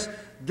address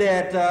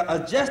that are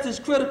just as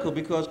critical,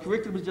 because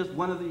curriculum is just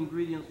one of the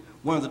ingredients,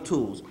 one of the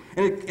tools.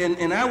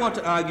 And I want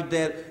to argue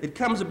that it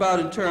comes about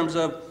in terms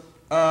of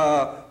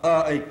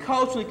a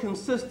culturally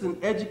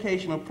consistent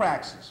educational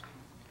praxis.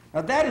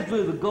 Now, that is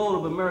really the goal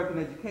of American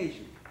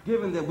education,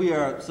 given that we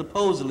are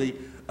supposedly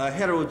a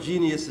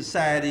heterogeneous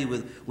society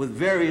with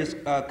various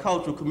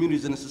cultural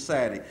communities in the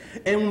society.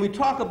 And when we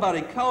talk about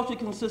a culturally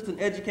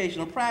consistent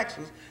educational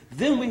praxis,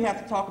 then we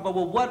have to talk about,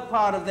 well, what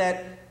part of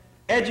that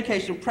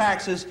educational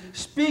praxis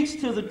speaks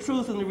to the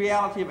truth and the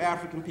reality of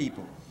African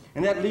people.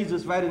 And that leads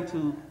us right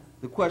into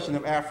the question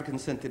of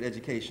African-centered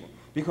education.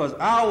 Because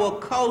our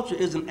culture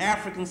is an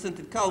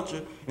African-centered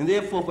culture, and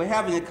therefore, if we're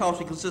having a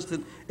culturally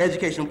consistent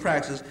educational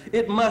practice,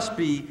 it must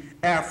be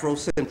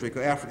Afrocentric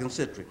or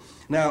African-centric.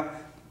 Now,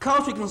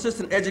 culturally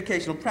consistent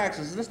educational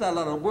practices, that's not a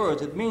lot of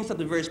words. It means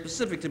something very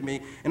specific to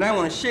me, and I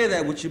want to share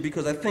that with you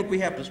because I think we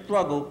have to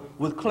struggle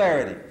with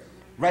clarity.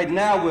 Right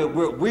now,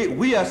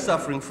 we are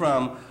suffering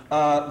from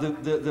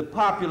the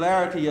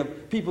popularity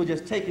of people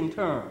just taking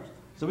terms.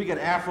 So we got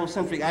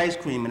Afrocentric ice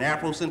cream and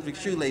Afrocentric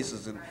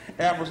shoelaces and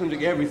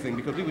Afrocentric everything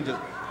because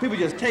people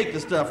just take the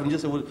stuff and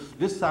just say, well,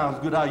 this sounds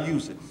good, I'll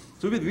use it.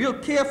 So we be real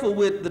careful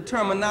with the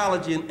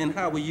terminology and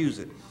how we use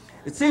it.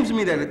 It seems to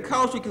me that a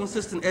culturally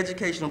consistent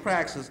educational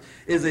practice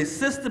is a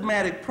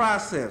systematic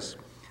process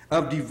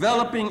of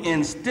developing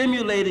and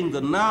stimulating the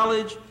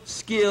knowledge,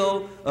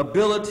 skill,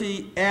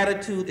 ability,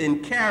 attitude,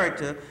 and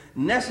character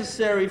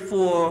necessary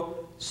for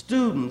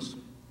students,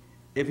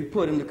 if we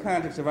put in the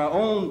context of our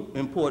own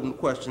important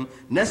question,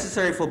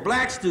 necessary for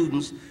black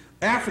students,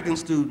 African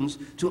students,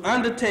 to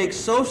undertake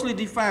socially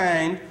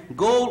defined,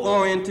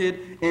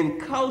 goal-oriented,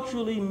 and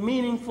culturally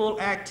meaningful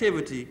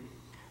activity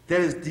that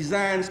is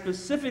designed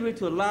specifically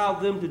to allow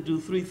them to do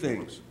three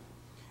things.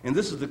 And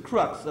this is the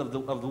crux of the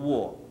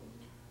war.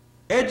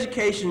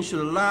 Education should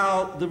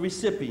allow the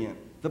recipient,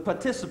 the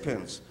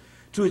participants,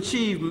 to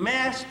achieve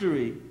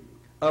mastery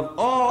of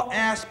all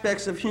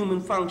aspects of human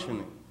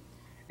functioning.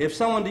 If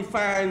someone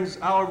defines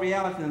our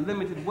reality in a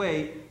limited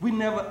way, we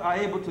never are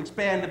able to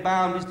expand the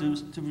boundaries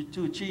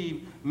to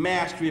achieve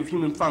mastery of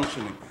human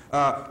functioning.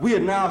 We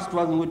are now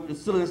struggling with the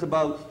silliness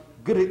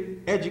about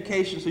good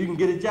education so you can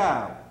get a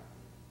job.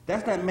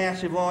 That's not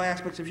mastery of all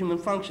aspects of human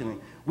functioning.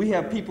 We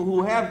have people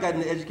who have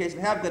gotten an education,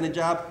 have gotten a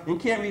job,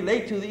 and can't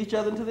relate to each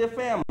other and to their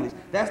families.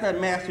 That's not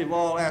mastery of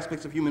all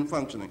aspects of human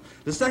functioning.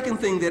 The second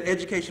thing that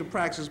education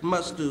practice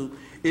must do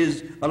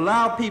is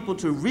allow people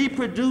to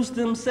reproduce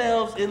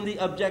themselves in the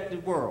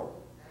objective world.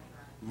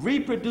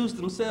 Reproduce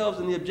themselves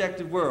in the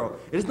objective world.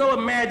 There's no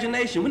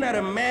imagination. We're not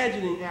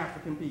imagining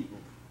African people.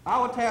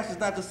 Our task is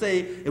not to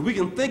say, if we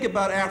can think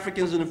about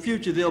Africans in the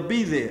future, they'll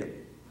be there.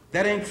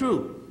 That ain't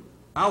true.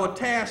 Our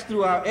task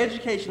through our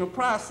educational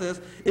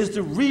process is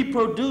to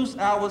reproduce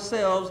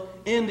ourselves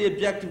in the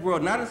objective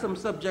world, not in some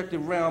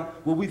subjective realm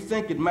where we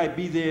think it might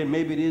be there and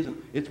maybe it isn't.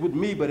 It's with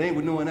me, but it ain't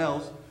with no one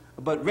else.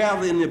 But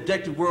rather in the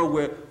objective world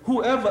where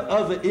whoever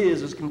other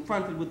is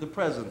confronted with the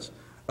presence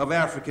of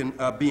African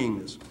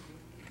beingness.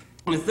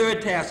 And the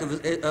third task of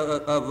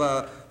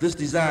this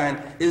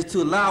design is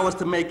to allow us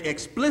to make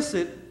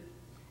explicit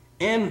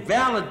and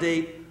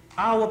validate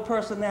our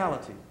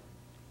personality,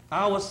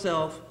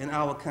 ourself and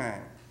our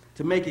kind.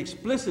 To make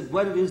explicit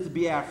what it is to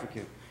be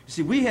African. You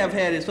see, we have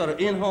had it sort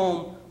of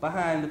in-home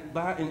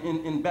back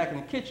in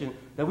the kitchen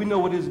that we know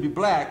what it is to be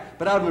black,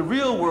 but out in the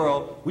real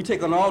world, we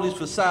take on all these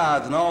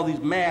facades and all these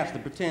masks to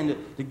pretend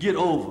to get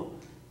over.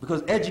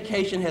 Because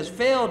education has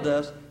failed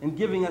us in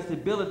giving us the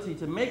ability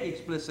to make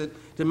explicit,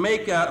 to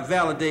make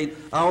validate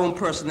our own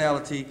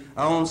personality,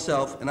 our own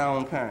self, and our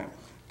own kind.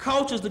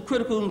 Culture is the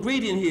critical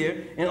ingredient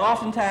here, and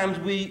oftentimes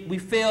we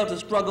fail to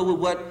struggle with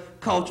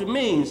what culture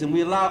means, and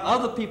we allow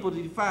other people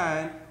to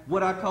define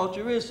what our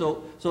culture is.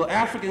 So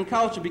African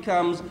culture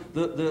becomes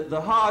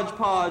the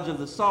hodgepodge of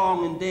the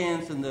song and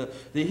dance and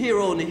the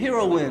hero and the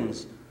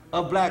heroines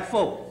of black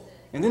folk.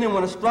 And then they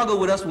want to struggle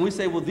with us when we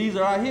say, well, these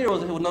are our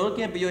heroes. They say, well, no, they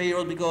can't be your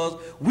heroes because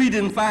we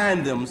didn't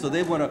find them. So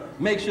they want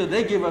to make sure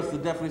they give us the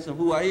definition of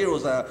who our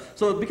heroes are.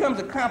 So it becomes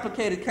a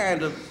complicated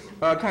kind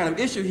of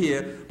issue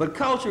here. But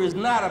culture is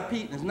not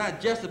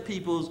just a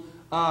people's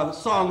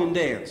song and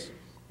dance.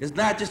 It's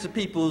not just a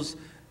people's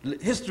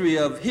history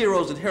of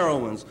heroes and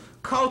heroines.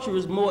 Culture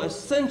is more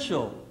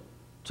essential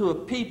to a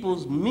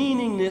people's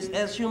meaningness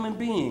as human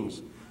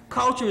beings.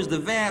 Culture is the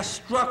vast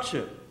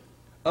structure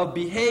of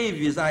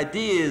behaviors,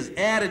 ideas,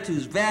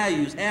 attitudes,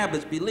 values,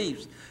 habits,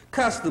 beliefs,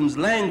 customs,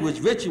 language,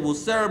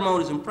 rituals,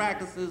 ceremonies, and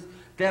practices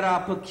that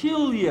are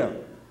peculiar,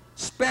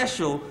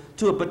 special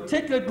to a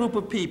particular group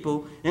of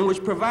people, and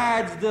which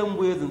provides them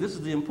with, and this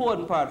is the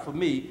important part for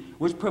me,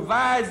 which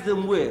provides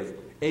them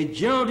with a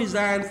general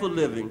design for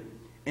living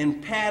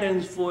and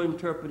patterns for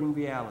interpreting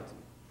reality.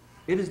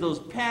 It is those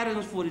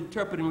patterns for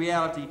interpreting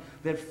reality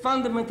that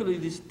fundamentally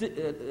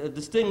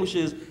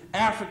distinguishes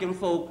African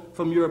folk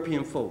from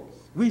European folk.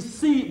 We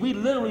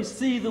literally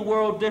see the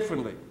world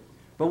differently,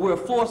 but we're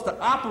forced to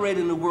operate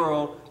in the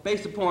world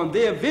based upon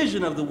their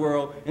vision of the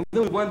world, and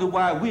then we wonder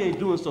why we ain't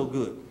doing so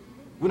good.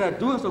 We're not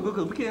doing so good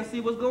because we can't see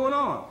what's going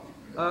on,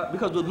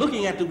 because we're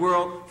looking at the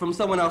world from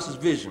someone else's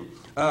vision.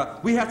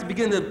 We have to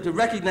begin to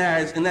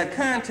recognize in that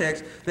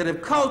context that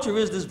if culture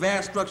is this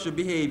vast structure of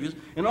behaviors,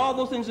 and all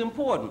those things are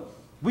important,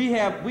 we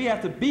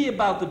have to be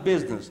about the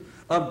business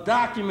of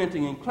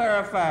documenting and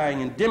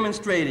clarifying and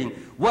demonstrating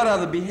what are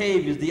the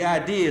behaviors, the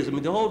ideas. I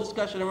mean, the whole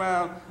discussion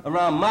around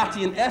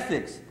Machian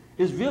ethics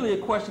is really a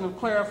question of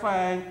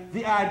clarifying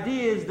the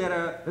ideas that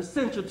are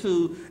essential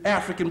to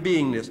African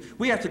beingness.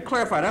 We have to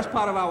clarify. That's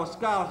part of our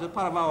scholarship,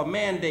 part of our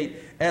mandate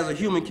as a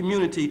human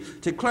community,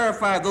 to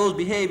clarify those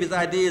behaviors,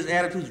 ideas,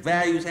 attitudes,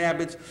 values,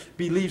 habits,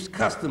 beliefs,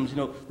 customs. You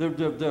know,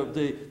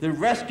 the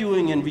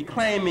rescuing and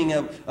reclaiming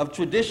of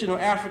traditional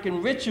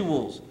African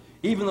rituals.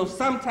 Even though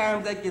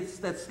sometimes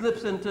that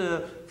slips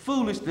into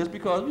foolishness,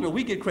 because, you know,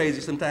 we get crazy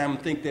sometimes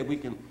and think that we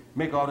can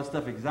make all this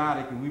stuff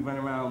exotic and we run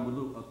around with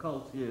little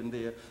occults here and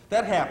there.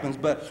 That happens,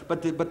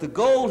 but the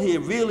goal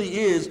here really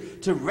is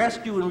to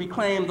rescue and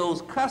reclaim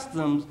those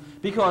customs,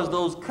 because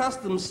those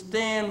customs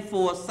stand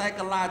for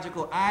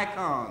psychological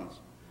icons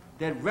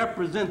that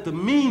represent the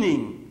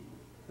meaning,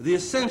 the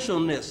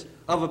essentialness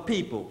of a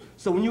people.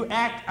 So when you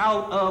act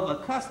out of a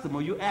custom,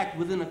 or you act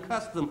within a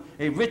custom,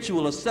 a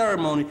ritual, a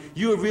ceremony,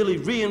 you are really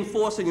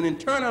reinforcing and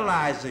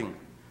internalizing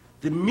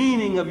the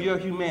meaning of your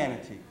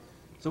humanity.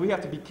 So we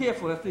have to be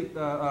careful. I think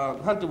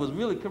Hunter was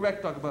really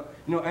correct talking about,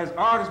 you know, as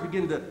artists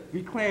begin to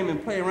reclaim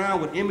and play around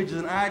with images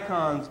and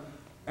icons,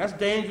 that's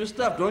dangerous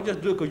stuff. Don't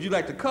just do it because you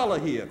like the color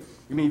here.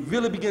 I mean,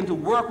 really begin to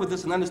work with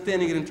this and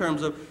understanding it in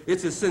terms of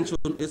its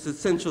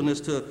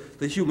essentialness to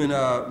the human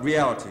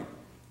reality.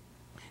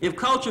 If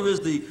culture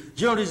is the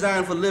general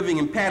design for living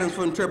and patterns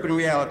for interpreting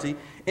reality,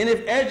 and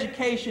if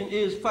education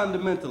is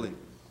fundamentally,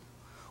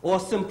 or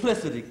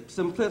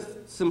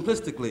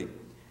simplistically,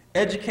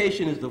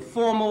 education is the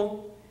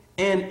formal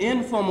and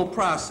informal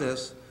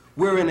process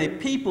wherein a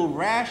people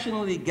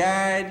rationally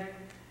guide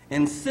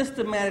and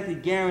systematically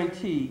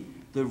guarantee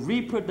the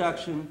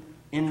reproduction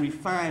and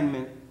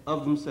refinement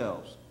of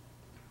themselves.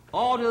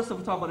 All this stuff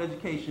we talk about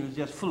education is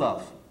just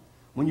fluff.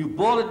 When you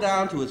boil it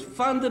down to its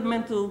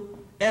fundamental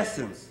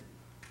essence,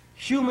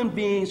 human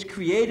beings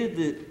created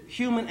the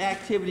human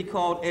activity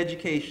called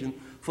education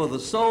for the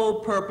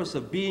sole purpose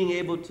of being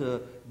able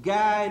to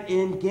guide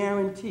and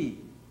guarantee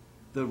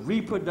the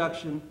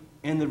reproduction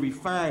and the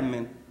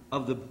refinement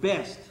of the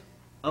best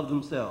of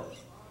themselves.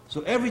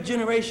 So every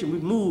generation we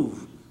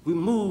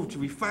move to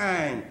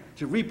refine,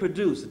 to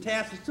reproduce. The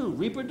task is to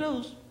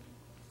reproduce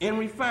and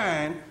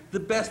refine the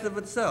best of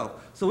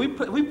itself. So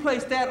we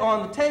place that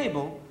on the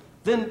table,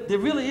 then there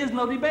really is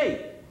no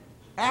debate.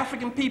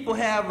 African people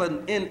have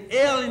an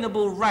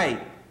inalienable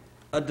right,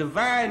 a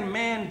divine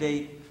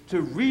mandate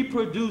to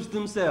reproduce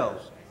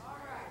themselves.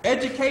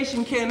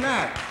 Education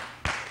cannot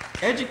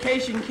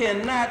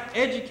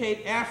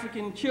educate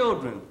African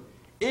children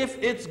if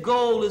its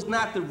goal is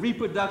not the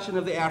reproduction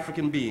of the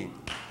African being.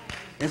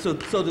 And so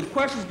the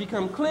questions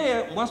become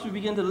clear once we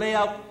begin to lay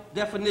out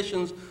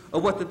definitions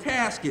of what the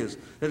task is.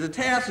 That the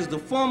task is to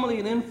formally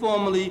and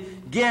informally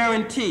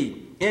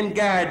guarantee and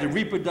guide the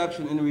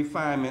reproduction and the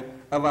refinement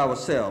of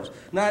ourselves.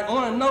 Now, I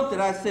want to note that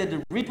I said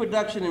the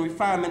reproduction and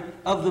refinement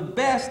of the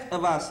best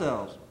of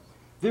ourselves.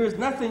 There is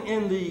nothing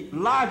in the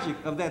logic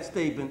of that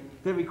statement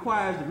that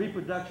requires the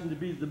reproduction to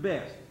be the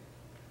best.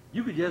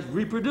 You could just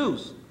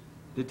reproduce.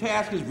 The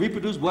task is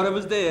reproduce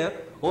whatever's there,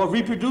 or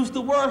reproduce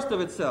the worst of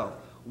itself.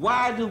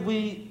 Why do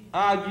we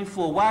argue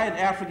for, why in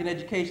African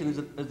education is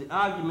the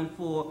argument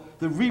for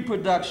the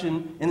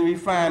reproduction and the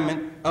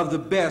refinement of the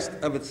best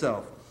of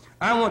itself?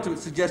 I want to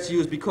suggest to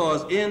you is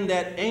because in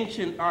that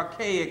ancient,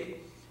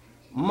 archaic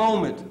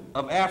moment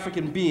of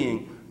African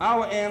being,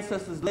 our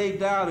ancestors laid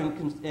down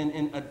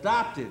and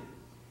adopted,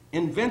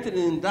 invented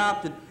and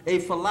adopted a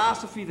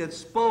philosophy that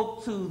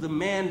spoke to the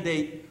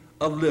mandate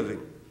of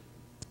living.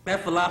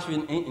 That philosophy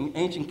in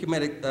ancient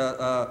Kemetic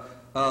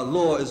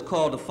law is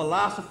called the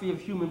philosophy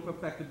of human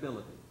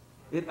perfectibility.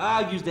 It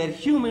argues that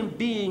human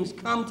beings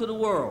come to the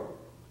world.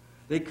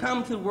 They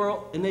come to the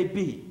world and they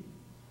be.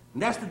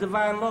 And that's the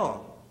divine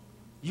law.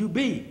 You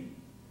be.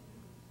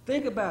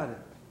 Think about it.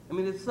 I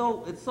mean, it's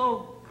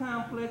so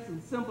complex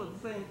and simple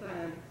at the same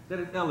time that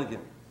it's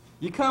elegant.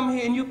 You come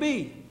here and you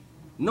be.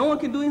 No one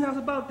can do anything else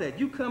about that.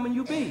 You come and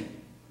you be.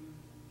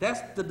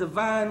 That's the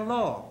divine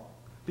law.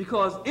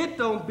 Because it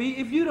don't be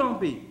if you don't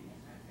be.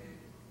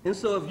 And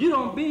so if you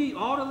don't be,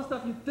 all the other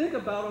stuff you think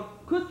about or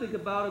could think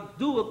about or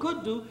do or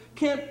could do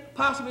can't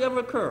possibly ever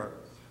occur.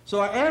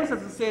 So our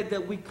ancestors said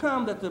that we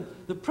come, that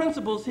the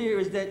principles here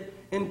is that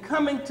in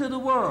coming to the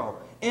world,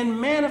 in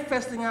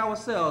manifesting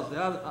ourselves,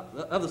 the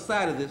other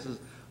side of this is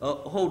a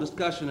whole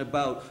discussion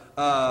about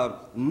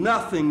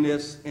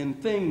nothingness and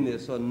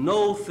thingness, or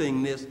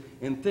no-thingness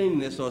and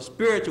thingness, or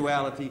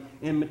spirituality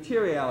and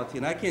materiality.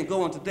 And I can't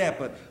go into that,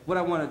 but what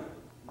I want to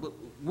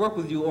work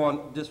with you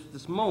on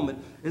this moment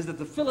is that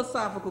the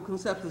philosophical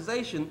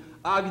conceptualization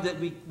argues that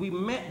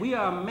we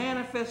are a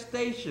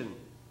manifestation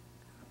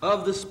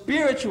of the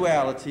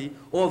spirituality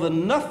or the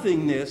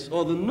nothingness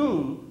or the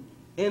noon,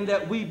 in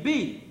that we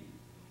be.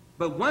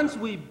 But once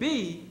we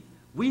be,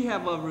 we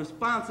have a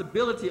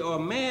responsibility or a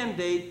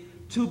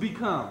mandate to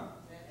become.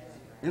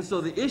 And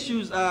so the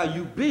issues are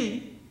you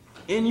be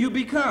and you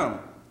become.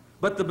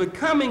 But the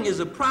becoming is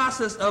a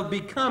process of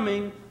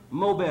becoming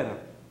more better.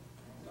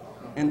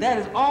 And that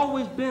has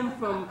always been,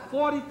 from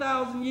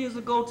 40,000 years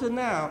ago to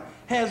now,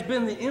 has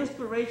been the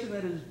inspiration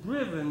that has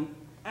driven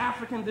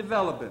African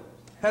development.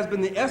 has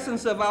been the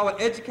essence of our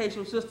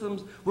educational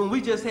systems when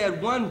we just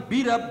had one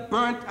beat-up,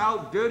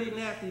 burnt-out, dirty,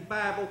 nasty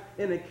Bible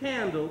and a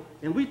candle,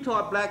 and we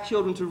taught black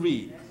children to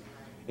read.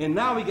 And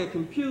now we get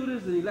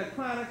computers and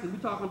electronics, and we're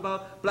talking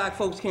about black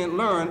folks can't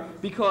learn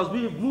because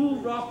we've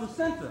moved off the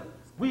center.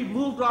 We've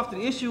moved off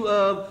the issue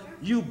of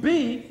you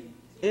be,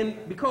 and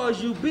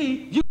because you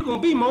be, you're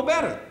going to be more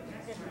better.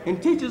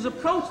 And teachers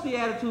approach the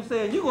attitude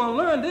saying, you're going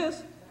to learn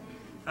this.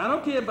 I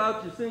don't care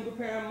about your single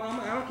parent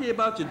mama. I don't care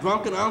about your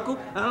drunken uncle.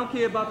 I don't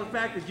care about the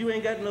fact that you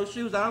ain't got no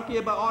shoes. I don't care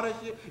about all that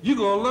shit. You're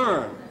going to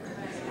learn.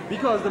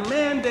 Because the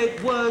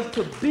mandate was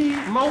to be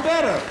more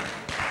better.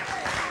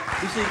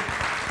 You see,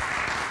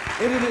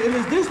 it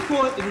is this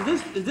point, it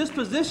is this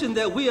position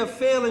that we are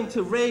failing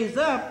to raise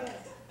up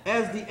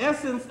as the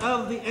essence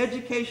of the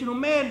educational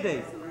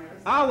mandate.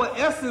 Our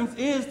essence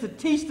is to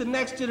teach the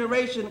next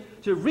generation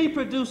to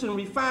reproduce and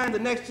refine the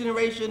next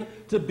generation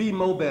to be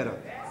more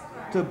better.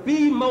 To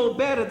be more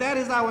better, that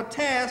is our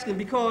task, and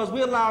because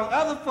we're allowing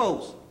other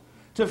folks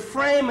to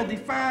frame and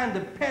define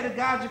the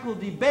pedagogical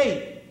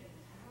debate,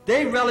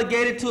 they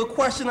relegate it to a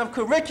question of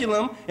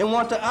curriculum and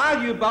want to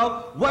argue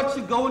about what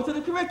should go into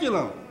the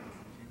curriculum.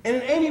 And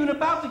it ain't even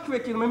about the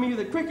curriculum. I mean,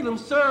 the curriculum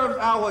serves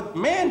our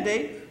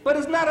mandate, but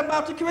it's not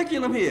about the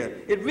curriculum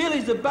here. It really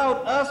is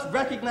about us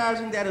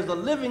recognizing that as a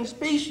living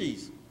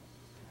species,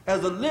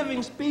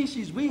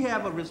 we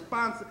have an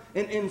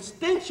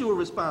instinctual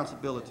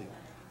responsibility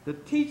to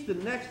teach the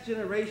next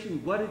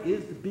generation what it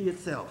is to be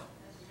itself.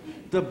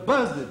 The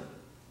buzzard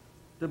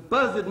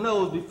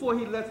knows before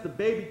he lets the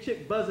baby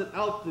chick buzzard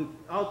out the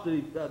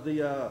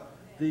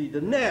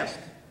nest.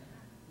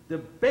 The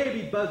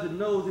baby buzzard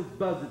knows its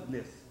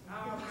buzzardness.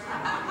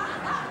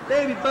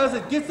 Baby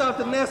buzzard gets out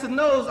the nest and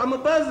knows I'm a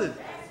buzzard.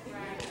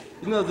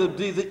 You know,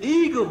 the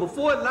eagle,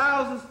 before it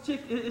allows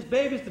its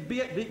babies to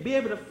be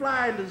able to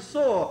fly and to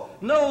soar,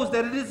 knows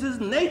that it is his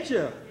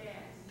nature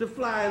to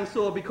fly and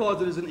soar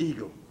because it is an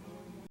eagle.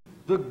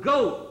 The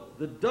goat,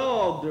 the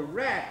dog, the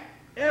rat,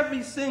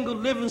 every single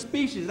living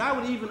species, I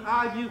would even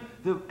argue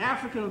the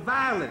African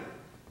violet,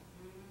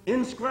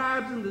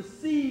 inscribes in the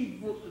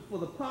seed for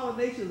the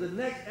pollination of the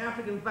next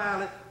African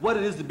violet what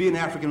it is to be an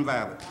African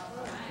violet.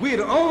 We are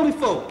the only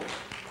folk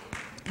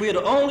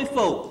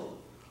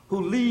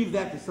who leave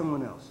that to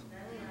someone else.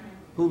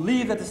 Who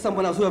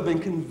have been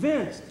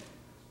convinced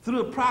through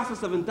a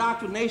process of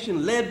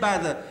indoctrination led by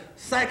the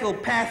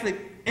psychopathic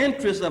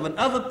interests of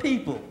other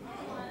people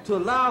to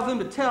allow them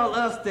to tell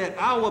us that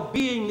our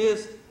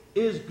beingness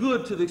is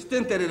good to the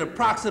extent that it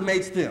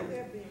approximates them.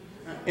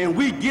 And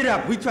we get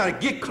up, we try to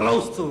get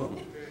close to them.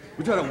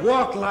 We try to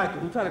walk like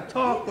them, we try to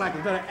talk like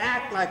them, we try to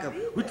act like them,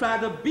 we try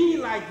to be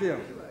like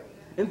them.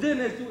 And then,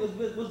 as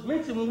was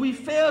mentioned, when we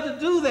fail to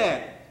do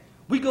that,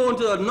 we go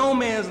into a no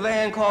man's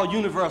land called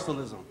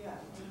universalism.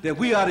 That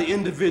we are the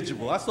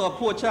individual. I saw a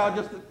poor child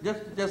just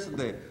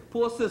yesterday,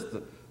 poor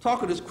sister,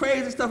 talking this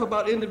crazy stuff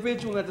about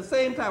individual, and at the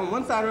same time, on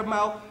one side of her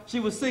mouth, she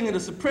was singing the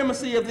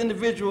supremacy of the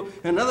individual,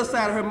 and on the other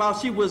side of her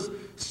mouth, she was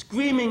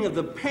screaming of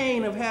the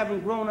pain of having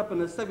grown up in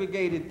a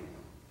segregated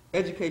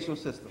educational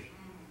system.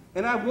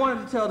 And I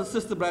wanted to tell the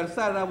sister, but I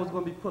decided I was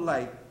going to be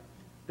polite,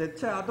 that,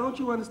 child, don't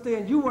you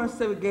understand, you weren't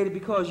segregated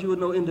because you were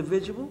no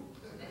individual.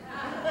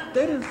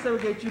 They didn't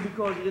segregate you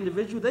because you're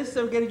individual. They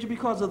segregated you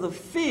because of the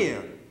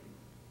fear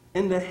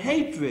and the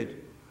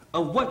hatred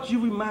of what you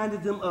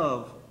reminded them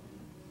of.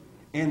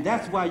 And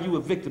that's why you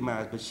were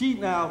victimized. But she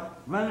now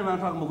running around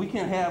talking about we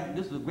can't have,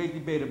 this is a great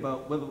debate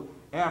about whether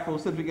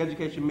Afrocentric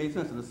education made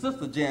sense. And the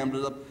sister jammed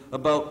it up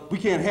about we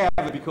can't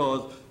have it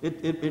because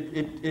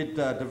it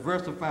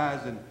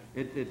diversifies and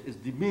it is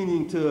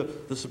demeaning to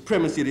the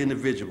supremacy of the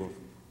individual.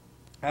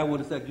 I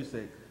would have said, you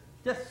say,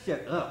 just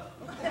shut up.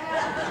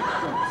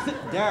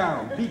 Sit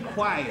down, be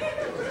quiet.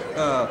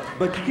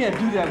 But you can't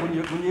do that when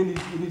you're in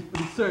these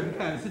certain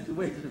kind of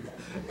situations.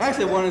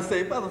 Actually, I wanted to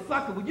say,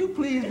 motherfucker, would you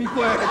please be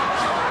quiet?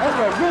 That's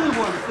what I really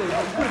wanted to say.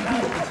 But you couldn't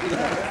do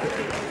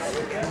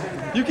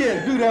that. You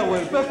can't do that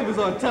one, especially if it's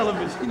on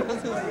television. You know what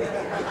I'm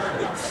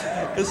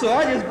saying? And so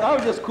I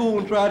was just cool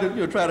and tried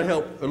to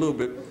help a little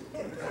bit.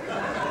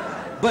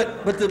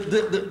 But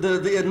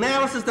the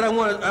analysis that I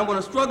want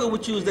to struggle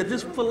with you is that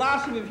this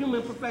philosophy of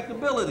human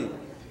perfectibility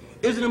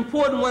is an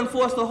important one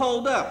for us to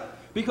hold up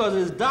because it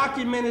is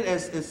documented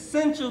as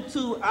essential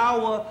to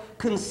our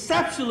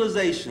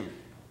conceptualization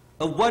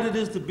of what it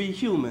is to be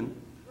human,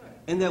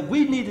 and that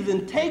we need to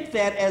then take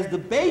that as the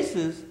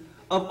basis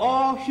of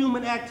all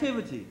human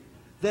activity,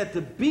 that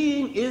the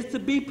being is to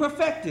be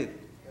perfected,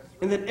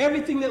 and that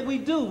everything that we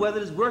do, whether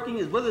it's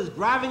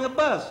driving a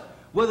bus,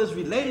 whether it's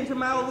relating to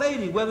my old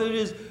lady, whether it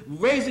is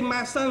raising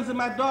my sons and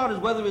my daughters,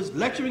 whether it's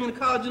lecturing in a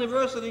college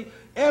university,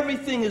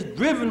 everything is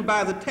driven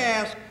by the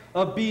task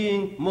of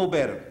being more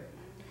better.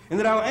 And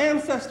that our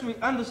ancestry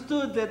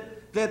understood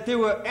that there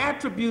were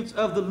attributes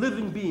of the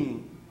living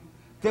being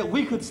that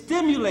we could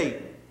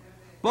stimulate,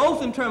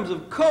 both in terms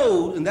of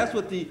code, and that's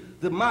what the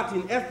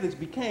Martian ethics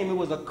became. It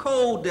was a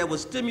code that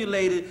was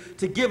stimulated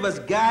to give us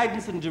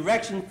guidance and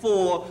direction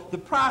for the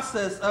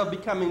process of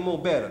becoming more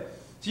better.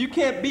 So you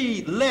can't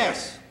be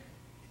less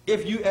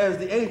if you, as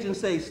the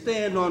ancients say,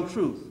 stand on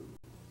truth.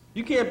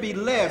 You can't be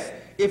less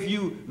if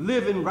you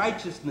live in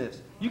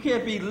righteousness. You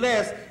can't be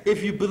less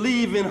if you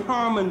believe in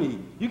harmony.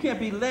 You can't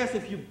be less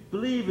if you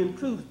believe in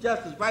truth,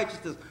 justice,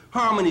 righteousness,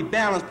 harmony,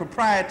 balance,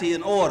 propriety,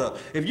 and order.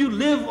 If you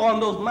live on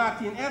those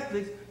Martian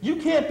ethics, you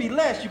can't be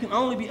less. You can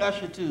only be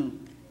ushered to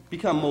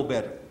become more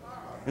better.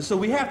 And so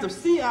we have to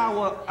see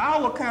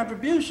our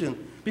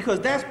contribution, because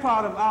that's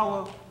part of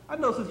our... I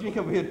know since you ain't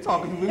come here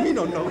talking to me, you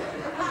don't know.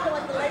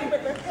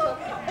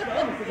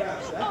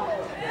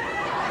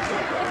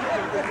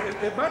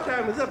 If my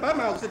time is up, I'm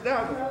out to sit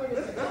down.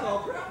 That's all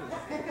preface.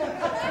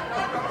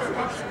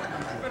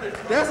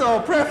 That's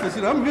all preface.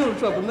 You know, I'm in real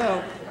trouble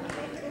now.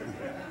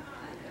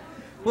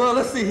 Well,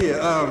 let's see here.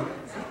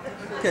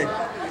 Okay.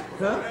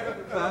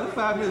 Huh?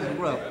 5 minutes is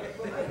rough.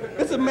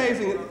 It's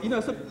amazing. You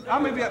know, so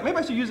maybe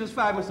I should use this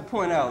 5 minutes to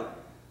point out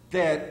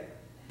that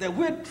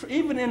we're,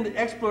 even in the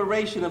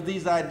exploration of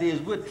these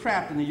ideas, we're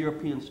trapped in the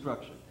European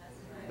structure.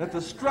 That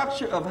the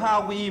structure of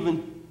how we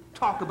even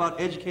talk about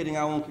educating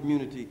our own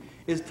community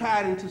is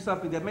tied into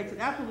something that makes it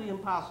absolutely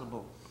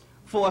impossible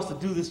for us to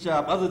do this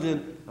job other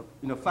than,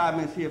 5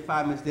 minutes here,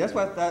 5 minutes there. That's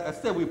why I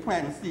said we were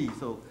planting seeds,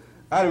 so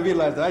I didn't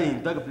realize that I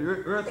ain't dug up the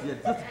earth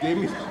yet. Just gave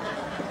me.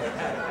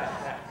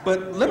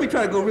 But let me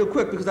try to go real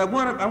quick, because I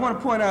want to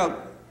point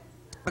out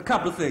a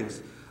couple of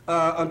things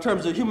in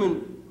terms of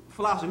human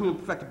philosophy, human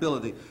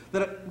perfectibility.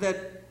 That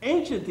the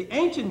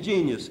ancient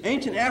genius,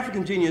 ancient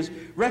African genius,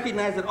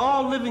 recognized that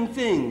all living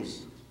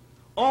things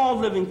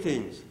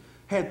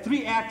had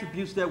 3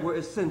 attributes that were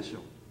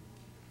essential: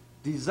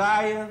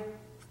 desire,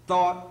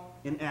 thought,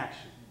 and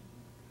action.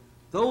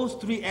 Those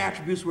 3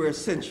 attributes were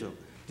essential: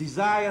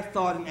 desire,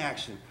 thought, and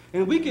action.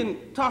 And we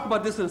can talk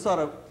about this in a sort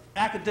of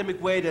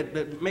academic way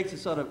that makes it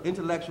sort of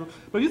intellectual,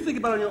 but you think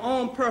about it on your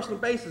own personal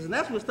basis, and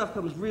that's when stuff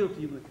comes real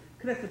to you,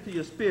 connected to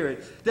your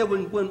spirit. That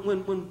when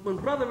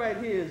brother right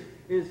here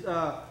is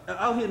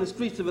out here in the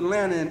streets of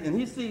Atlanta and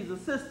he sees a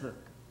sister,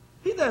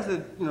 he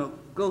doesn't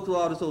go through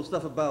all this old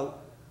stuff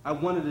about, I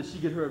wondered if she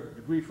get her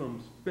degree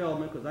from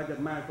Spelman because I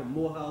got mine from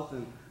Morehouse,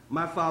 and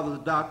my father's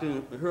a doctor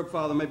and her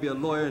father may be a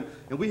lawyer,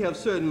 and we have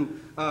certain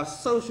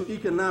social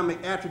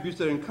economic attributes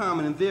that are in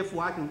common, and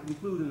therefore I can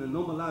conclude in a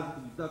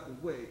nomological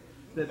deductive way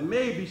that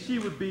maybe she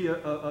would be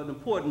an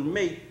important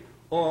mate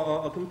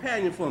or a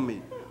companion for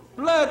me.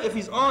 Blood, if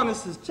he's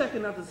honest, is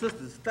checking out the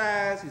sister's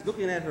thighs, he's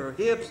looking at her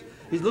hips,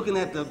 he's looking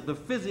at the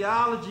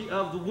physiology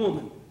of the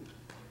woman.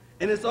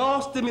 And it's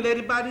all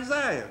stimulated by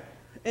desire.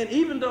 And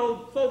even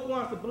though folk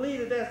want to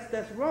believe that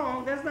that's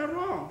wrong, that's not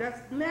wrong.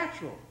 That's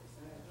natural.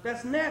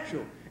 That's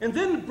natural. And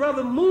then the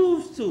brother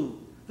moves to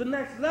the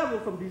next level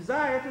from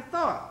desire to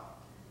thought.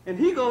 And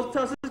he goes,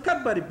 tells his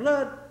cut buddy,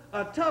 Blood,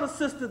 tell the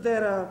sister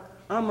that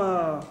I'm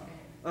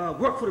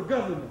work for the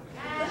government.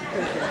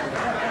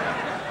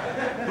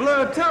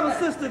 Blood, tell the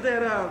sister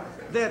that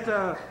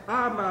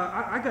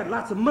I got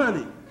lots of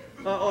money.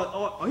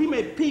 Or he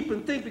may peep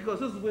and think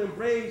because this is wearing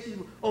braids.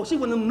 She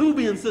one of them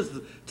Nubian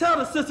sisters. Tell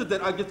the sister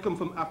that I just come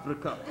from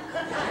Africa.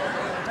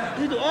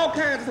 He do all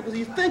kinds of stuff because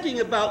he's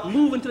thinking about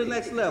moving to the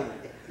next level.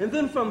 And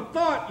then from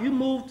thought, you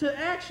move to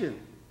action.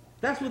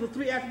 That's where the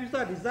 3 attributes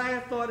are: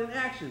 desire, thought, and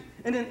action.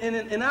 And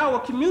in our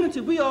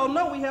community, we all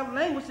know we have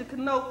language that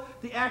connote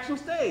the action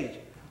stage.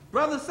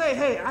 Brothers say,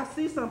 hey, I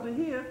see something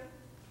here,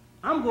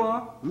 I'm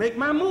going to make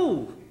my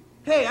move.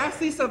 Hey, I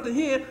see something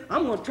here,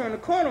 I'm going to turn the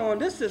corner on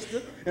this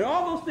sister. And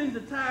all those things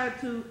are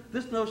tied to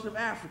this notion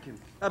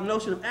of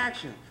notion of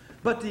action.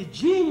 But the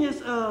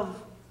genius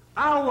of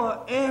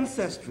our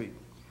ancestry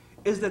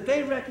is that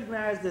they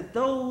recognize that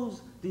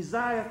those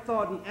desire,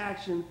 thought, and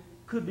action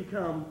could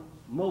become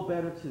more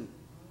better too.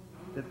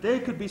 That they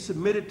could be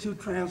submitted to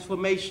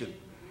transformation.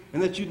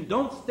 And that you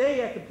don't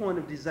stay at the point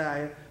of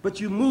desire, but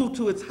you move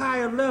to its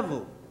higher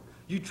level.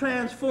 You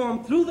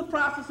transform through the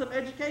process of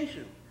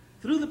education,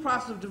 through the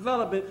process of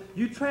development.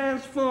 You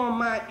transform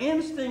my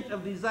instinct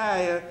of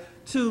desire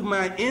to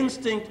my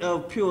instinct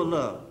of pure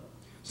love.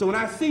 So when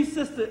I see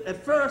sister,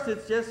 at first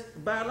it's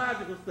just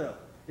biological stuff.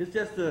 It's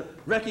just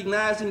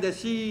recognizing that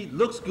she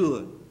looks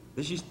good,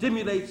 that she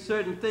stimulates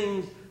certain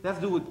things that have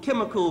to do with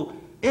chemical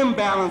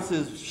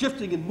imbalances,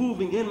 shifting and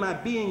moving in my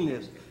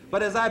beingness.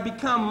 But as I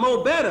become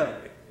more better,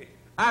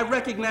 I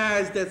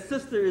recognize that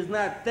sister is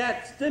not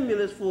that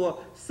stimulus for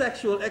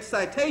sexual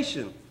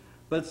excitation,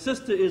 but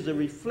sister is a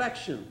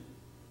reflection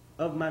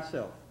of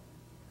myself.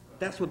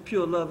 That's what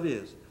pure love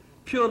is.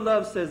 Pure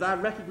love says I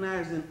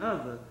recognize in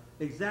other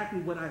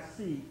exactly what I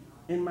see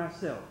in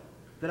myself.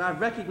 That I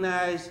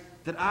recognize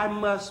that I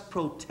must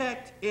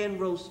protect and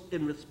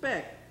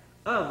respect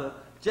other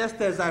just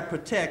as I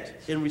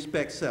protect and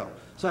respect self.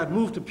 So I've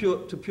moved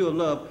to pure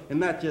love and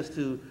not just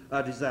to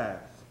desire.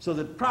 So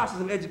the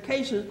process of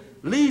education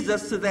leads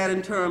us to that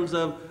in terms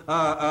of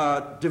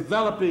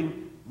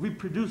developing,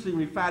 reproducing,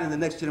 refining the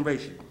next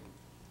generation.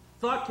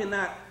 Thought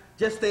cannot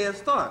just stay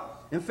as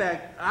thought. In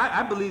fact,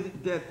 I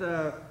believe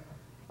that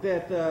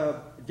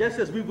just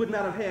as we would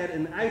not have had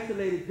an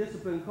isolated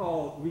discipline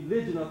called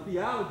religion or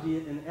theology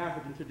in the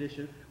African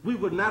tradition, we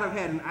would not have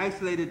had an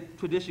isolated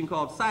tradition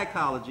called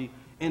psychology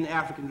in the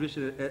African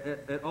tradition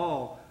at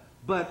all.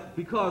 But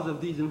because of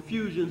these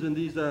infusions and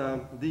these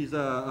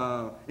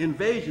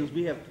invasions,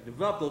 we have to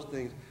develop those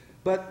things.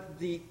 But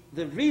the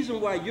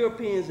reason why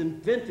Europeans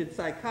invented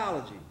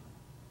psychology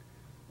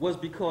was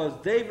because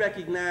they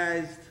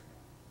recognized,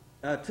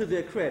 to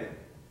their credit,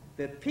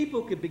 that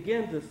people could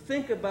begin to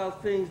think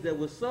about things that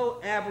were so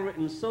aberrant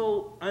and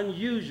so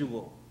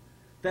unusual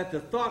that the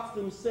thoughts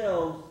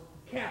themselves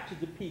captured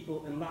the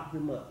people and locked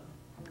them up.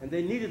 And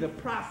they needed a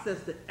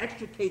process to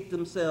extricate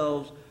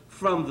themselves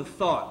from the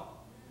thought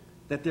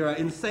that there are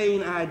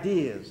insane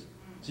ideas.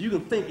 So you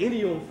can think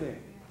any old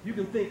thing. You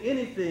can think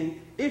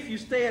anything if you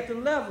stay at the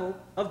level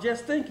of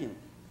just thinking.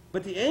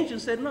 But the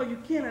ancients said, no, you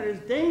cannot.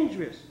 It's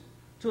dangerous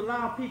to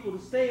allow people to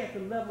stay at the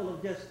level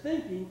of just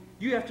thinking.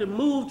 You have to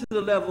move to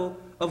the level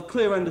of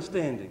clear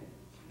understanding.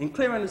 And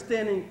clear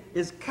understanding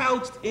is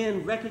couched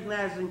in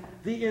recognizing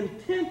the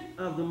intent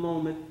of the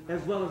moment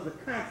as well as the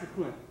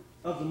consequence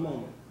of the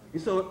moment.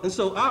 And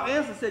so our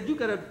answer said, you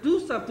got to do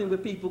something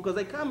with people because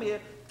they come here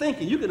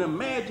thinking. You can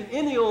imagine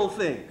any old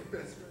thing.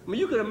 I mean,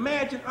 you can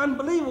imagine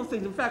unbelievable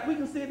things. In fact, we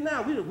can see it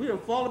now. We're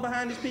falling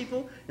behind these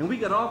people, and we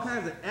got all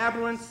kinds of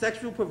aberrant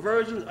sexual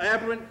perversions,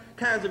 aberrant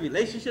kinds of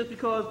relationships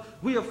because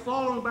we are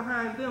falling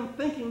behind them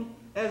thinking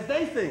as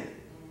they think.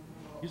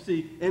 You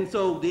see, and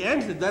so the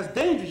answer, that's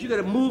dangerous. You got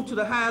to move to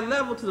the higher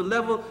level, to the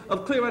level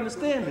of clear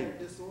understanding.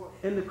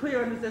 And the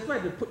clear understanding,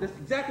 that's right, that's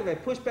exactly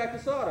right, push back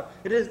disorder.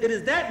 It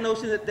is that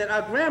notion that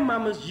our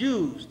grandmamas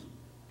used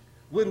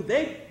when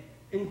they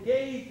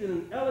engaged in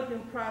an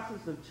elegant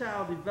process of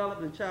child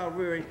development and child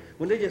rearing,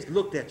 when they just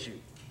looked at you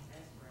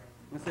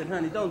and said,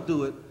 honey, don't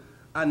do it.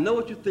 I know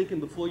what you're thinking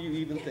before you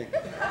even think.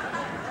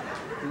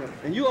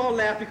 And you all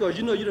laugh because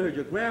you heard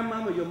your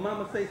grandmama or your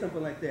mama say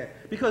something like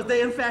that. Because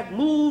they, in fact,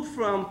 moved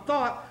from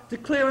thought to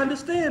clear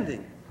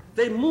understanding.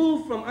 They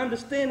moved from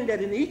understanding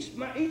that in each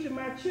of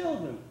my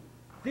children,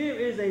 there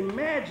is a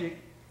magic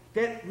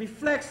that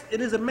reflects, it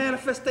is a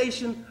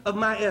manifestation of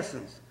my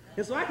essence.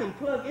 And so I can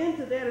plug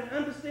into that and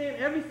understand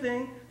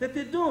everything that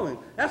they're doing.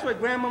 That's why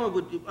grandmama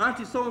would,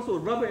 auntie so-and-so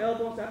would rub her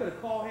elbow and say, I better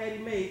call Hattie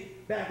Mae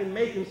back in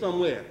Macon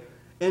somewhere.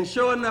 And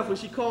sure enough, when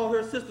she called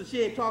her sister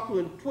she ain't talked to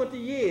in 20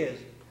 years,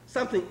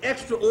 something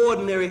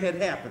extraordinary had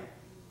happened.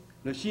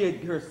 Now,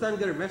 her son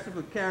got arrested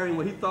for carrying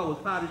what he thought was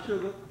powdered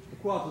sugar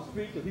across the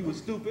street because he was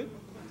stupid.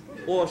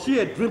 Or she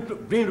had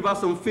dreamed about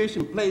some fish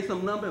and played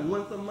some number and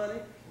won some money.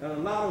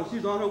 And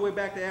she's on her way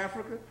back to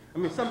Africa. I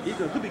mean,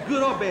 it could be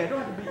good or bad. It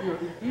don't have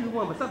to be either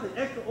one, but something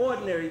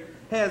extraordinary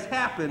has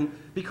happened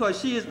because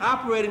she is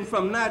operating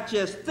from not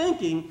just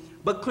thinking,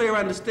 but clear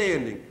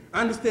understanding.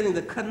 Understanding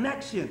the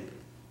connection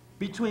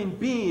between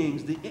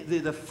beings,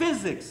 the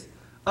physics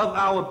of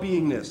our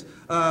beingness.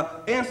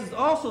 Answers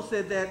also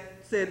said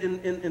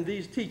in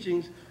these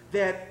teachings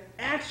that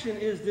action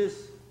is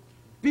this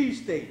be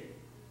state.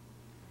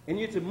 And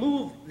you're to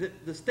move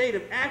the state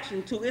of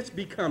action to its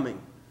becoming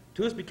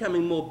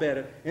more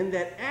better. And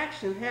that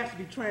action has to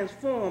be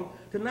transformed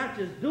to not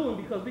just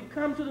doing, because we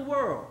come to the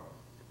world.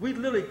 We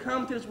literally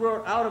come to this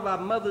world out of our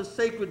mother's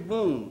sacred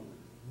womb,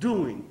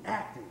 doing,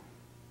 acting,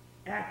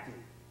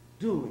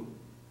 doing.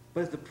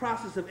 But it's the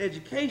process of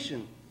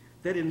education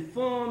that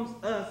informs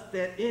us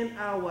that in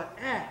our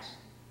acts,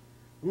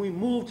 when we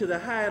move to the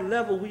higher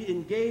level, we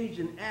engage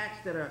in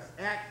acts that are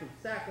acts of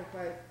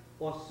sacrifice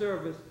or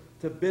service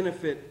to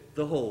benefit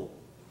the whole.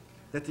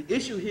 That the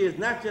issue here is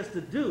not just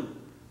to do,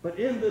 but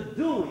in the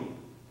doing,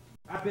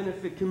 I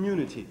benefit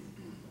community.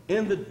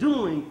 In the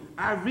doing,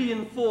 I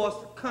reinforce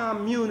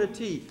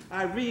community.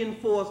 I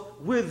reinforce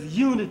with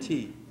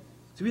unity.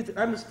 So we have to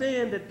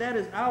understand that that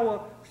is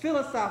our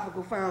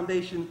philosophical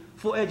foundation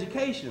for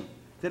education.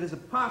 That is a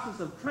process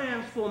of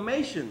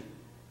transformation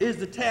is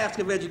the task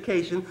of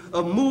education,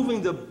 of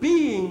moving the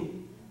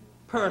being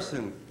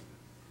person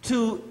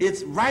to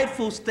its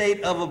rightful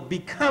state of a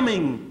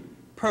becoming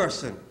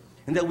person,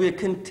 and that we're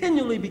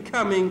continually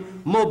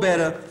becoming more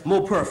better,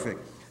 more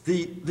perfect.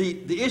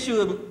 The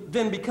issue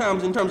then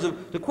becomes, in terms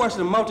of the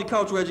question of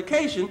multicultural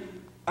education,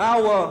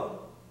 our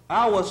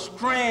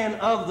strand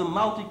of the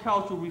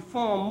multicultural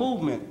reform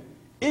movement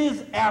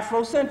is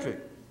Afrocentric.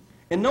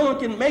 And no one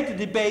can make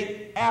the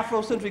debate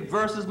Afrocentric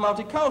versus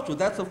multicultural.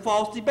 That's a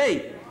false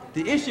debate.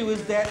 The issue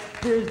is that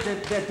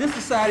this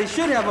society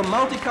should have a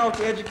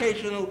multicultural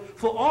education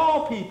for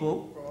all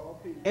people,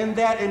 and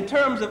that in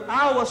terms of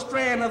our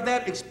strand of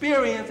that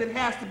experience, it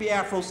has to be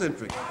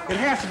Afrocentric. It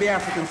has to be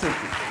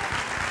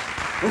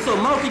African-centric. And so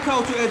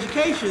multicultural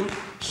education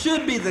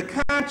should be the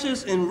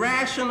conscious and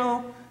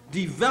rational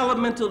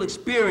developmental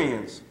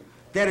experience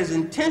that is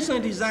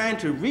intentionally designed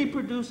to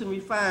reproduce and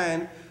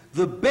refine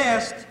the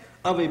best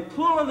of a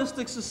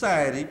pluralistic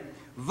society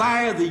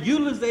via the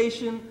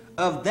utilization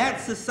of that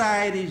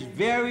society's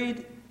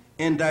varied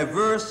and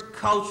diverse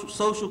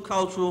social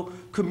cultural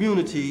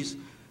communities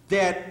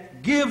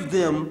that give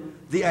them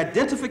the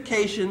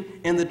identification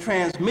and the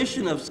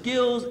transmission of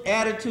skills,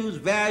 attitudes,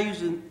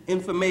 values, and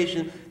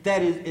information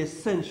that is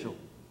essential.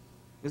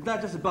 It's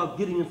not just about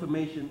getting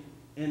information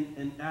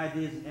and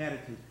ideas and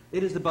attitudes.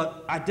 It is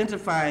about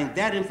identifying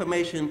that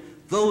information,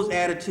 those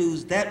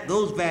attitudes,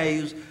 those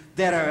values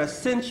that are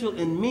essential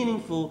and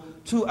meaningful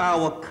to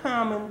our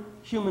common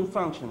human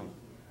functioning.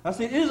 I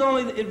say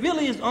it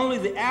really is only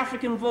the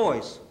African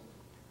voice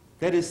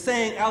that is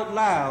saying out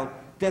loud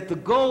that the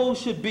goal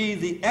should be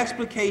the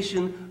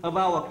explication of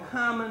our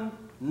common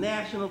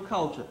national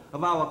culture,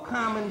 of our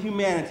common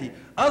humanity.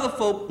 Other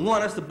folk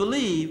want us to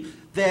believe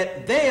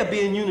that they are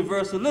being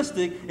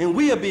universalistic and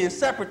we are being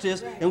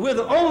separatists, and we're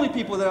the only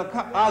people that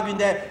are arguing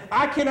that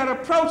I cannot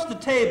approach the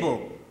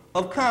table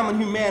of common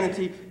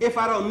humanity if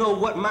I don't know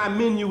what my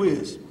menu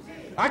is.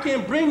 I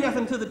can't bring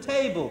nothing to the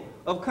table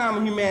of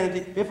common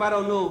humanity if I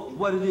don't know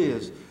what it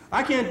is.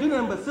 I can't do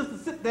nothing but sister,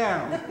 sit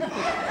down.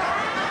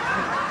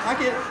 I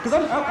can't,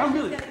 because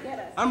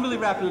I'm really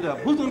wrapping it up.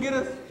 Who's gonna get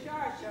us?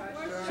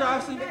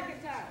 Sharcy?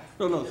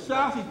 No,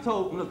 Sharcy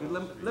told, look,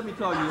 let me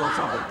tell you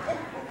something.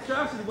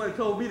 Sharcy is what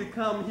told me to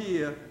come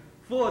here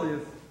for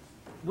this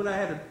when I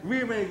had to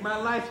rearrange my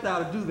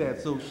lifestyle to do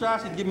that. So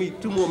Sharcy, give me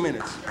 2 more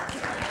minutes.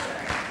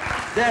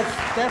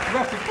 That's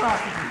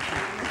reciprocity.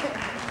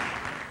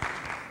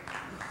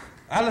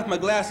 I left my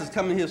glasses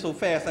coming here so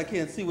fast I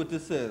can't see what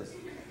this says.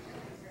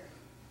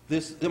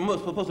 Am I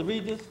supposed to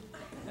read this?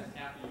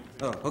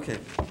 Oh, okay.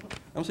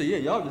 I'm saying, yeah,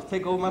 y'all just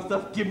take over my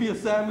stuff, give me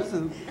assignments,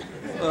 and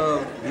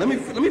let me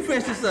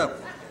finish this up.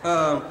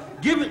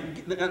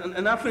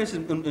 And I'll finish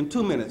in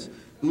 2 minutes,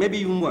 maybe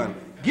even 1.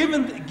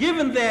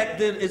 Given that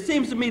it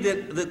seems to me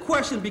that the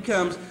question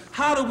becomes,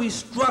 how do we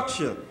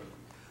structure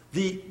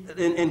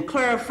and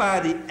clarify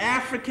the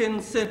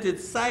African-centered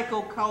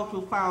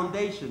psychocultural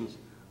foundations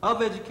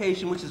of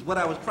education, which is what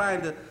I was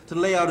trying to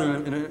lay out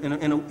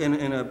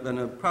in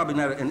a probably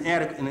not an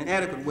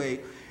adequate way,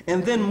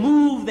 and then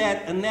move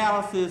that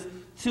analysis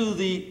to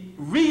the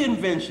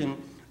reinvention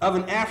of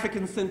an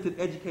African-centered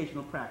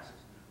educational practice.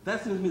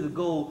 That seems to me the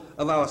goal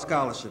of our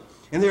scholarship.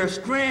 And there are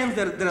strands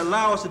that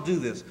allow us to do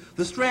this.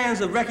 The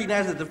strands of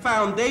recognizing that the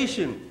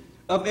foundation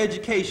of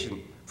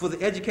education for the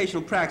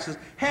educational practice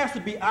has to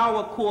be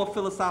our core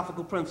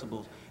philosophical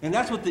principles. And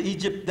that's what the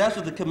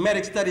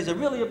Kemetic studies are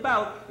really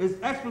about, is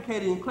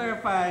explicating and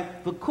clarifying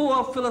the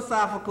core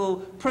philosophical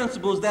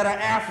principles that are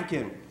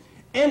African.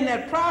 In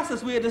that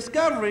process, we are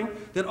discovering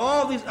that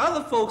all these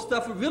other folks'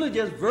 stuff are really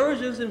just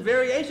versions and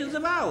variations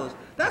of ours.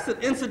 That's an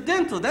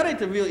incidental. That ain't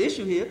the real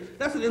issue here.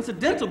 That's an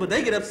incidental, but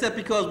they get upset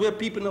because we're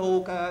peeping the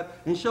whole card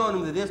and showing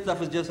them that their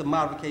stuff is just a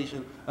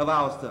modification of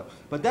our stuff.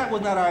 But that was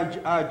not our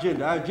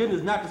agenda. Our agenda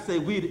is not to say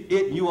we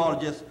it and you all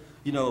are just,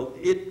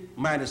 it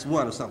minus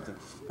 1 or something.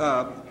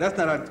 That's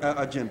not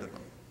our agenda.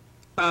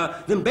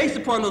 Then based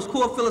upon those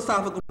core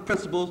philosophical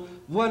principles,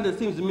 one that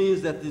seems to me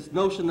is that this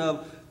notion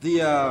of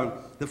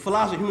the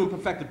philosophy of human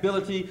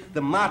perfectibility,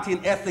 the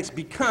Martian ethics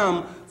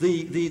become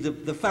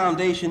the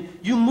foundation.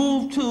 You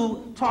move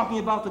to talking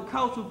about the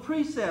cultural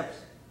precepts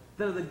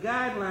that are the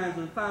guidelines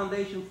and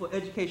foundation for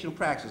educational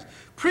practice.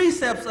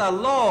 Precepts are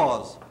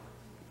laws.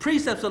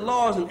 Precepts are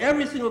laws, and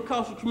every single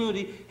cultural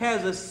community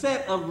has a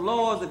set of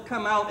laws that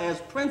come out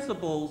as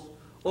principles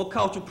or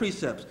cultural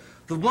precepts.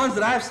 The ones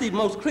that I've seen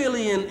most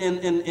clearly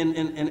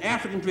in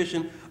African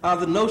tradition are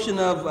the notion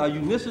of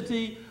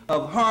unicity,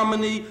 of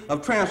harmony,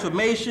 of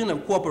transformation,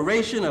 of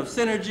cooperation, of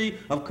synergy,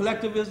 of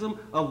collectivism,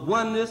 of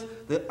oneness,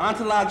 the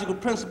ontological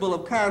principle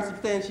of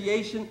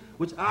consubstantiation,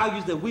 which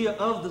argues that we are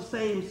of the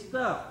same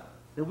stuff,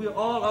 that we are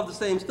all of the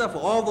same stuff,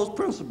 all those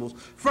principles.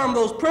 From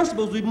those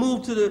principles, we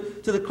move to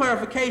the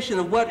clarification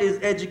of what is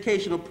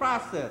educational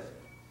process.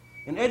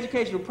 An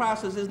educational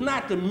process is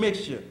not the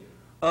mixture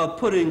of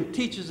putting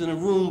teachers in a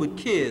room with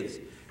kids.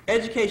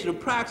 Educational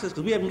process,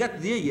 because we haven't got to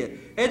there yet,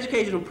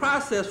 educational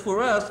process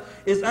for us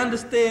is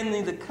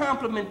understanding the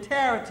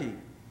complementarity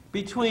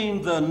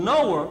between the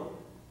knower,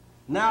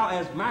 now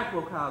as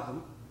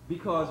microcosm,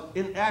 because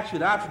in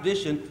actually our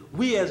tradition,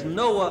 we as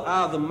knower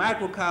are the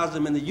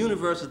microcosm and the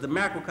universe is the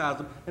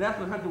macrocosm, and that's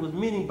what Hunter was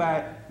meaning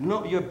by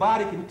your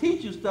body can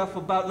teach you stuff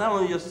about not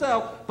only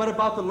yourself, but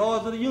about the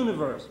laws of the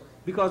universe,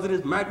 because it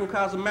is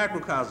microcosm,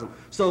 macrocosm.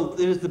 So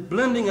it is the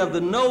blending of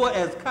the knower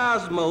as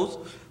cosmos,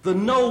 the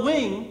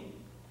knowing,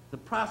 the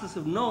process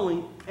of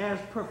knowing as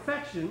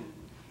perfection,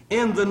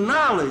 and the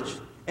knowledge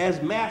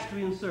as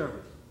mastery and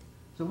service.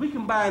 So we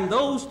combine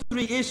those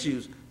 3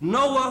 issues,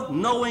 knower,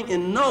 knowing,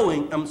 and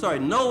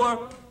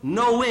knower,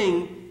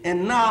 knowing,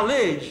 and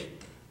knowledge,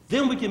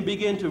 then we can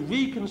begin to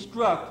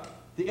reconstruct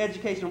the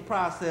educational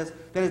process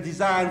that is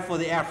designed for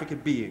the African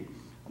being.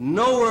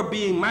 Knower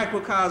being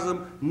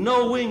microcosm,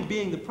 knowing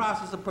being the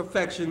process of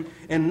perfection,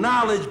 and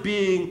knowledge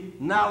being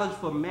knowledge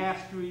for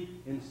mastery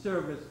and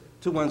service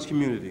to one's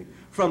community.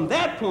 From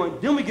that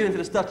point, then we get into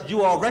the stuff that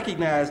you all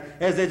recognize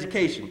as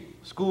education.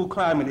 School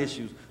climate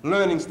issues,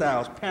 learning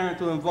styles,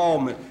 parental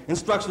involvement,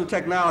 instructional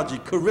technology,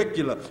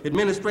 curricula,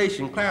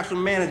 administration,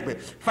 classroom management,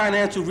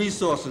 financial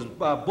resources,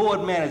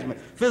 board management,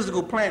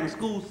 physical plant and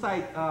school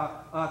site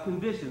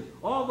conditions.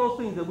 All those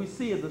things that we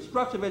see as the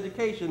structure of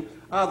education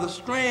are the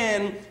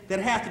strand that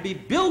has to be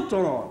built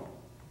on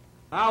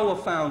our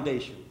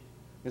foundation.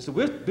 And so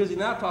we're busy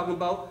now talking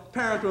about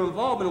parental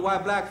involvement and why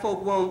black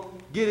folk won't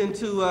get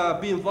into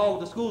be involved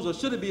with the schools, or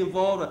should it be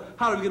involved, or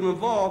how do we get them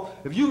involved.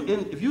 If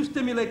you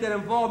stimulate that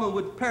involvement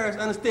with parents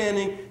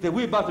understanding that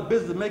we're about the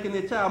business of making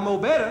their child more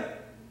better,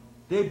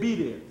 they'd be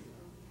there.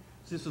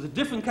 So this is a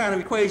different kind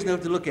of equation that we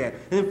have to look at.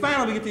 And then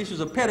finally, we get the issues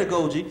of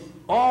pedagogy,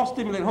 all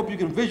stimulated, I hope you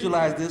can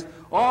visualize this,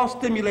 all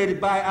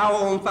stimulated by our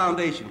own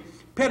foundation.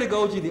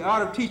 Pedagogy, the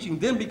art of teaching,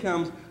 then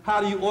becomes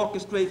how do you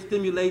orchestrate,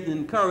 stimulate, and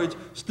encourage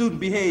student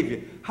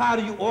behavior? How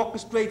do you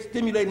orchestrate,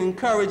 stimulate, and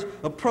encourage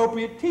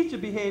appropriate teacher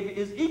behavior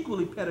is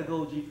equally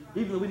pedagogy,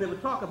 even though we never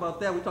talk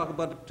about that. We talk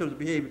about the terms of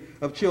behavior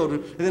of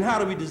children. And then how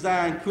do we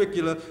design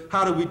curricula?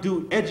 How do we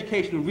do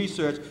educational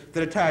research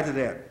that are tied to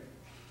that?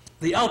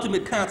 The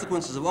ultimate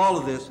consequences of all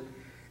of this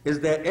is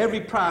that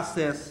every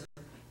process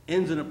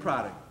ends in a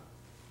product.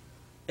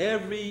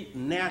 Every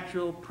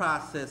natural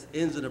process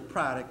ends in a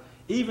product,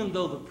 even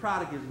though the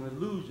product is an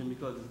illusion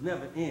because it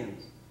never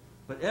ends.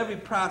 But every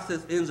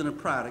process ends in a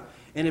product.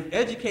 And if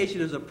education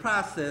is a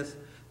process,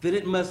 then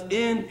it must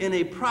end in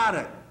a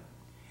product.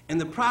 And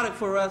the product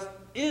for us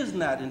is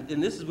not,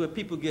 and this is where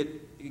people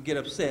get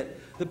upset,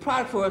 the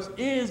product for us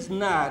is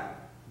not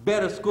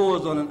better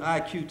scores on an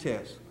IQ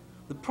test.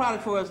 The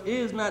product for us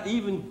is not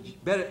even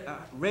better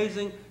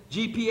raising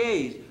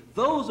GPAs.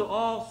 Those are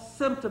all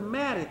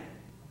symptomatic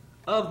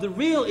of the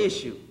real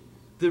issue.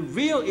 The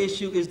real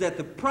issue is that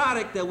the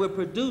product that we're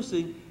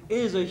producing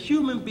is a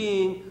human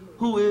being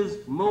who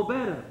is more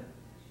better,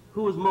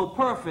 who is more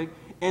perfect,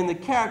 and the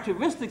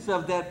characteristics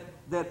of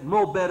that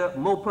more better,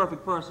 more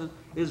perfect person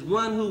is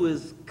one who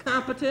is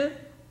competent,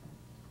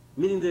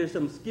 meaning there's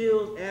some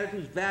skills,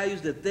 attitudes,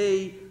 values that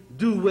they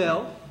do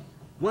well,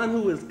 one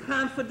who is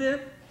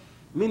confident,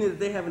 meaning that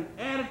they have an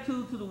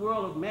attitude to the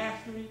world of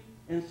mastery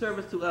and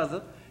service to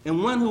others,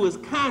 and one who is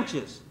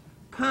conscious,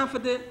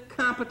 confident,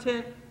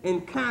 competent,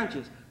 and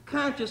conscious.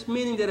 Conscious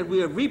meaning that if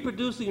we are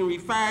reproducing and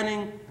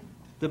refining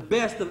the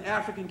best of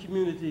African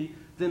community,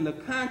 then the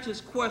conscious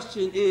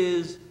question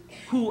is,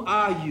 who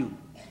are you?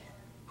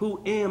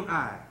 Who am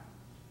I?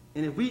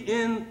 And if we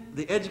end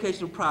the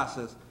educational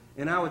process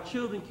and our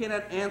children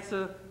cannot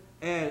answer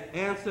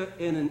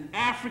in an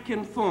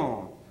African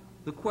form,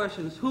 the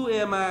question is, who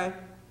am I?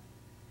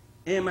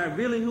 Am I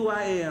really who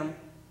I am?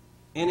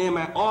 And am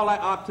I all I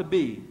ought to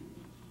be?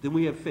 Then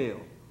we have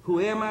failed. Who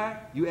am I?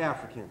 You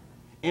African.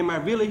 Am I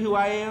really who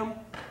I am?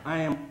 I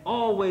am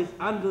always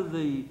under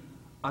the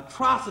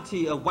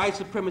atrocity of white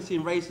supremacy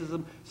and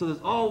racism, so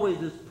there's always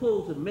this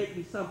pull to make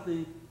me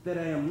something that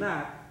I am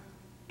not.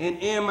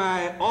 And am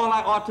I all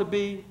I ought to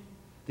be?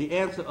 The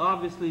answer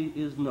obviously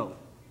is no,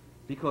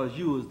 because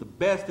you is the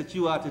best that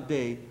you are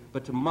today,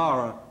 but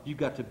tomorrow you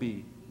got to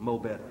be more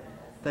better.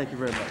 Thank you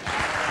very much.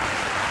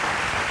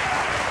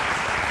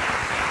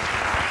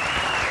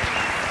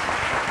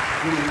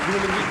 You want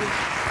me to read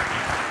this?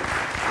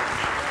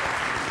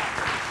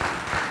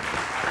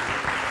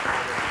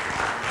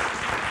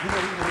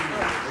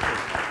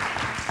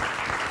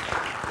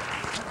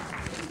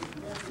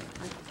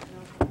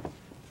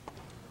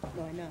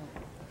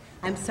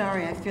 I'm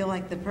sorry, I feel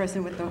like the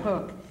person with the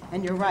hook.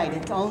 And you're right,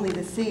 it's only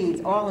the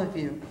seeds, all of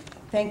you.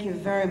 Thank you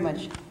very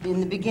much. In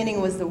the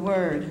beginning was the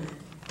Word,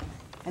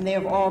 and they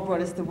have all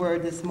brought us the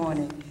Word this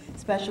morning.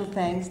 Special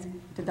thanks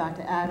to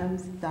Dr.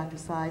 Adams, Dr.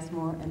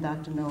 Sizemore, and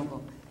Dr.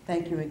 Noble.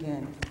 Thank you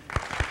again.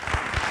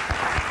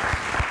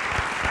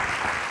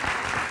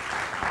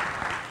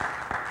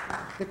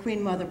 The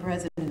Queen Mother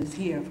President is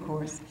here, of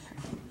course.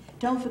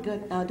 Don't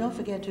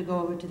forget to go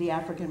over to the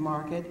African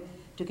market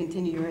to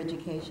continue your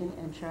education.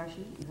 And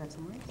Shashi, you have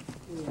some words?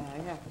 Yeah,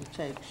 I have to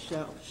take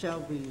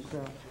Shelby's.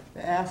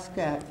 The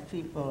ASCAP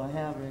people are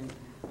having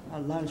a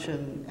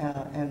luncheon,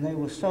 and they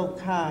were so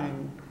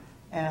kind.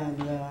 And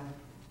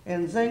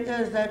Zinga,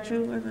 is that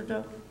you, Mr.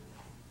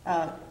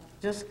 Joe?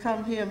 Just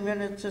come here a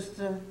minute, just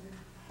to,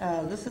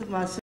 this is my